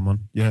Ginola,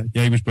 man. Yeah,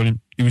 he was brilliant.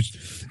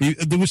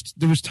 There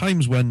was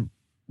times when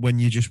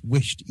you just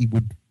wished he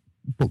would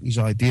put his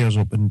ideas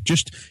up and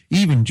just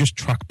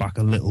track back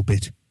a little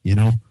bit, you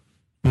know.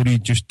 But he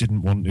just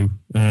didn't want to.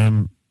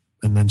 And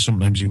then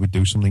sometimes he would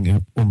do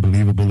something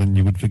unbelievable, and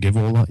you would forgive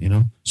all that, you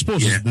know. I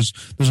suppose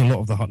there's a lot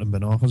of the Hutton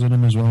Ben Arthurs in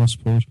him as well, I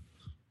suppose.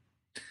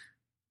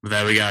 Well,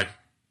 there we go,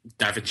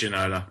 David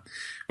Ginola.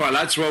 Right,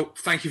 lads. Well,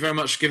 thank you very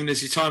much for giving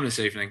us your time this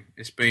evening.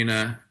 It's been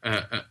a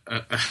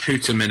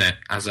hoot a minute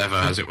as ever,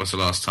 as it was the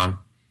last time.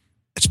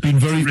 It's been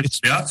very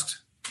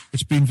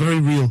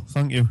real.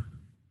 Thank you.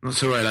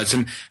 That's all right, lads.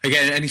 And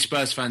again, any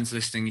Spurs fans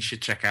listening, you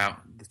should check out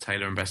the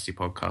Taylor and Bestie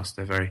podcast.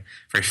 They're very,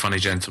 very funny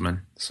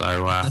gentlemen.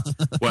 So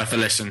worth a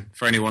listen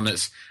for anyone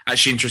that's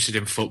actually interested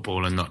in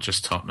football and not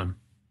just Tottenham.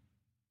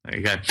 There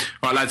you go.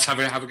 Right, lads. Have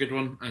a good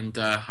one, and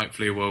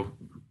hopefully we'll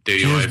do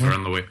you over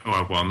on the week.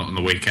 Oh, well, not on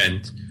the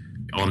weekend.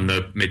 On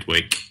the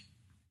midweek.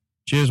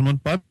 Cheers,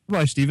 man.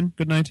 Bye, Stephen.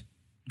 Good night.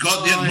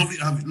 God, yeah,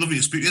 lovely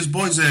to speak to you,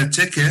 boys.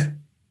 Take care.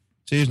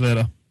 See you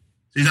later.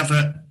 See you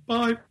after.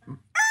 Bye.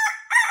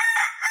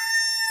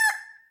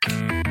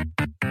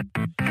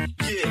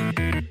 Yeah.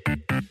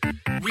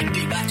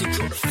 Windy, back to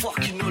drop the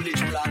fucking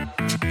knowledge, blood.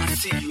 I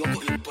see you, I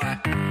got your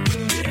back.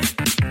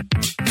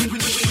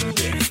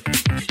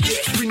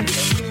 Yes, windy.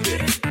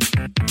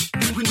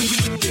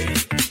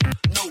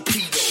 No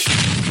pedo.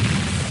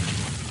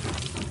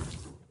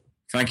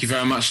 Thank you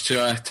very much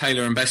to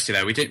Taylor and Bestie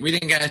there. We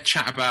didn't get a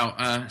chat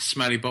about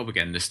Smelly Bob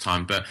again this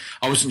time, but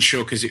I wasn't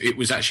sure because it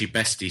was actually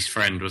Bestie's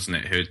friend, wasn't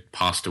it, who had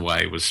passed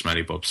away, was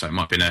Smelly Bob, so it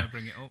might have been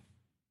Bring it up.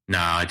 No,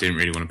 I didn't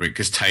really want to bring it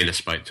because Taylor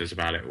spoke to us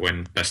about it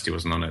when Bestie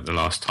wasn't on it the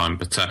last time.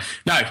 But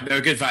no, they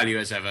were good value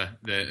as ever,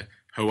 the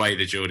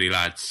Geordie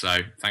lads, so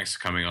thanks for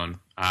coming on.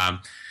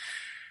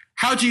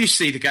 How do you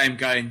see the game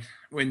going,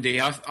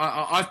 Windy?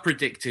 I've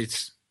predicted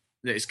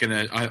that it's going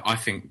to, I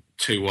think,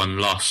 2-1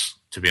 loss.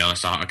 To be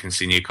honest, I can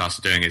see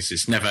Newcastle doing it.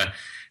 It's never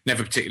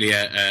particularly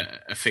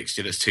a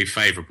fixture that's too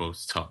favourable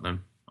to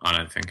Tottenham, I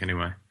don't think,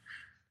 anyway.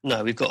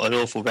 No, we've got an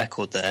awful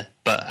record there,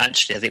 but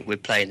actually I think we're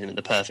playing them at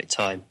the perfect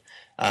time.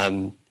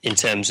 In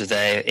terms of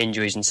their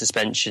injuries and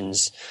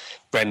suspensions,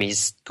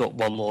 Remy's got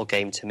one more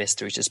game to miss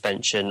through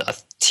suspension.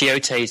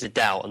 Tiote's a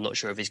doubt. I'm not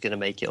sure if he's going to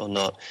make it or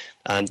not.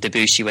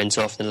 Debussy went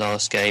off in the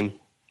last game.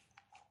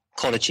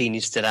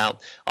 Colaccini's still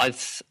out. I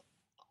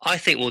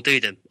think we'll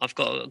do them. I've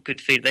got a good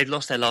feeling. They've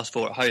lost their last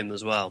 4 at home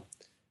as well.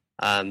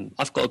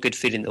 I've got a good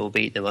feeling that we'll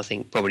beat them. I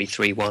think probably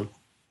 3-1.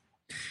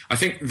 I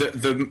think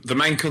the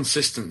main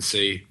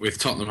consistency with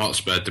Tottenham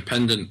Hotspur,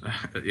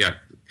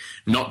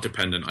 not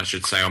dependent, I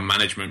should say, on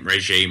management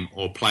regime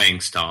or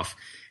playing staff,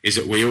 is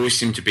that we always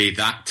seem to be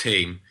that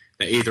team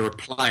that either a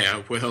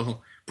player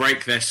will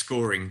break their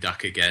scoring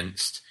duck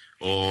against,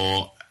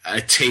 or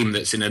a team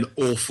that's in an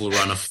awful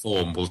run of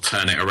form will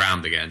turn it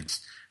around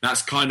against.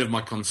 That's kind of my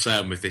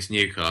concern with this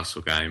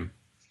Newcastle game.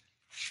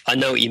 I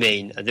know what you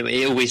mean.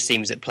 It always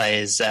seems that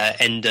players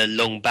end a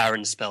long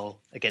barren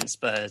spell against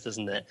Spurs,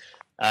 doesn't it?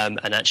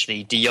 And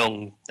actually, De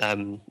Jong,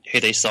 who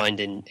they signed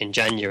in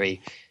January,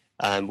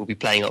 will be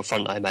playing up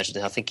front, I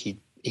imagine. I think he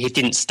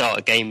didn't start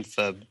a game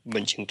for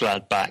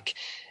Mönchengladbach.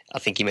 I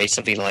think he made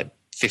something like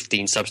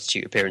 15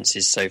 substitute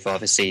appearances so far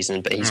this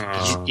season, but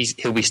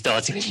he'll be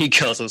starting with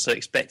Newcastle, so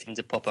expect him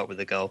to pop up with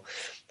a goal.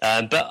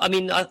 But I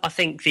mean, I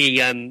think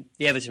the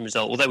Everton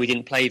result, although we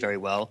didn't play very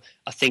well,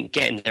 I think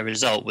getting the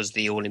result was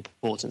the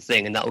all-important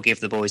thing, and that will give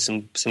the boys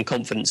some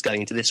confidence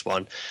going into this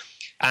one.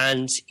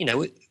 And, you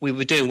know, we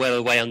were doing well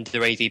away under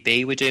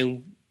AVB, we're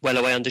doing well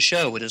away under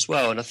Sherwood as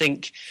well, and I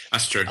think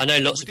that's true. I know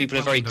lots of people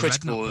are very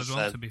critical of.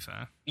 Well, to be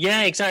fair.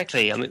 Yeah,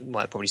 exactly. I mean,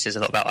 well, it probably says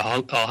a lot about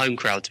our home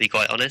crowd, to be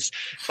quite honest.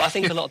 But I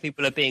think a lot of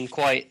people are being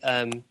quite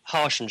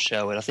harsh on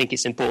Sherwood. I think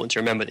it's important to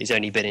remember that he's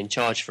only been in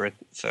charge for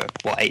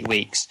 8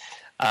 weeks,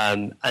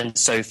 and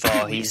so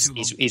far he's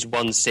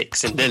won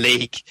 6 in the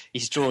league.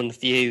 He's drawn a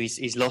few.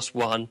 He's lost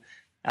 1.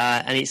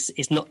 And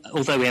it's not.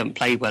 Although we haven't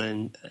played well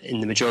in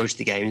the majority of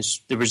the games,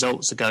 the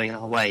results are going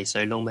our way.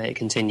 So long may it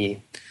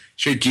continue.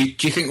 Sure. Do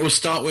you think we'll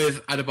start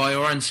with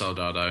Adebayor and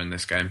Soldado in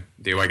this game?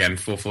 The away game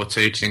 4-4-2.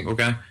 Do you think we'll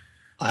go?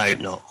 I hope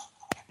not.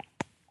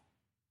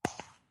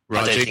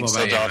 Right, I don't think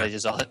Soldado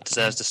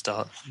deserves to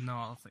start. No,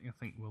 I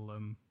think we'll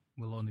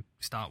only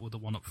start with the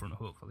one up front,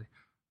 hopefully.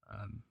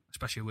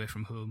 especially away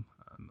from home.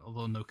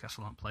 Although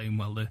Newcastle aren't playing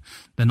well,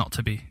 they're not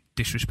to be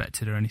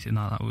disrespected or anything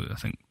like that. I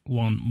think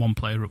one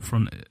player up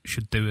front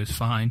should do is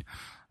fine,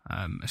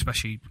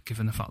 especially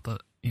given the fact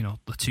that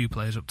the two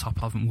players up top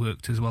haven't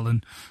worked as well,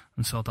 and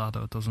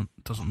Soldado doesn't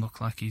look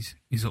like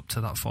he's up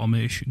to that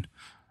formation.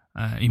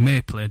 He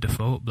may play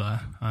Defoe up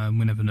there,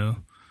 we never know.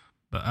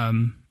 But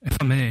if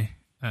I may,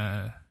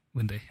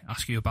 Windy,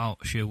 ask you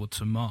about Sherwood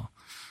some more.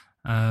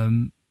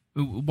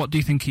 What do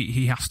you think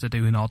he has to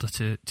do in order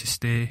to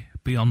stay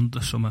beyond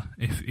the summer,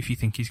 if you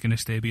think he's going to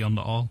stay beyond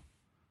it all?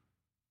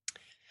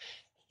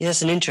 Yeah,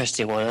 that's an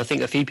interesting one. I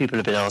think a few people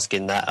have been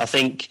asking that. I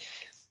think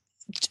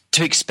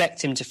to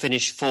expect him to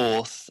finish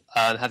fourth,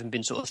 having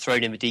been sort of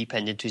thrown in the deep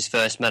end into his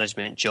first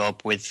management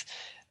job with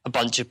a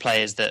bunch of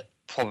players that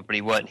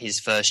probably weren't his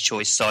first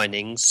choice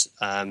signings,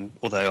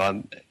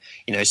 although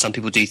some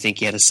people do think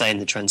he had a say in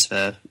the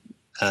transfer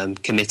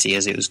committee,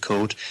 as it was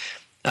called.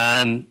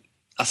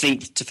 I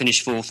think to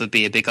finish fourth would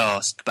be a big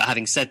ask. But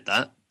having said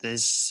that,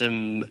 there's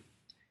some,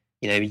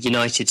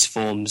 United's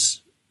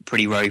form's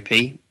pretty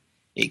ropey.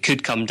 It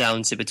could come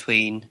down to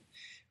between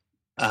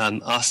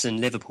us and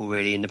Liverpool,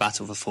 really, in the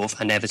battle for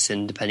fourth, and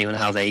Everton, depending on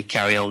how they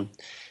carry on,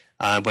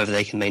 whether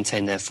they can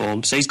maintain their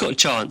form. So he's got a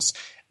chance.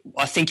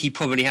 I think he'd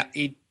probably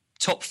he'd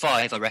top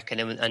five, I reckon,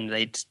 and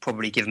they'd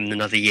probably give him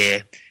another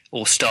year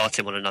or start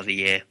him on another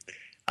year.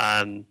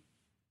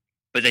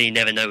 But then you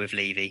never know with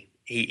Levy.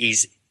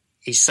 He's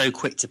so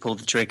quick to pull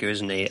the trigger,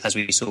 isn't he, as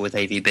we saw with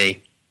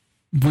AVB.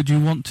 Would you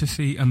want to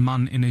see a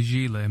man in a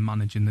gilet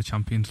managing the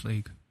Champions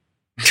League?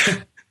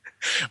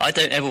 I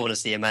don't ever want to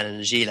see a man in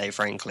a gilet,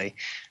 frankly.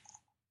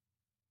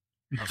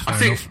 I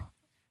think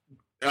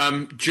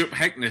Jupp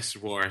Heynckes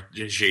wore a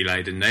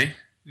gilet, didn't he?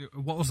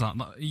 What was that?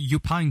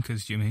 Jupp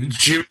Heynckes, do you mean?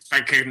 Jupp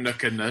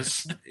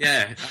Heynckes.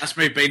 Yeah, that's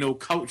me being all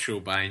cultural,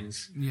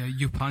 Baines. Yeah,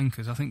 Jupp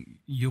Heynckes. I think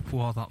Jupp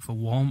wore that for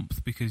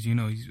warmth because,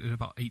 he's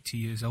about 80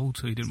 years old,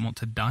 so he didn't want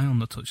to die on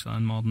the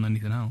touchline more than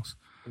anything else.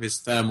 With his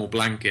thermal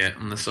blanket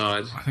on the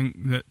side. I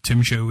think that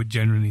Tim Sherwood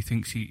generally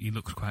thinks he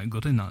looks quite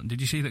good in that. Did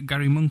you see that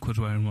Gary Monk was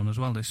wearing one as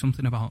well? There's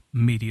something about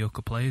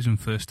mediocre players and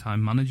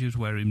first-time managers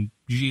wearing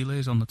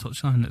gilets on the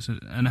touchline. It's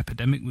an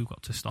epidemic we've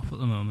got to stop at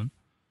the moment.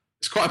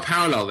 It's quite a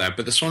parallel there,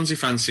 but the Swansea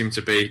fans seem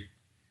to be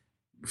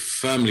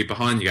firmly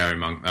behind Gary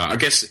Monk. I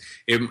guess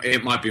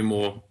it might be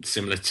more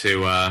similar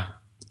to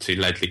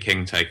Ledley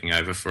King taking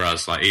over for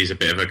us. Like, he's a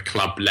bit of a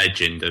club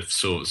legend of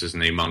sorts,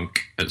 isn't he, Monk,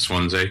 at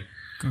Swansea?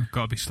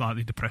 Got to be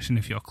slightly depressing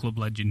if your club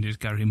legend is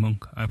Gary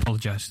Monk. I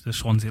apologise to the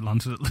Swansea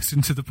lads that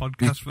listen to the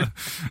podcast.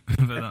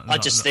 I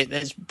just think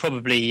there's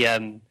probably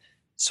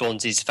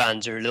Swansea's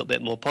fans are a little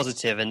bit more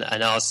positive, and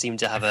ours seem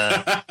to have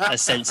a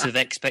sense of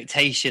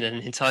expectation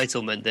and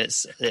entitlement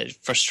that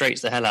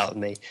frustrates the hell out of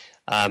me.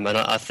 And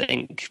I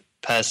think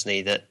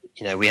personally that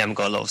we haven't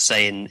got a lot of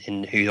say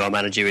in who our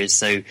manager is,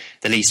 so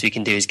the least we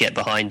can do is get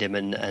behind him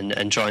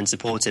and try and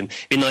support him.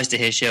 It'd be nice to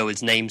hear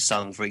Sherwood's name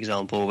sung, for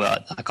example,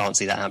 but I can't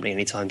see that happening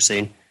anytime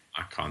soon.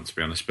 I can't, to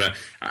be honest. But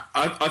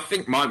I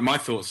think my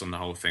thoughts on the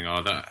whole thing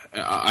are that,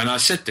 and I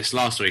said this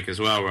last week as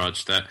well,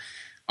 Raj, that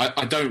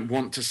I don't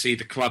want to see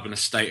the club in a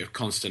state of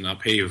constant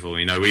upheaval.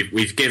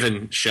 We've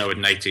given Sherwood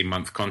an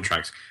 18-month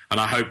contract, and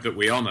I hope that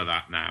we honour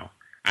that now.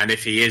 And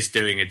if he is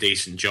doing a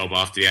decent job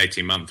after the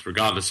 18 months,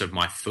 regardless of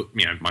my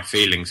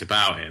feelings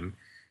about him,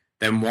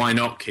 then why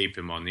not keep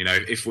him on?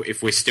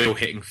 If we're still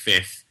hitting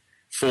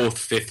fourth,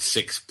 fifth,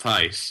 sixth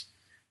place,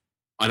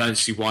 I don't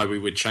see why we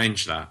would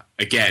change that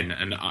again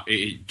and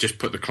just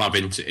put the club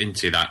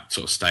into that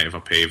sort of state of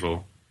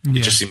upheaval.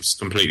 Yeah. It just seems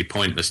completely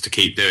pointless to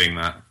keep doing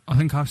that. I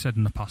think I've said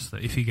in the past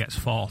that if he gets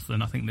fourth,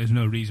 then I think there's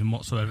no reason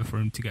whatsoever for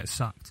him to get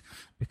sacked,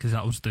 because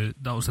that was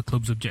the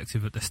club's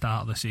objective at the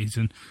start of the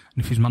season.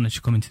 And if he's managed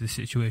to come into the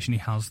situation he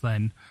has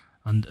then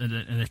and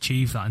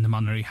achieve that in the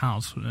manner he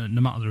has, no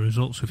matter the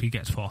results, if he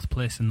gets fourth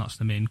place, and that's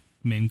the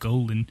main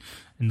goal in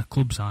the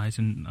club's eyes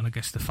and I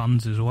guess the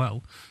fans as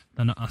well,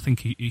 then I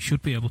think he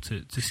should be able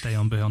to stay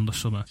on beyond the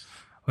summer.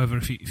 However,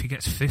 if he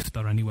gets fifth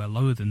or anywhere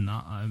lower than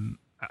that,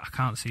 I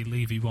can't see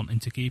Levy wanting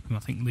to keep him. I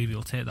think Levy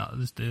will take that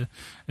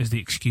as the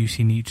excuse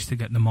he needs to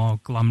get the more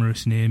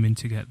glamorous name in,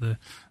 to get the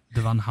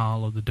Van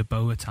Gaal or the De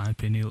Boer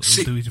type in. He'll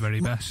do his very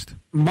best.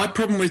 My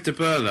problem with De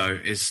Boer, though,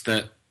 is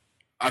that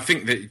I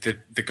think that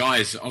the guy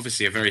is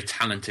obviously a very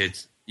talented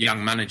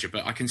young manager,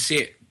 but I can see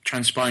it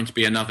transpiring to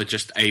be another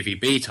just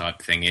AVB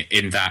type thing,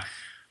 in that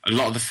a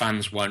lot of the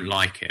fans won't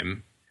like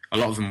him. A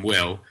lot of them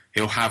will.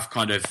 He'll have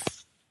kind of,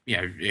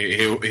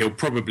 he'll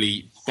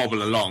probably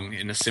bobble along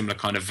in a similar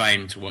kind of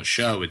vein to what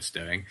Sherwood's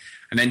doing,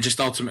 and then just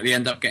ultimately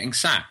end up getting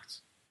sacked.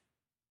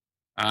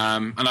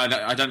 And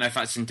I don't know if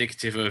that's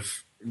indicative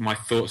of my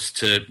thoughts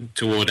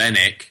toward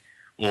ENIC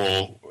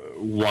or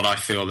what I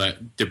feel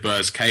that De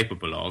Boer's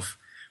capable of.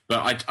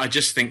 But I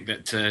just think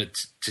that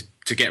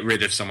to get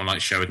rid of someone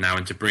like Sherwood now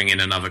and to bring in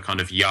another kind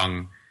of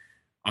young,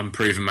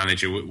 unproven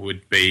manager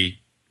would be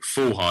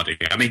foolhardy.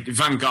 I mean,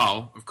 Van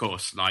Gaal, of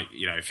course,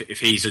 if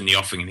he's in the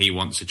offing and he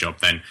wants a job,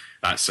 then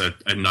that's a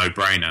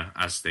no-brainer,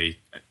 as the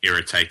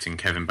irritating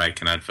Kevin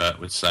Bacon advert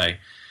would say.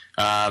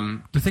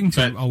 The thing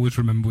to always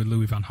remember with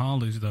Louis van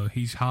Gaal is, though,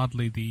 he's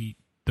hardly the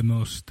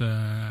most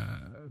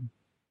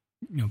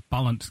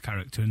balanced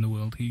character in the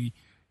world. He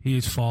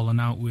has fallen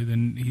out with,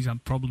 and he's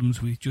had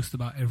problems with just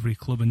about every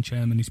club and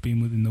chairman he's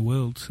been with in the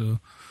world. So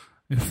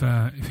if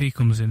he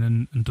comes in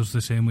and does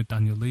the same with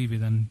Daniel Levy,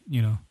 then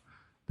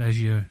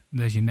there's your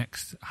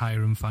next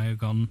hire and fire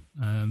gone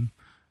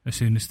as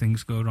soon as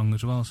things go wrong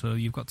as well. So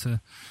you've got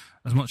to,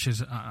 as much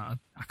as I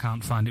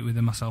can't find it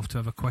within myself to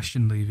ever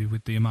question Levy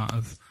with the amount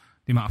of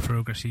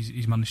progress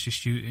he's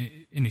managed to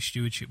in his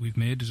stewardship we've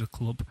made as a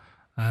club.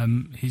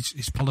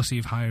 His policy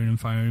of hiring and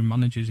firing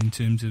managers in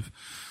terms of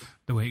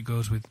the way it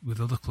goes with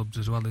other clubs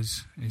as well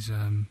is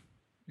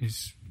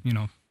it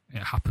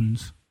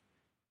happens.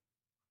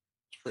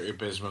 It's pretty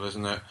abysmal,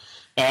 isn't it?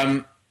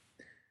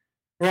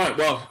 Right,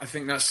 well, I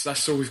think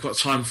that's all we've got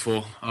time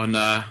for on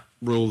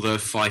Rule the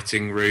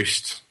Fighting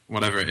Roost,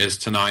 whatever it is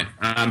tonight.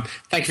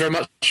 Thank you very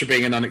much for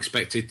being an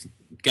unexpected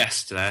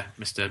guest there,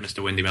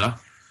 Mr. Windy Miller.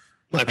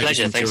 My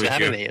pleasure. Thanks for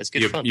having me. It's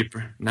good fun.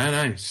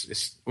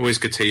 It's always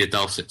good to hear your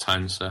dulcet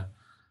tones, sir.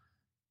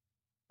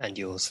 And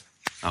yours.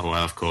 Oh,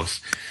 well, of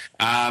course.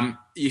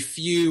 If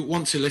you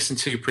want to listen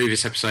to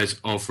previous episodes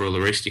of Rule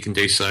the Roost, you can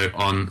do so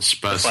on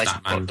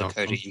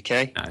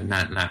SpursStatman.com. No,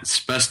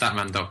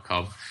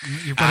 SpursStatman.com.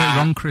 You've got it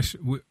wrong, Chris.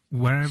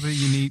 Wherever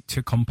you need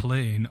to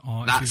complain,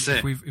 or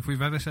if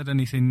we've ever said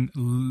anything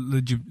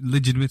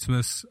legitimate,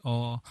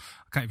 or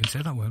I can't even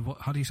say that word.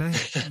 How do you say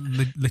it?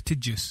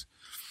 Litigious.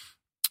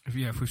 If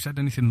we've said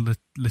anything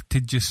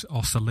litigious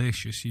or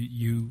salacious,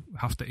 you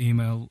have to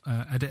email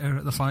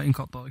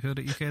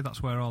editor@thefightingcock.co.uk.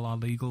 That's where all our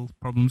legal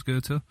problems go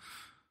to.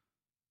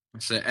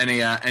 So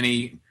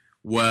any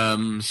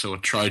worms or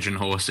Trojan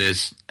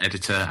horses,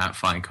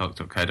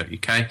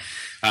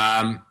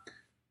 editor@fightingcock.co.uk.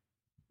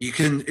 You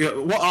can.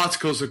 What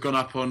articles have gone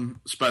up on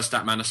Spurs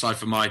Statman aside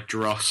from my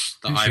dross?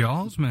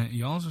 Yours, mate.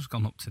 Yours has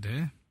gone up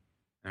today.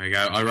 There we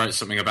go. I wrote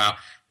something about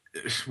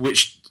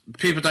which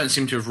people don't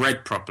seem to have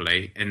read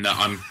properly. In that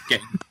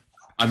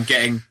I'm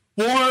getting.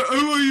 Why?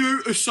 Who are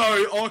you to say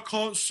I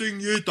can't sing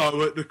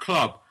Yido at the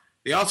club?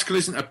 The article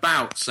isn't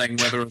about saying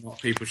whether or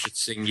not people should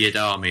sing Yid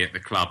Army at the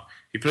club.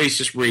 If you please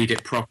just read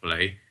it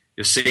properly,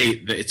 you'll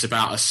see that it's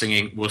about us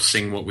singing. We'll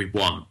sing what we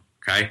want.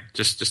 Okay,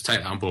 just take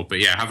that on board. But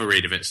yeah, have a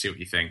read of it, see what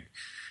you think.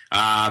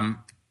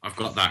 I've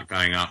got that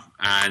going up,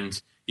 and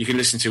you can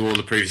listen to all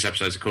the previous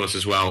episodes, of course,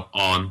 as well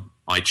on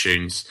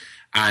iTunes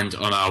and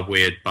on our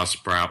weird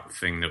Buzzsprout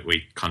thing that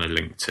we kind of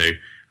link to.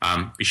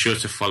 Be sure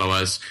to follow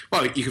us.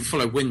 Well, you can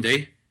follow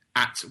Windy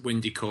at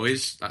Windy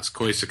Coys. That's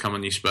Coys to come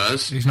on you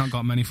Spurs. He's not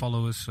got many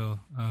followers, so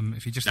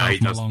if you just help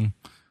him along,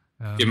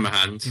 give him a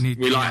hand.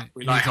 We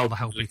like all the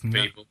help we can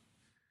people. Get.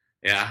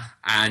 Yeah,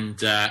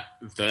 and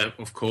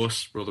of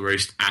course, Rule the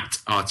Roost at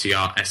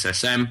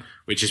RTRSSM,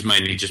 which is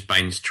mainly just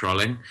Baines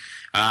trolling.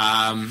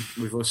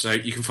 We've also,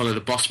 you can follow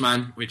the boss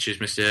man, which is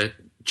Mr.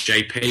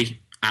 JP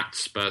at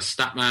Spurs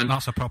Statman.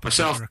 That's a proper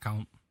Twitter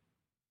account.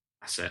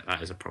 That's it.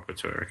 That is a proper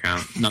Twitter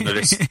account. None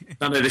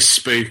of this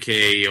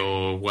spooky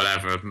or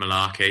whatever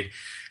malarkey.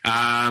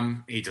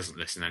 He doesn't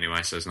listen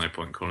anyway, so there's no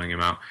point calling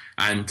him out.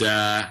 And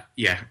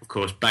of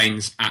course,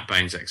 Baines at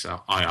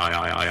BainesXL,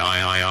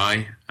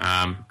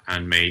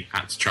 and me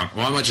at Trunk.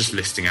 Why am I just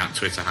listing out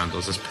Twitter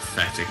handles? That's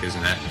pathetic,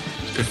 isn't it?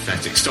 It's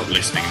pathetic. Stop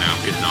listening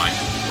now. Good night.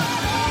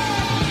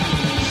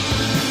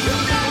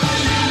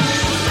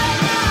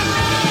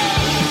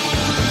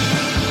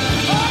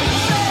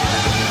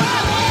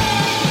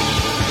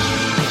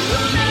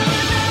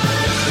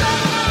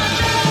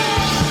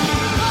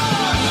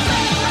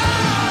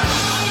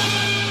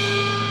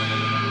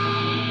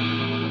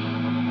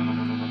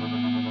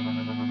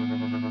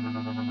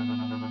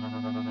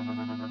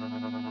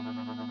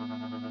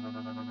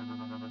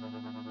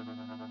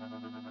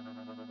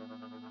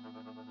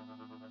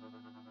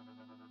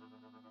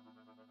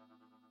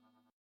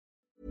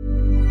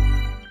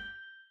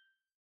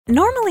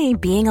 Normally,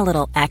 being a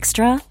little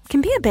extra can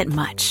be a bit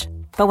much,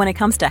 but when it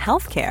comes to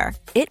healthcare,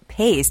 it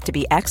pays to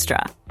be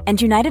extra. And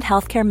United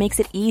Healthcare makes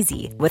it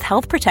easy with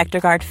Health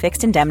Protector Guard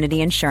fixed indemnity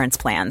insurance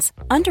plans.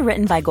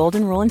 Underwritten by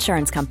Golden Rule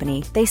Insurance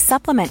Company, they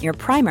supplement your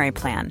primary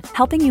plan,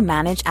 helping you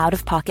manage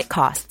out-of-pocket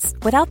costs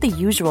without the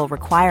usual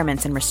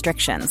requirements and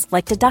restrictions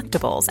like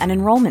deductibles and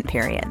enrollment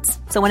periods.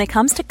 So when it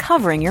comes to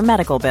covering your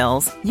medical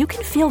bills, you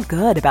can feel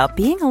good about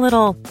being a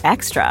little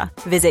extra.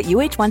 Visit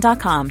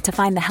UH1.com to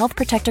find the Health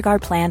Protector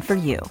Guard plan for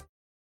you.